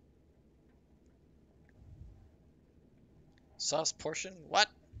sauce. Sauce portion? What?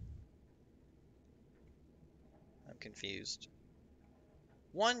 I'm confused.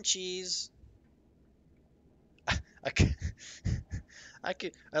 One cheese. I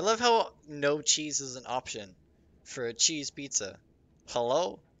could, I love how no cheese is an option for a cheese pizza.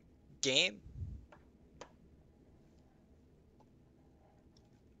 Hello? Game?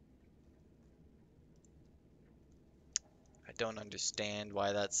 I don't understand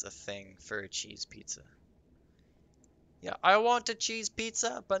why that's a thing for a cheese pizza. Yeah, I want a cheese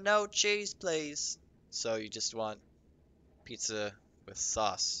pizza, but no cheese, please. So you just want pizza with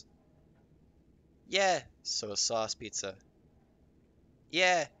sauce. Yeah, so a sauce pizza.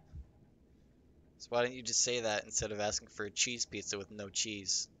 Yeah. So why didn't you just say that instead of asking for a cheese pizza with no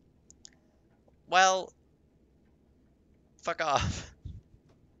cheese? Well, fuck off.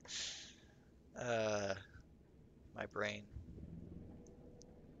 Uh, my brain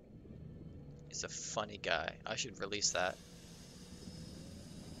is a funny guy. I should release that.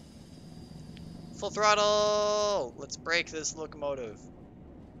 Full throttle! Let's break this locomotive.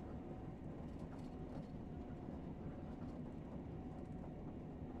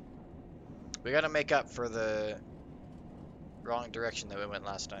 We gotta make up for the wrong direction that we went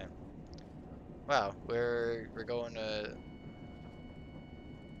last time. Wow, we're going to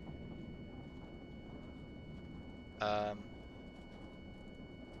um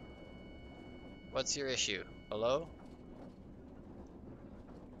what's your issue? Hello?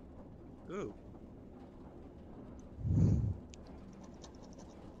 Ooh.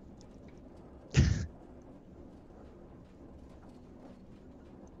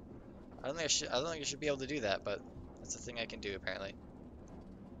 I don't think I should be able to do that, but that's a thing I can do apparently.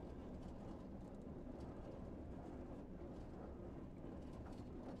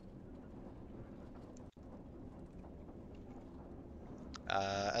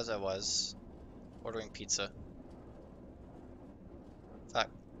 As I was ordering pizza. Fuck.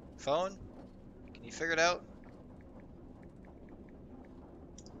 Phone? Can you figure it out?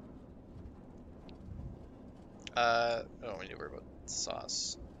 I don't need to worry about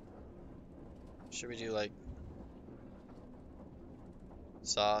sauce. Should we do like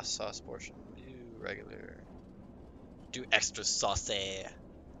sauce portion? Do regular. Do extra saucy.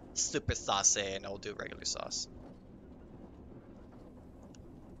 Super saucy, and I'll do regular sauce.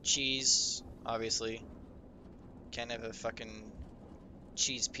 Cheese. Obviously. Can't have a fucking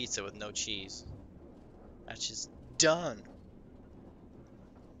cheese pizza with no cheese. That's just done.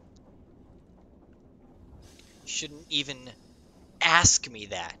 Shouldn't even ask me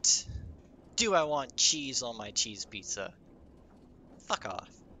that. Do I want cheese on my cheese pizza? Fuck off.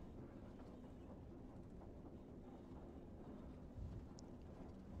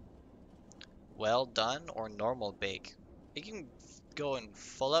 Well done or normal bake. You can go and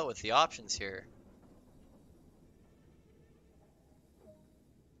full out with the options here.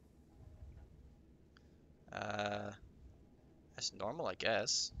 Uh, that's normal, I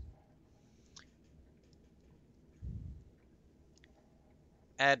guess.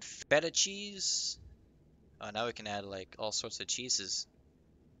 Add feta cheese. Oh, now we can add like all sorts of cheeses.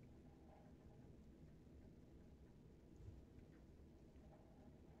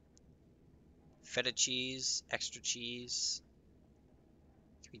 Feta cheese, extra cheese,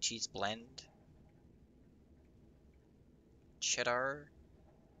 3 cheese blend, cheddar.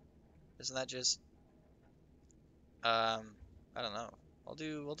 Isn't that just I don't know.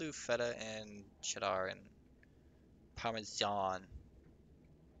 We'll do feta and cheddar and parmesan.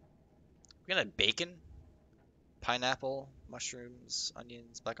 We're gonna add bacon, pineapple, mushrooms,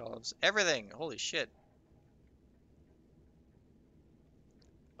 onions, black olives, everything. Holy shit.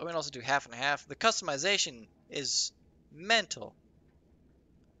 Oh, we can also do half and half. The customization is mental.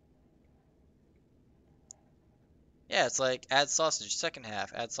 Yeah, it's like add sausage second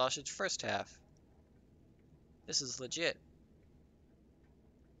half, add sausage first half. This is legit.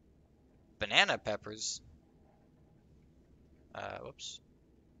 Banana peppers. Whoops.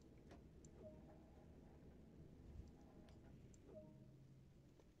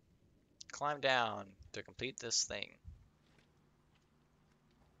 Climb down to complete this thing.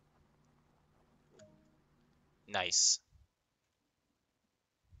 Nice.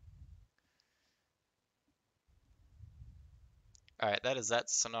 Alright, that is that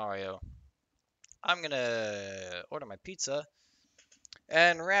scenario. I'm gonna order my pizza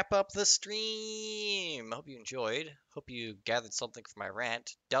and wrap up the stream. Hope you enjoyed. Hope you gathered something from my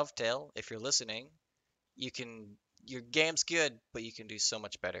rant. Dovetail, if you're listening, you can. Your game's good, but you can do so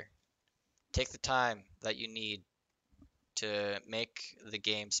much better. Take the time that you need to make the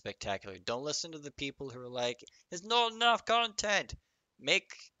game spectacular. Don't listen to the people who are like, there's not enough content.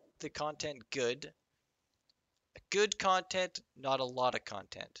 Make the content good. Good content, not a lot of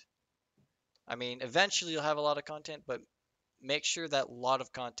content. I mean, eventually you'll have a lot of content, but make sure that a lot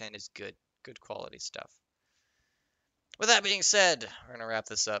of content is good, good quality stuff. With that being said, we're gonna wrap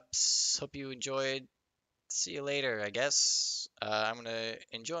this up. Hope you enjoyed. See you later, I guess. I'm gonna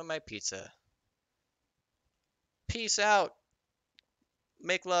enjoy my pizza. Peace out.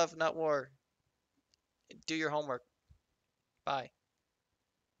 Make love, not war. Do your homework. Bye.